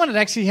 because someone would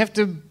actually have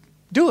to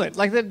do it.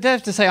 Like, they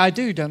have to say, I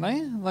do, don't they?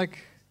 Like,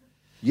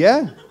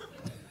 Yeah.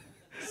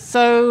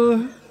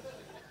 so...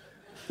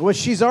 Well,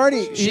 she's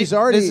already...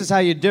 This is how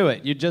you do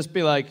it. You'd just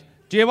be like,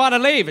 do you want to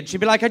leave? And she'd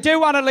be like, I do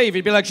want to leave.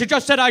 You'd be like, she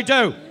just said I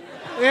do.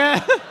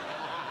 Yeah.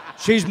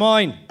 She's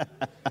mine.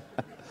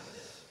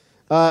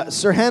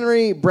 Sir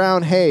Henry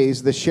Brown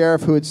Hayes, the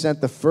sheriff who had sent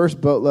the first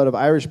boatload of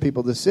Irish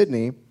people to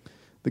Sydney,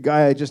 the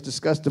guy I just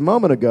discussed a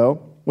moment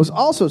ago, was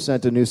also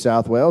sent to New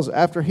South Wales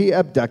after he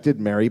abducted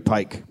Mary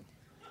Pike,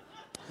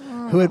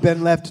 who had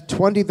been left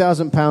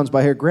 20,000 pounds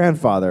by her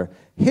grandfather.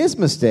 His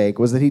mistake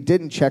was that he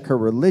didn't check her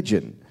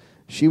religion.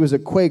 She was a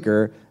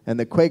Quaker, and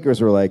the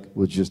Quakers were like,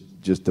 well,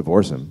 just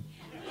divorce him.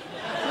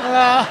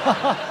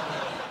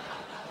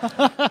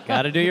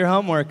 Got to do your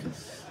homework.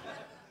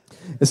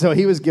 So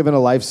he was given a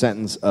life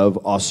sentence of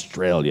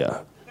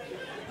Australia.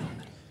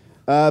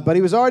 But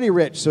he was already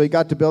rich, so he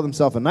got to build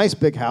himself a nice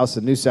big house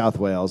in New South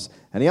Wales,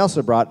 and he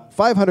also brought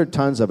 500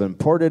 tons of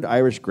imported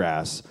Irish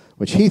grass,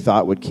 which he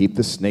thought would keep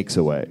the snakes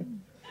away.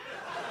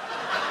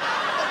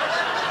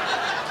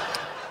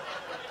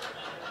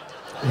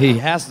 He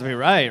has to be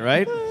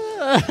right?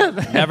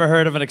 Never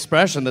heard of an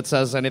expression that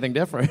says anything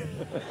different.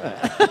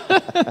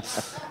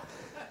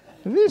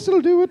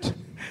 This'll do it.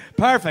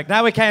 Perfect.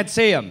 Now we can't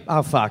see him.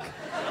 Oh, fuck.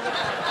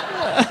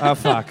 Oh,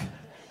 fuck.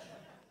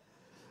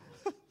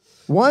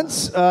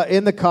 Once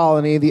in the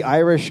colony, the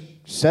Irish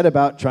set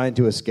about trying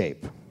to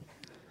escape.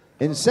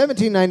 In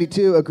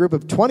 1792, a group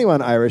of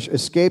 21 Irish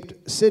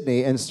escaped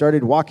Sydney and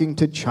started walking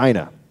to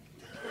China.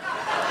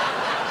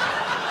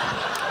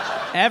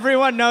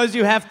 Everyone knows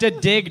you have to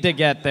dig to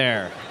get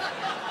there.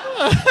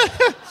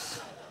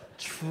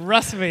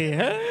 Trust me.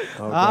 Huh?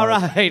 All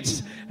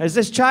right. Is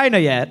this China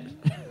yet?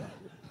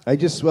 I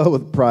just swell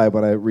with pride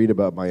when I read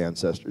about my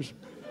ancestors.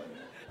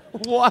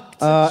 What?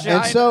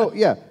 And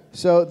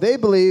so they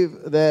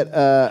believe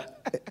that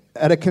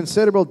at a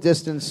considerable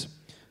distance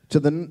to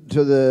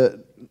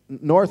the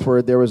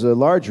northward, there was a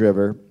large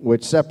river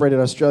which separated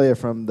Australia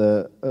from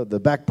the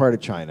back part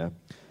of China.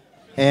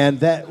 And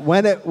that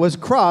when it was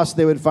crossed,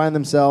 they would find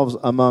themselves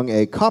among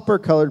a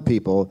copper-colored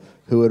people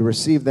who would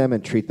receive them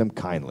and treat them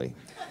kindly.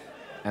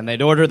 And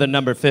they'd order the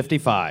number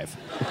 55.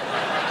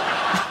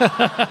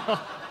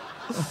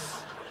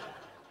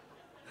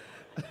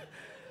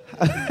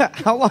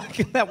 How long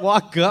can that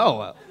walk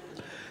go?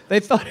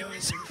 They thought it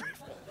was a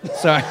river.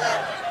 Sorry.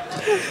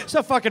 It's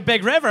a fucking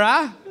big river,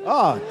 huh?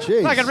 Oh,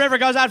 jeez. Fucking river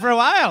goes on for a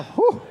while.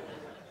 Whew.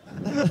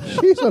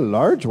 She's a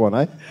large one.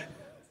 I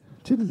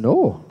didn't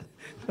know.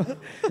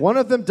 One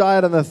of them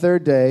died on the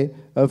third day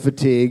of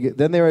fatigue.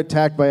 Then they were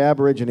attacked by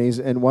Aborigines,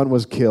 and one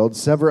was killed.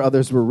 Several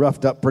others were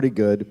roughed up pretty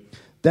good.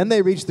 Then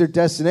they reached their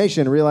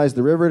destination and realized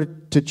the river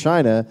to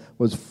China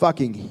was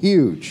fucking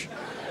huge.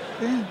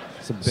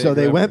 So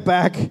they went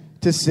back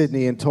to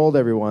Sydney and told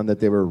everyone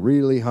that they were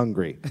really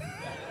hungry.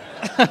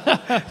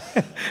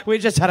 We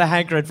just had a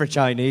hankering for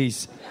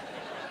Chinese.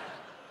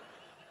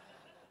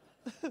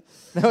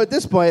 Now, at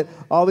this point,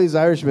 all these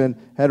Irishmen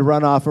had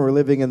run off and were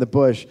living in the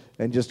bush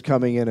and just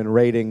coming in and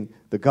raiding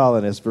the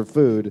colonists for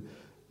food.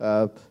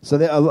 So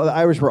the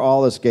Irish were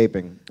all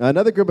escaping.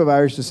 Another group of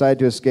Irish decided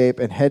to escape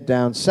and head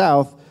down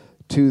south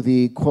to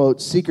the,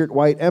 quote, secret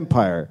white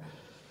empire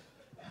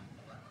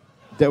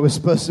that was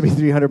supposed to be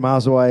 300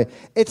 miles away.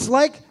 It's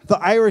like the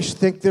Irish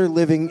think they're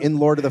living in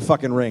Lord of the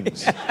fucking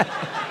Rings.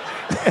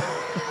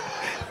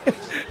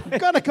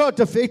 Gonna go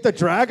defeat the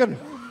dragon.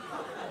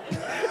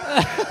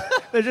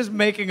 They're just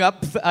making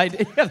up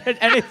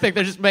anything.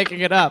 They're just making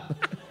it up.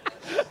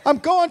 I'm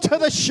going to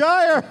the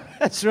Shire.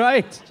 That's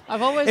right.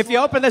 If you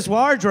open this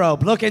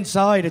wardrobe, look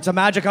inside. It's a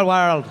magical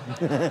world.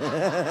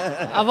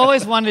 I've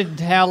always wondered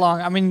how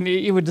long. I mean,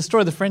 it would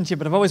destroy the friendship,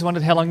 but I've always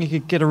wondered how long you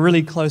could get a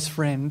really close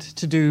friend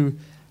to do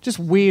just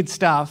weird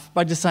stuff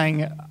by just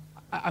saying,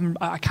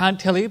 I can't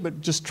tell you,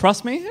 but just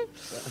trust me.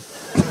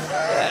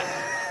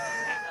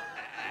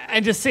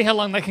 And just see how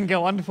long they can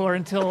go on for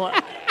until...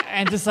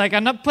 And just like,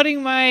 I'm not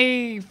putting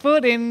my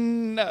foot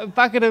in a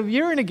bucket of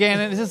urine again.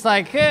 And it's just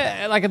like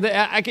there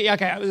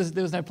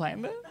was no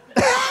plan.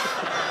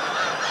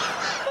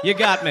 You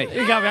got me.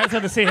 You got me. I just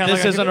had to see how long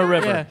This isn't a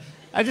river. Yeah.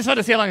 I just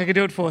wanted to see how long I could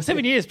do it for.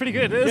 7 years, pretty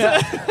good.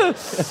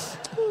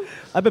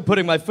 I've been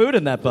putting my food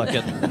in that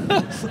bucket.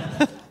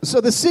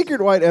 So the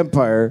secret white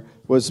empire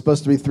was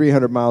supposed to be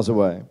 300 miles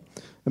away.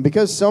 And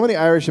because so many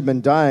Irish had been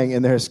dying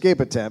in their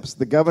escape attempts,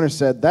 the governor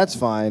said, that's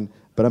fine,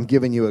 but I'm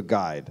giving you a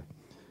guide.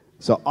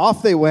 So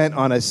off they went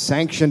on a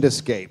sanctioned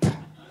escape.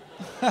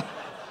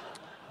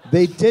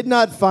 They did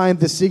not find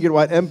the secret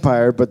white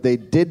empire, but they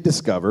did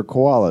discover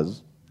koalas.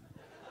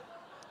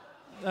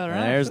 All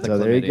right. There's the So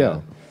there you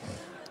go.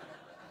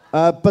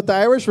 But the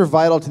Irish were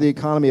vital to the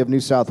economy of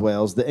New South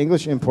Wales. The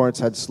English imports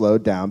had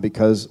slowed down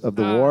because of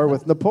the war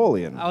with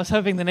Napoleon. I was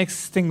hoping the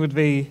next thing would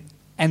be,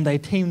 and they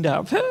teamed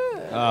up.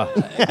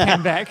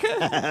 Came back.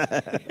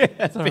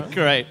 That'd be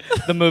great.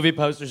 The movie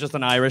poster's just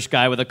an Irish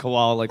guy with a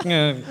koala. Like,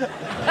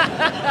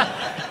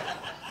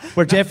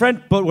 we're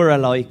different, but we're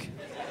alike.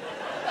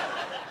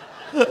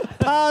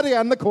 Party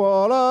on the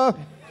koala.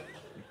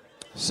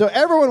 So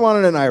everyone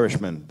wanted an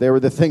Irishman. They were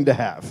the thing to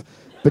have.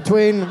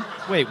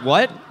 Wait,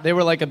 what? They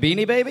were like a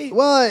Beanie Baby?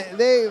 Well,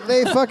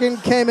 they fucking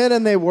came in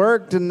and they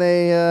worked and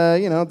they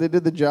they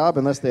did the job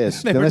unless they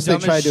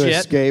tried to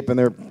escape and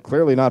they're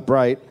clearly not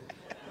bright.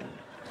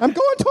 I'm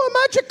going to a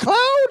magic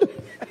cloud.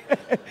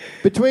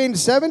 Between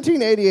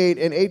 1788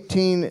 and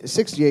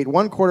 1868,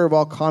 1/4 of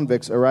all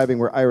convicts arriving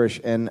were Irish,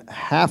 and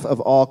half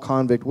of all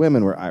convict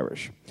women were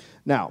Irish.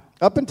 Now,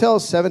 up until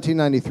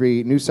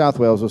 1793, New South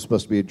Wales was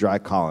supposed to be a dry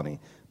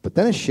colony, but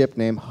then a ship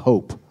named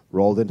Hope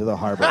rolled into the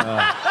harbor.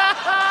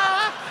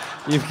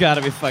 You've got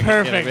to be fucking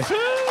kidding me.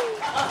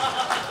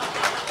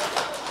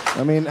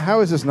 I mean, how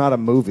is this not a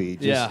movie?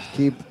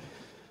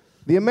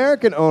 The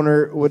American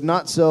owner would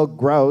not sell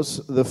grouse,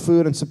 the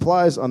food and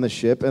supplies on the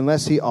ship,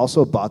 unless he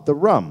also bought the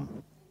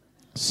rum.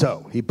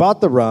 So he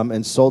bought the rum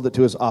and sold it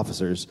to his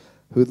officers,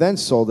 who then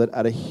sold it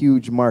at a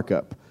huge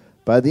markup.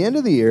 By the end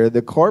of the year,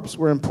 the corps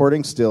were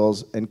importing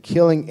stills and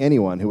killing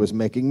anyone who was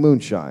making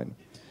moonshine.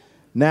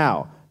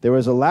 Now, there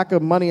was a lack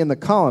of money in the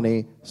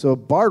colony, so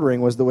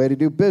bartering was the way to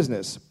do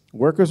business.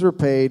 Workers were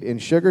paid in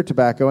sugar,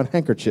 tobacco, and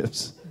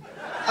handkerchiefs.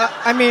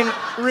 I mean,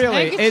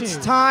 really, it's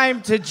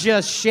time to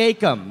just shake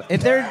them.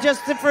 They're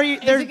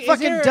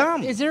fucking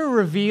dumb. Is there a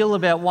reveal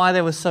about why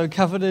they were so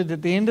coveted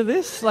at the end of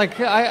this? Like,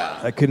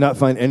 I could not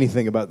find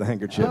anything about the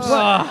handkerchiefs.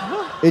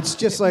 It's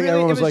just like really,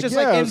 everyone was like, just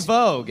like in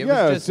vogue.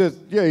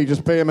 You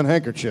just pay them in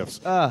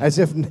handkerchiefs, as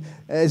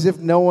if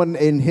no one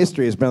in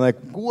history has been like,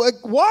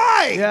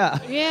 why?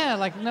 Yeah,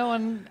 like no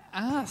one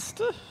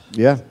asked.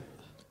 Yeah.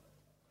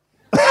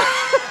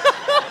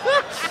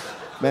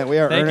 Man, we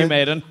are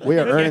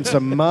earning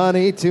some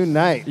money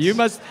tonight. You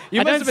must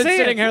have been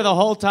sitting here the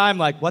whole time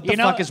like, what the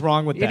fuck is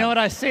wrong with that? You know what?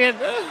 I see it.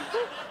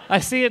 I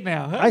see it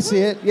now. I see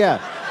it, yeah.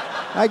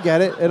 I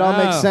get it. It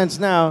all makes sense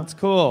now. It's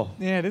cool.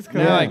 Yeah, it is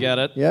cool. Now I get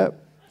it. Yep.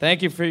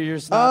 Thank you for your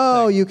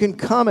snot thing. You can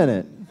comment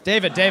it.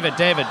 David. I just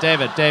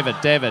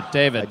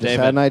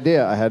had an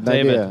idea. I had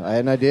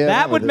an idea.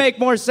 That would make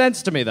more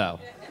sense to me, though.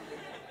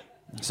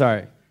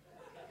 Sorry.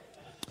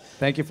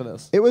 Thank you for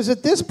this. It was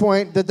at this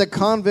point that the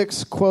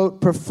convicts,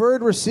 quote,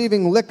 preferred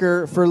receiving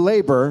liquor for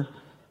labor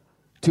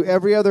to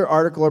every other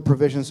article or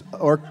provisions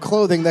or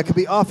clothing that could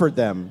be offered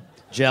them.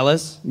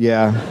 Jealous?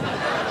 Yeah.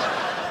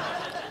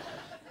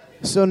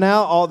 So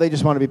now they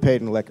just want to be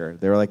paid in liquor.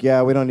 They were like,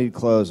 yeah, we don't need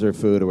clothes or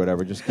food or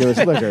whatever. Just give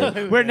us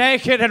liquor. We're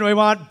naked and we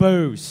want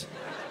booze.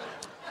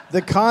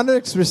 The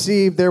convicts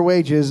received their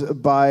wages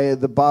by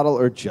the bottle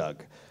or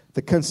jug.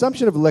 The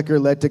consumption of liquor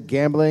led to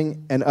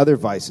gambling and other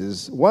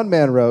vices. One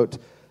man wrote,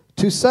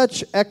 to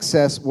such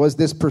excess was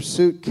this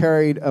pursuit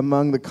carried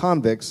among the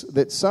convicts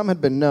that some had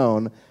been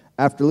known,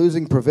 after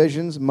losing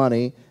provisions,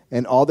 money,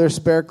 and all their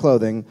spare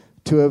clothing,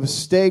 to have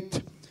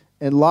staked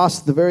and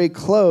lost the very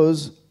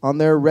clothes on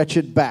their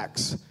wretched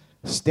backs,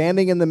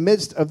 standing in the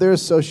midst of their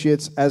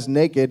associates as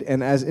naked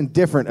and as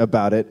indifferent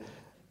about it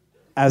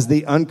as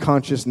the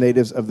unconscious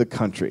natives of the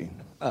country.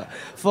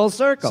 Full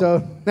circle.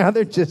 So now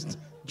they're just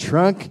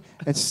drunk,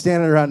 and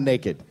standing around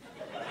naked.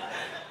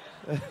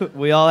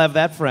 We all have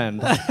that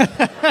friend.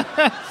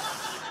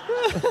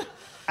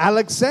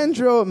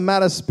 Alexandro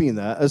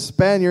Malaspina, a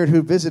Spaniard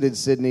who visited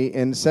Sydney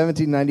in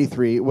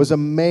 1793, was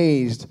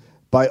amazed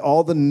by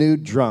all the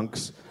nude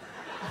drunks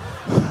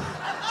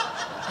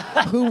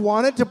who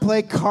wanted to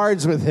play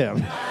cards with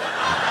him.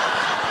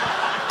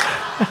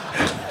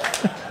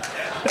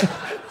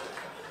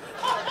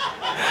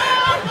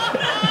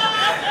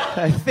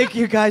 I think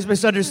you guys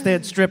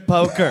misunderstand strip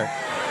poker.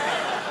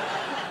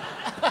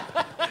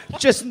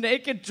 Just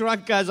naked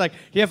drunk guys like,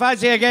 you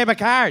fancy a game of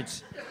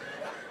cards?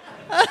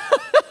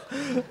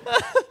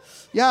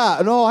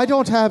 Yeah, no, I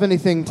don't have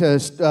anything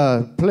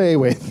to play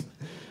with.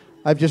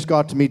 I've just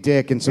got me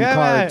dick and some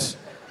cards.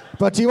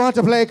 But do you want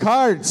to play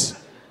cards?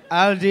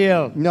 I'll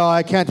deal. No,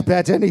 I can't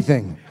bet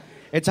anything.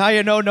 It's how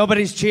you know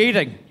nobody's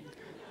cheating.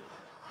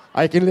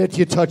 I can let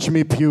you touch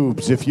me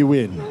pubes if you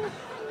win.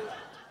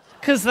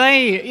 Because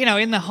they,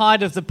 in the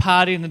height of the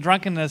party and the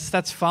drunkenness,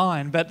 that's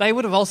fine. But they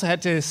would have also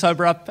had to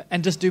sober up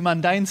and just do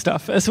mundane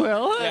stuff as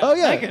well. Yeah. Oh,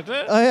 yeah. Naked.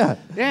 Oh, yeah.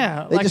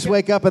 Yeah. They just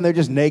wake up and they're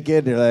just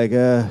naked. They're like,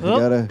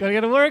 gotta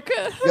go to work.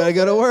 Gotta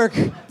go to work.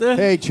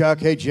 Hey, Chuck.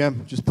 Hey,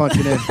 Jim. Just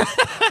punching in.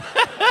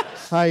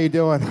 How you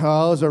doing?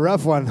 Oh, it was a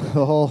rough one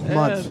the whole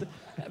month.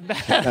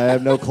 I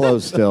have no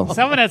clothes still.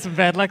 Someone had some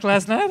bad luck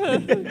last night.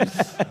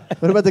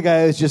 What about the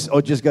guy who's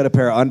just got a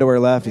pair of underwear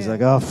left? He's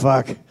like, oh,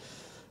 fuck.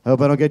 I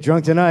hope I don't get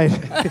drunk tonight.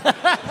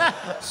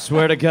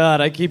 Swear to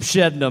God, I keep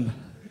shedding them.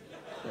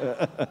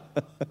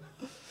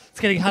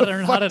 It's getting harder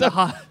and harder to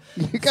hide.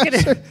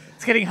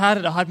 It's getting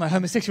harder to hide my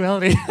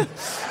homosexuality.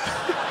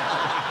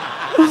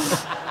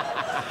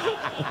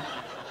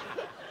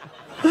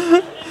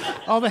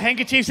 All the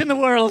handkerchiefs in the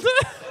world.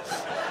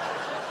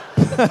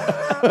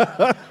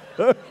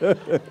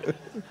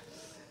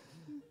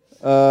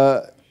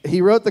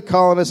 He wrote the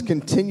colonists'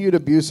 continued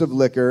abuse of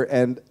liquor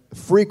and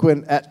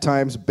frequent, at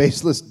times,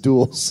 baseless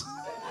duels.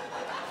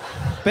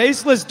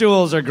 Baseless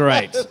duels are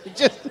great.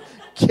 Just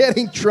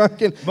getting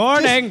drunk and...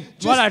 Morning.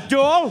 Want a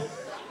duel?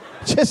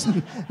 Just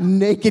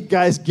naked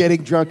guys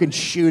getting drunk and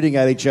shooting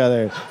at each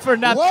other. For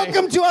nothing.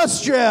 Welcome to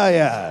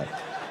Australia.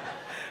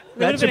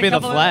 That should be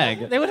the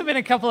flag. There would have been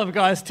a couple of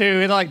guys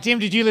too. Like, Jim,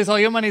 did you lose all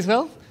your money as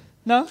well?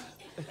 No?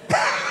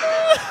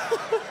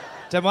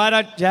 Then why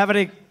don't you have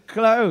any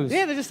clothes?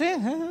 Yeah, they're just there.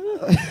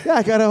 Yeah,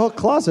 I got a whole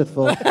closet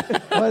full.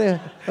 I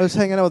was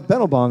hanging out with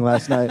Benelbong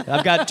last night.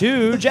 I've got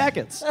 2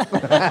 jackets.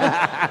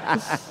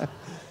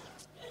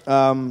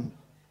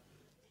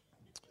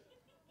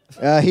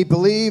 He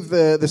believed,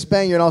 the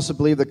Spaniard also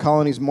believed the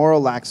colony's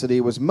moral laxity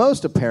was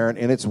most apparent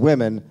in its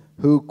women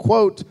who,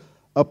 quote,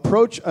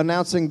 approach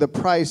announcing the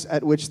price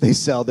at which they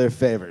sell their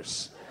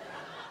favors.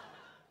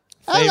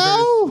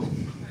 Hello!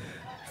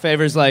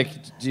 Favors like,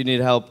 do you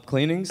need help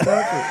cleaning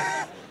stuff?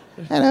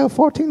 Hello,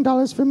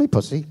 $14 for me,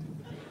 pussy.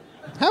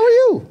 How are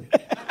you?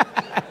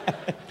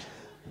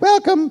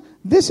 Welcome.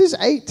 This is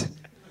 8.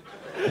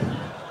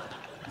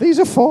 These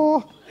are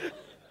 4.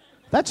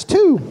 That's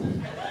 2.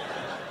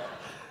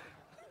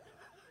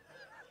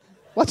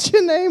 What's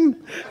your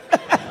name?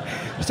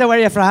 So where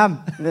are you from?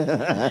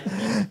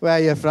 Where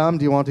are you from?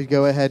 Do you want to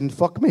go ahead and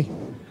fuck me?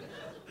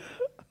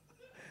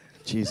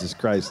 Jesus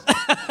Christ.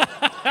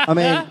 I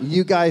mean,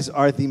 you guys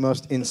are the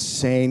most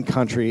insane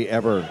country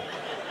ever.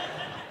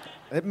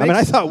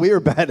 I thought we were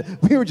bad.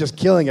 We were just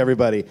killing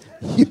everybody.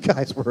 You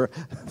guys were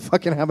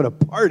fucking having a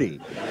party.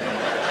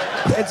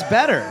 It's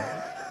better.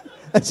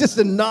 It's just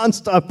a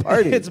nonstop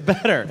party. It's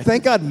better.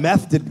 Thank God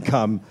meth didn't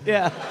come.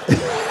 Yeah.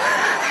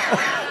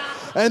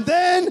 And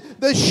then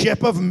the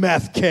ship of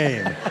meth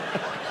came.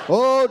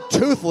 Oh,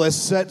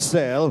 Toothless set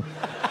sail.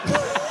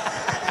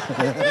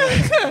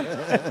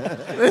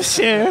 They're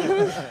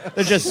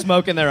just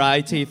smoking their eye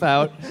teeth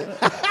out.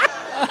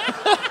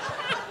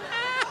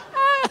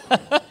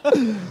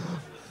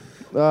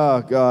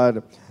 Oh,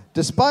 God.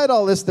 Despite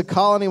all this, the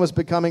colony was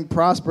becoming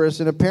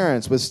prosperous in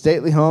appearance, with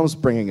stately homes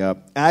springing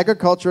up.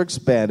 Agriculture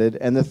expanded,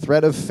 and the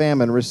threat of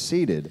famine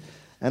receded.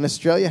 And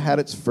Australia had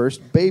its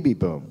first baby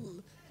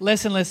boom.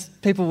 Less and less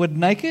people were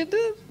naked?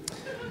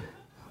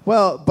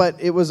 Well, but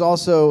it was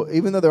also,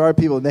 even though there are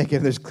people naked,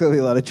 and there's clearly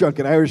a lot of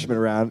drunken Irishmen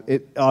around,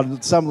 it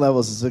on some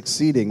levels is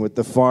succeeding with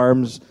the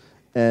farms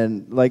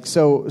and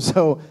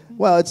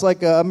well, it's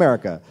like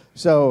America.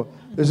 So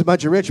there's a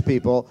bunch of rich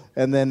people,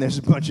 and then there's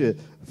a bunch of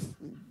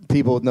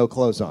people with no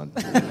clothes on.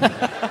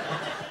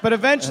 But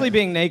eventually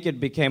being naked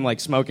became like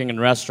smoking in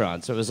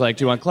restaurants. It was like,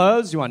 do you want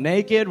clothes? Do you want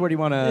naked? Where do you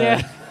want to...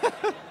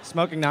 Yeah.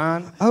 Smoking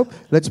non? Oh,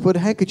 let's put a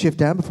handkerchief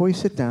down before you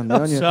sit down.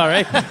 Oh,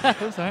 sorry.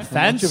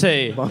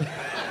 Fancy.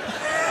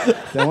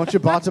 Don't want your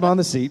bottom on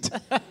the seat.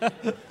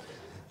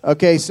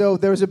 Okay, so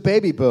there was a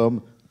baby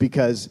boom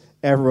because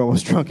everyone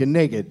was drunk and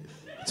naked.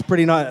 It's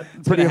pretty hard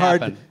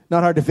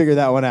to figure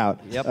that one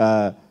out.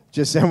 Yep.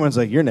 Just everyone's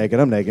like, you're naked,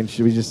 I'm naked.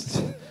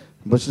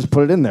 Let's just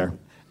put it in there.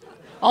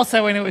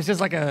 Also, when it was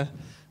just like a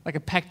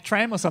packed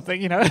tram or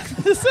something, Yeah,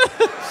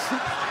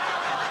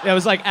 it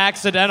was like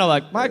accidental.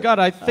 Like, my God,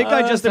 I think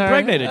I just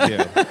impregnated you.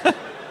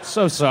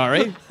 So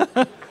sorry.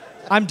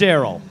 I'm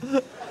Daryl.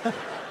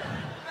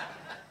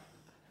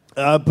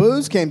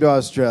 Booze came to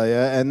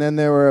Australia, and then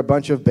there were a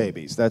bunch of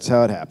babies. That's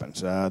how it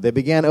happens. They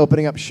began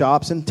opening up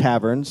shops and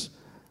taverns,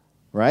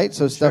 right?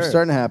 So stuff's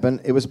starting to happen.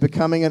 It was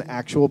becoming an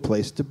actual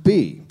place to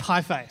be.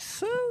 Pie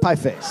face. Pie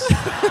face.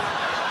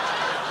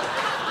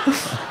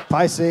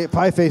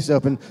 Pie face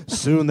open.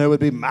 Soon there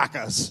would be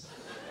macas.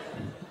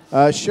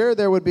 Sure,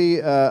 there would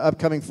be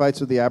upcoming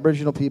fights with the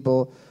Aboriginal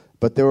people,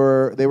 but they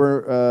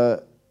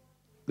were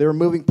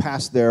moving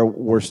past their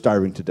we're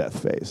starving to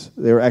death phase.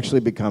 They were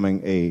actually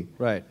becoming a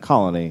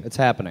colony. It's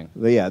happening.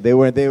 There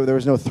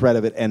was no threat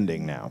of it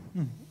ending now.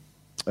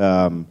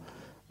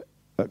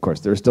 Of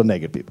course, there were still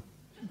naked people.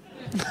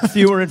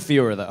 Fewer and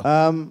fewer,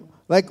 though.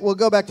 We'll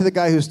go back to the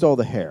guy who stole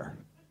the hair.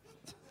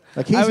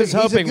 I was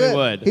hoping we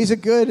would. He's a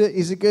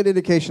good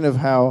indication of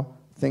how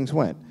things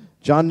went.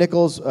 John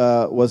Nichols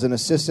was an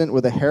assistant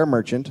with a hair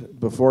merchant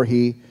before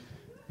he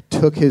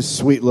took his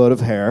sweet load of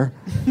hair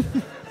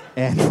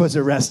and was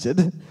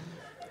arrested.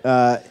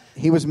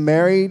 He was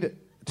married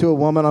to a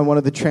woman on one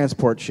of the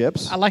transport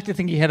ships. I like to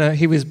think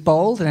he was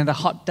bold and had a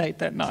hot date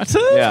that night.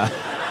 Yeah.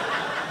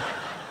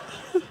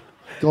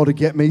 Got to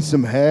get me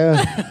some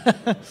hair.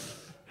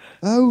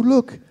 Oh,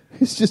 look,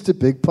 it's just a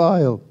big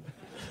pile.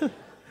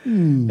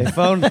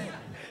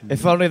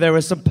 If only there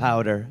was some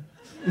powder.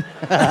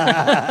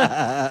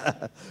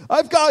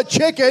 I've got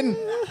chicken.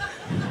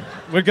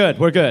 We're good.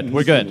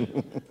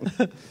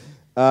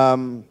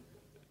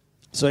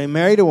 So he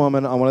married a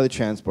woman on one of the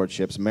transport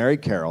ships,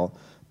 married Carol,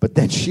 but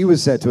then she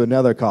was sent to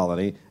another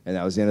colony, and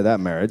that was the end of that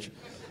marriage.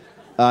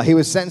 He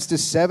was sentenced to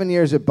 7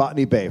 years at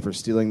Botany Bay for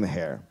stealing the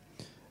hair.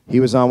 He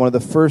was on one of the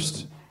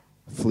first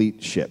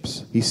fleet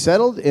ships. He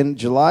settled in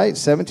July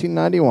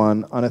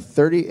 1791 on a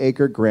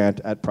 30-acre grant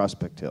at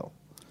Prospect Hill.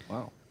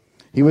 Wow.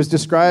 He was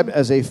described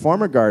as a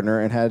former gardener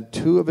and had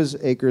 2 of his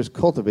acres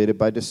cultivated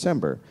by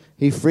December.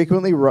 He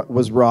frequently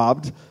was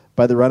robbed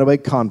by the runaway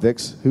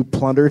convicts who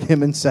plundered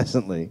him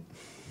incessantly.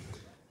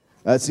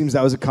 It seems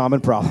that was a common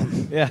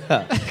problem. Yeah.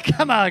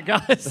 Come on,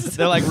 guys.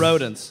 They're like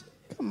rodents.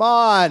 Come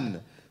on.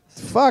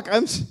 Fuck, I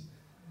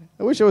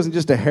wish I wasn't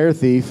just a hair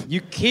thief.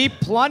 You keep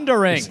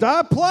plundering.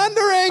 Stop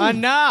plundering!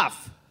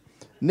 Enough.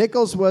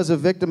 Nichols was a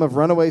victim of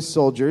runaway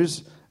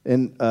soldiers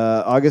in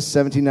August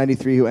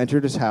 1793 who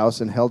entered his house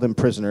and held him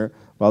prisoner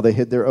while they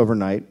hid there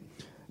overnight.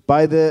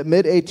 By the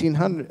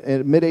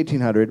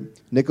mid-1800,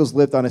 Nichols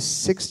lived on a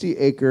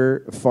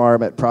 60-acre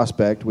farm at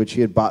Prospect, which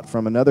he had bought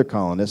from another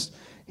colonist.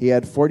 He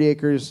had 40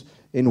 acres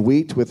in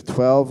wheat with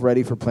 12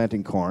 ready for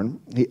planting corn.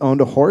 He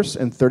owned a horse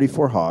and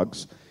 34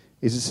 hogs.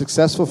 He's a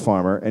successful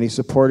farmer, and he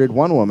supported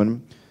 1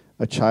 woman,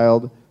 a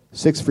child,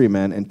 6 free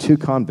men, and 2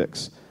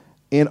 convicts.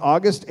 In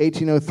August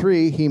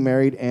 1803, he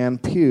married Anne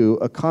Pugh,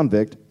 a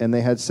convict, and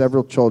they had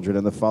several children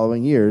in the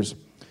following years.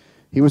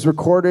 He was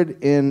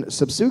recorded in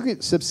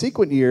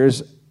subsequent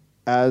years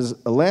as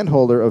a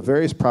landholder of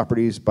various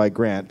properties by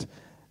grant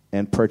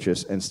and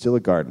purchase, and still a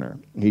gardener.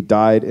 He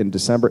died in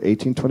December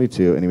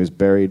 1822, and he was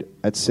buried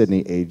at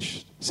Sydney,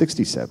 aged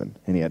 67,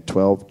 and he had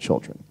 12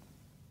 children.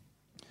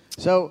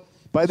 So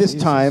by this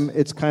time,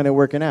 it's kind of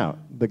working out.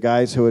 The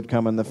guys who had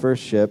come on the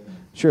first ship,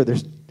 sure,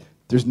 there's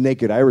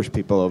naked Irish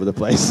people over the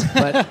place,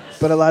 but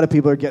a lot of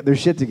people are getting their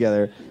shit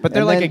together. But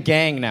they're like a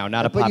gang now,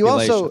 not a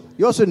population. But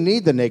you also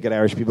need the naked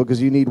Irish people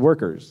because you need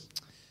workers.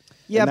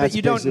 Yeah, but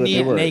you don't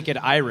need naked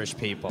Irish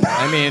people.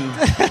 I mean,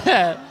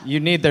 you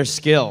need their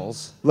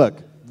skills.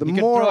 Look, you could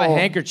throw a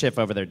handkerchief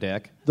over their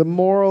dick. The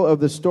moral of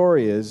the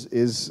story is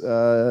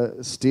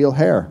steal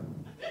hair.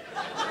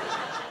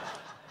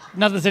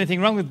 Not that there's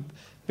anything wrong with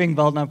being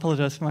bald, and I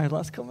apologize for my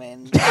last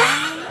comment.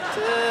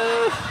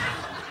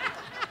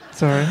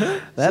 Sorry.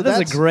 That is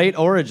a great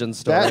origin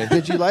story.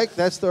 Did you like?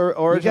 That's the origin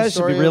story. You guys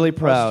should be really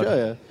proud.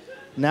 Australia.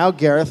 Now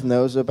Gareth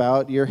knows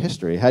about your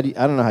history. I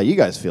don't know how you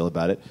guys feel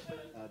about it. Do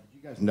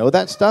you guys know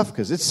that stuff?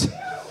 Because it's...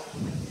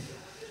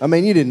 I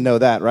mean, you didn't know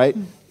that, right?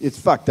 It's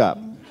fucked up.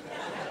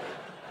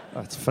 Oh,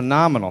 it's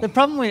phenomenal. The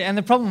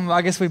problem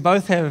I guess we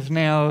both have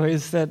now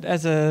is that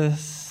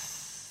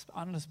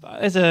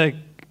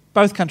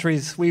both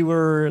countries, we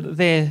were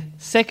there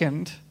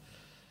second,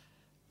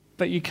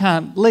 but you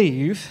can't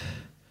leave.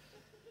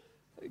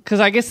 Because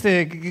I guess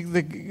the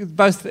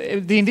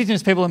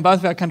indigenous people in both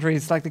of our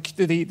countries, like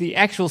the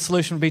actual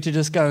solution would be to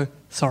just go,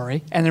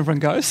 sorry, and everyone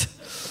goes.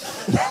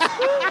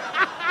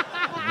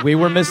 We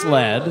were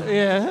misled.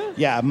 Yeah.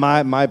 Yeah,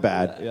 my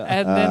bad. Yeah.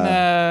 And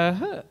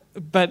then,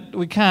 but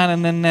we can't,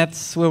 and then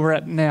that's where we're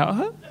at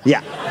now. Yeah.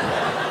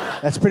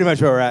 That's pretty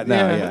much where we're at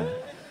now, yeah.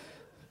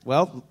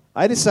 Well,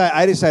 I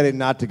decided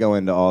not to go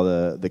into all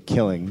the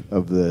killing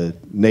of the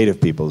native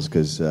peoples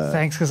because...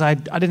 Thanks, because I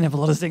didn't have a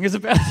lot of singers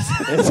about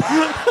it.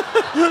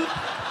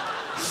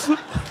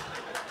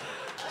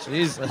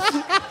 Jesus.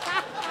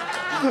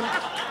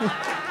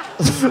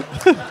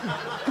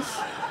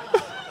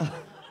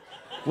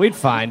 We'd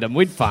find them.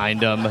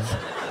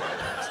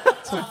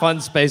 It's a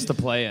fun space to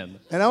play in.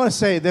 And I want to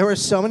say, there were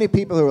so many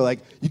people who were like,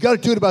 you got to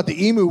do it about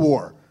the Emu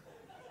War.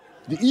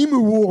 The Emu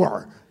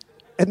War.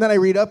 And then I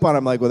read up on it,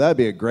 I'm like, well, that'd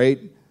be a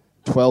great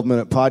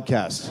 12-minute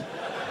podcast.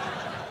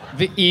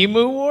 The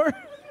Emu War?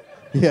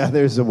 Yeah,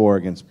 there's a war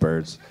against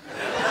birds.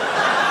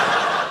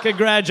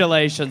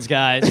 Congratulations,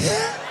 guys.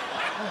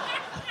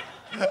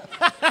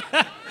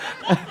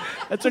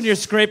 That's when you're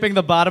scraping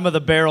the bottom of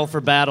the barrel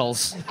for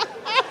battles.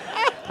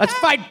 Let's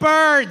fight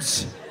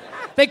birds.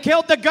 They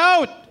killed the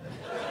goat.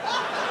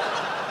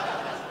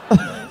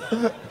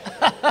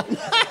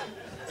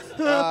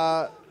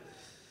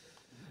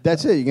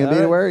 That's it. You gonna be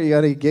anywhere? You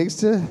got any gigs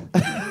to?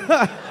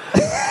 I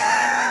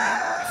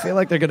feel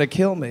like they're gonna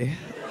kill me.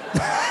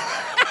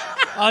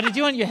 Oh, did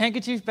you want your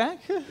handkerchief back?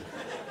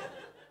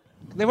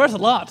 They're worth a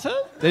lot,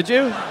 huh? Did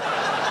you?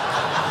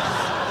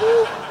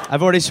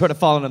 I've already sort of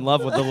fallen in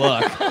love with the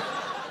look.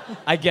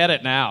 I get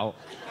it now.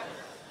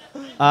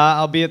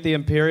 I'll be at the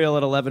Imperial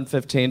at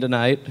 11:15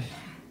 tonight.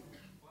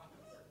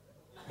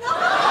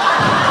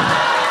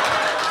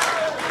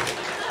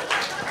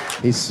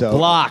 He's so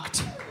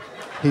blocked.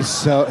 He's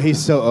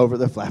so over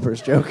the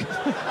flappers joke.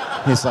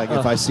 He's like,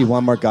 if I see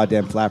one more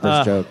goddamn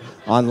flappers joke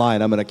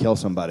online, I'm gonna kill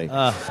somebody.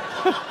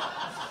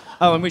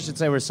 Oh, and we should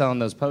say we're selling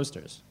those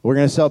posters. We're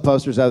gonna sell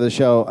posters out of the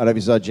show. I don't know if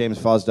you saw James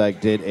Fosdyke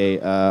did a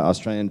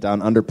Australian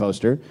Down Under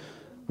poster,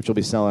 which we'll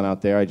be selling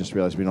out there. I just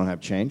realized we don't have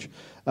change.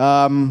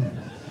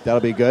 That'll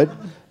be good.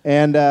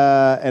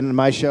 And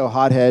my show,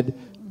 Hothead.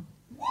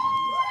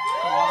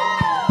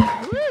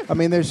 I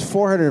mean, there's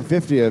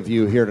 450 of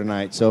you here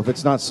tonight, so if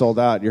it's not sold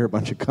out, you're a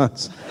bunch of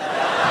cunts.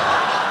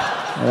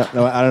 I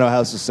don't know how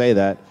else to say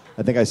that.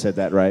 I think I said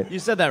that right. You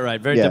said that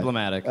right. Very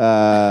diplomatic.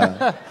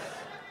 And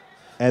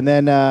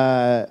then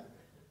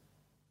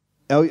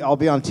I'll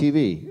be on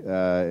TV.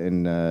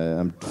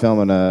 I'm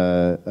filming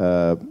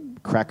a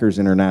Crackers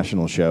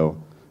International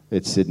show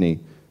at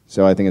Sydney,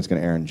 so I think it's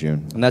going to air in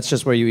June. And that's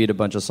just where you eat a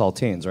bunch of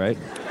saltines, right?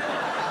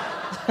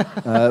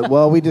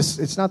 Well,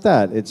 it's not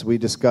that. We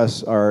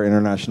discuss our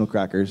international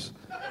crackers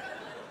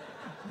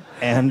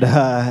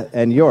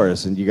and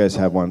yours, and you guys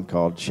have one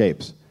called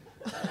Shapes,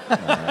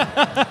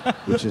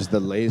 which is the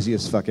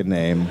laziest fucking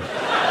name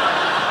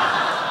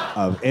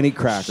of any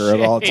cracker of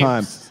all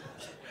time.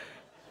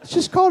 It's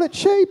just called it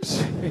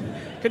Shapes.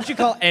 Couldn't you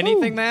call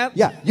anything that?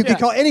 Yeah, you can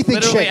call anything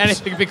Literally Shapes.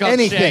 anything can be called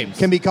anything Shapes.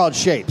 can be called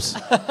Shapes.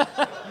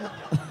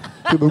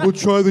 People, we'll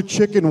try the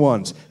chicken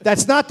ones.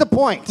 That's not the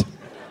point.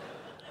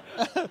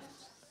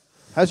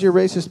 How's your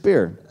racist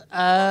beer?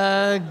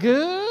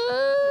 Good.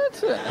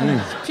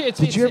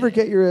 Did you ever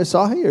get your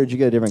Asahi, or did you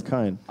get a different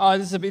kind? Oh,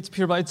 it's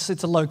pure, but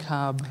it's a low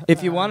carb.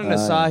 If you want an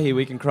Asahi,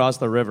 we can cross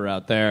the river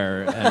out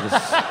there and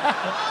just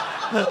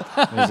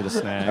use it a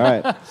snack. All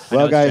right.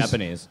 Well, guys,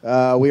 Japanese.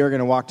 we are going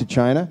to walk to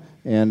China,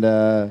 and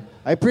I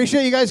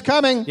appreciate you guys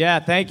coming. Yeah,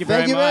 thank you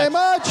very much. Thank you very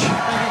much.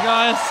 Thank you,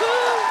 guys.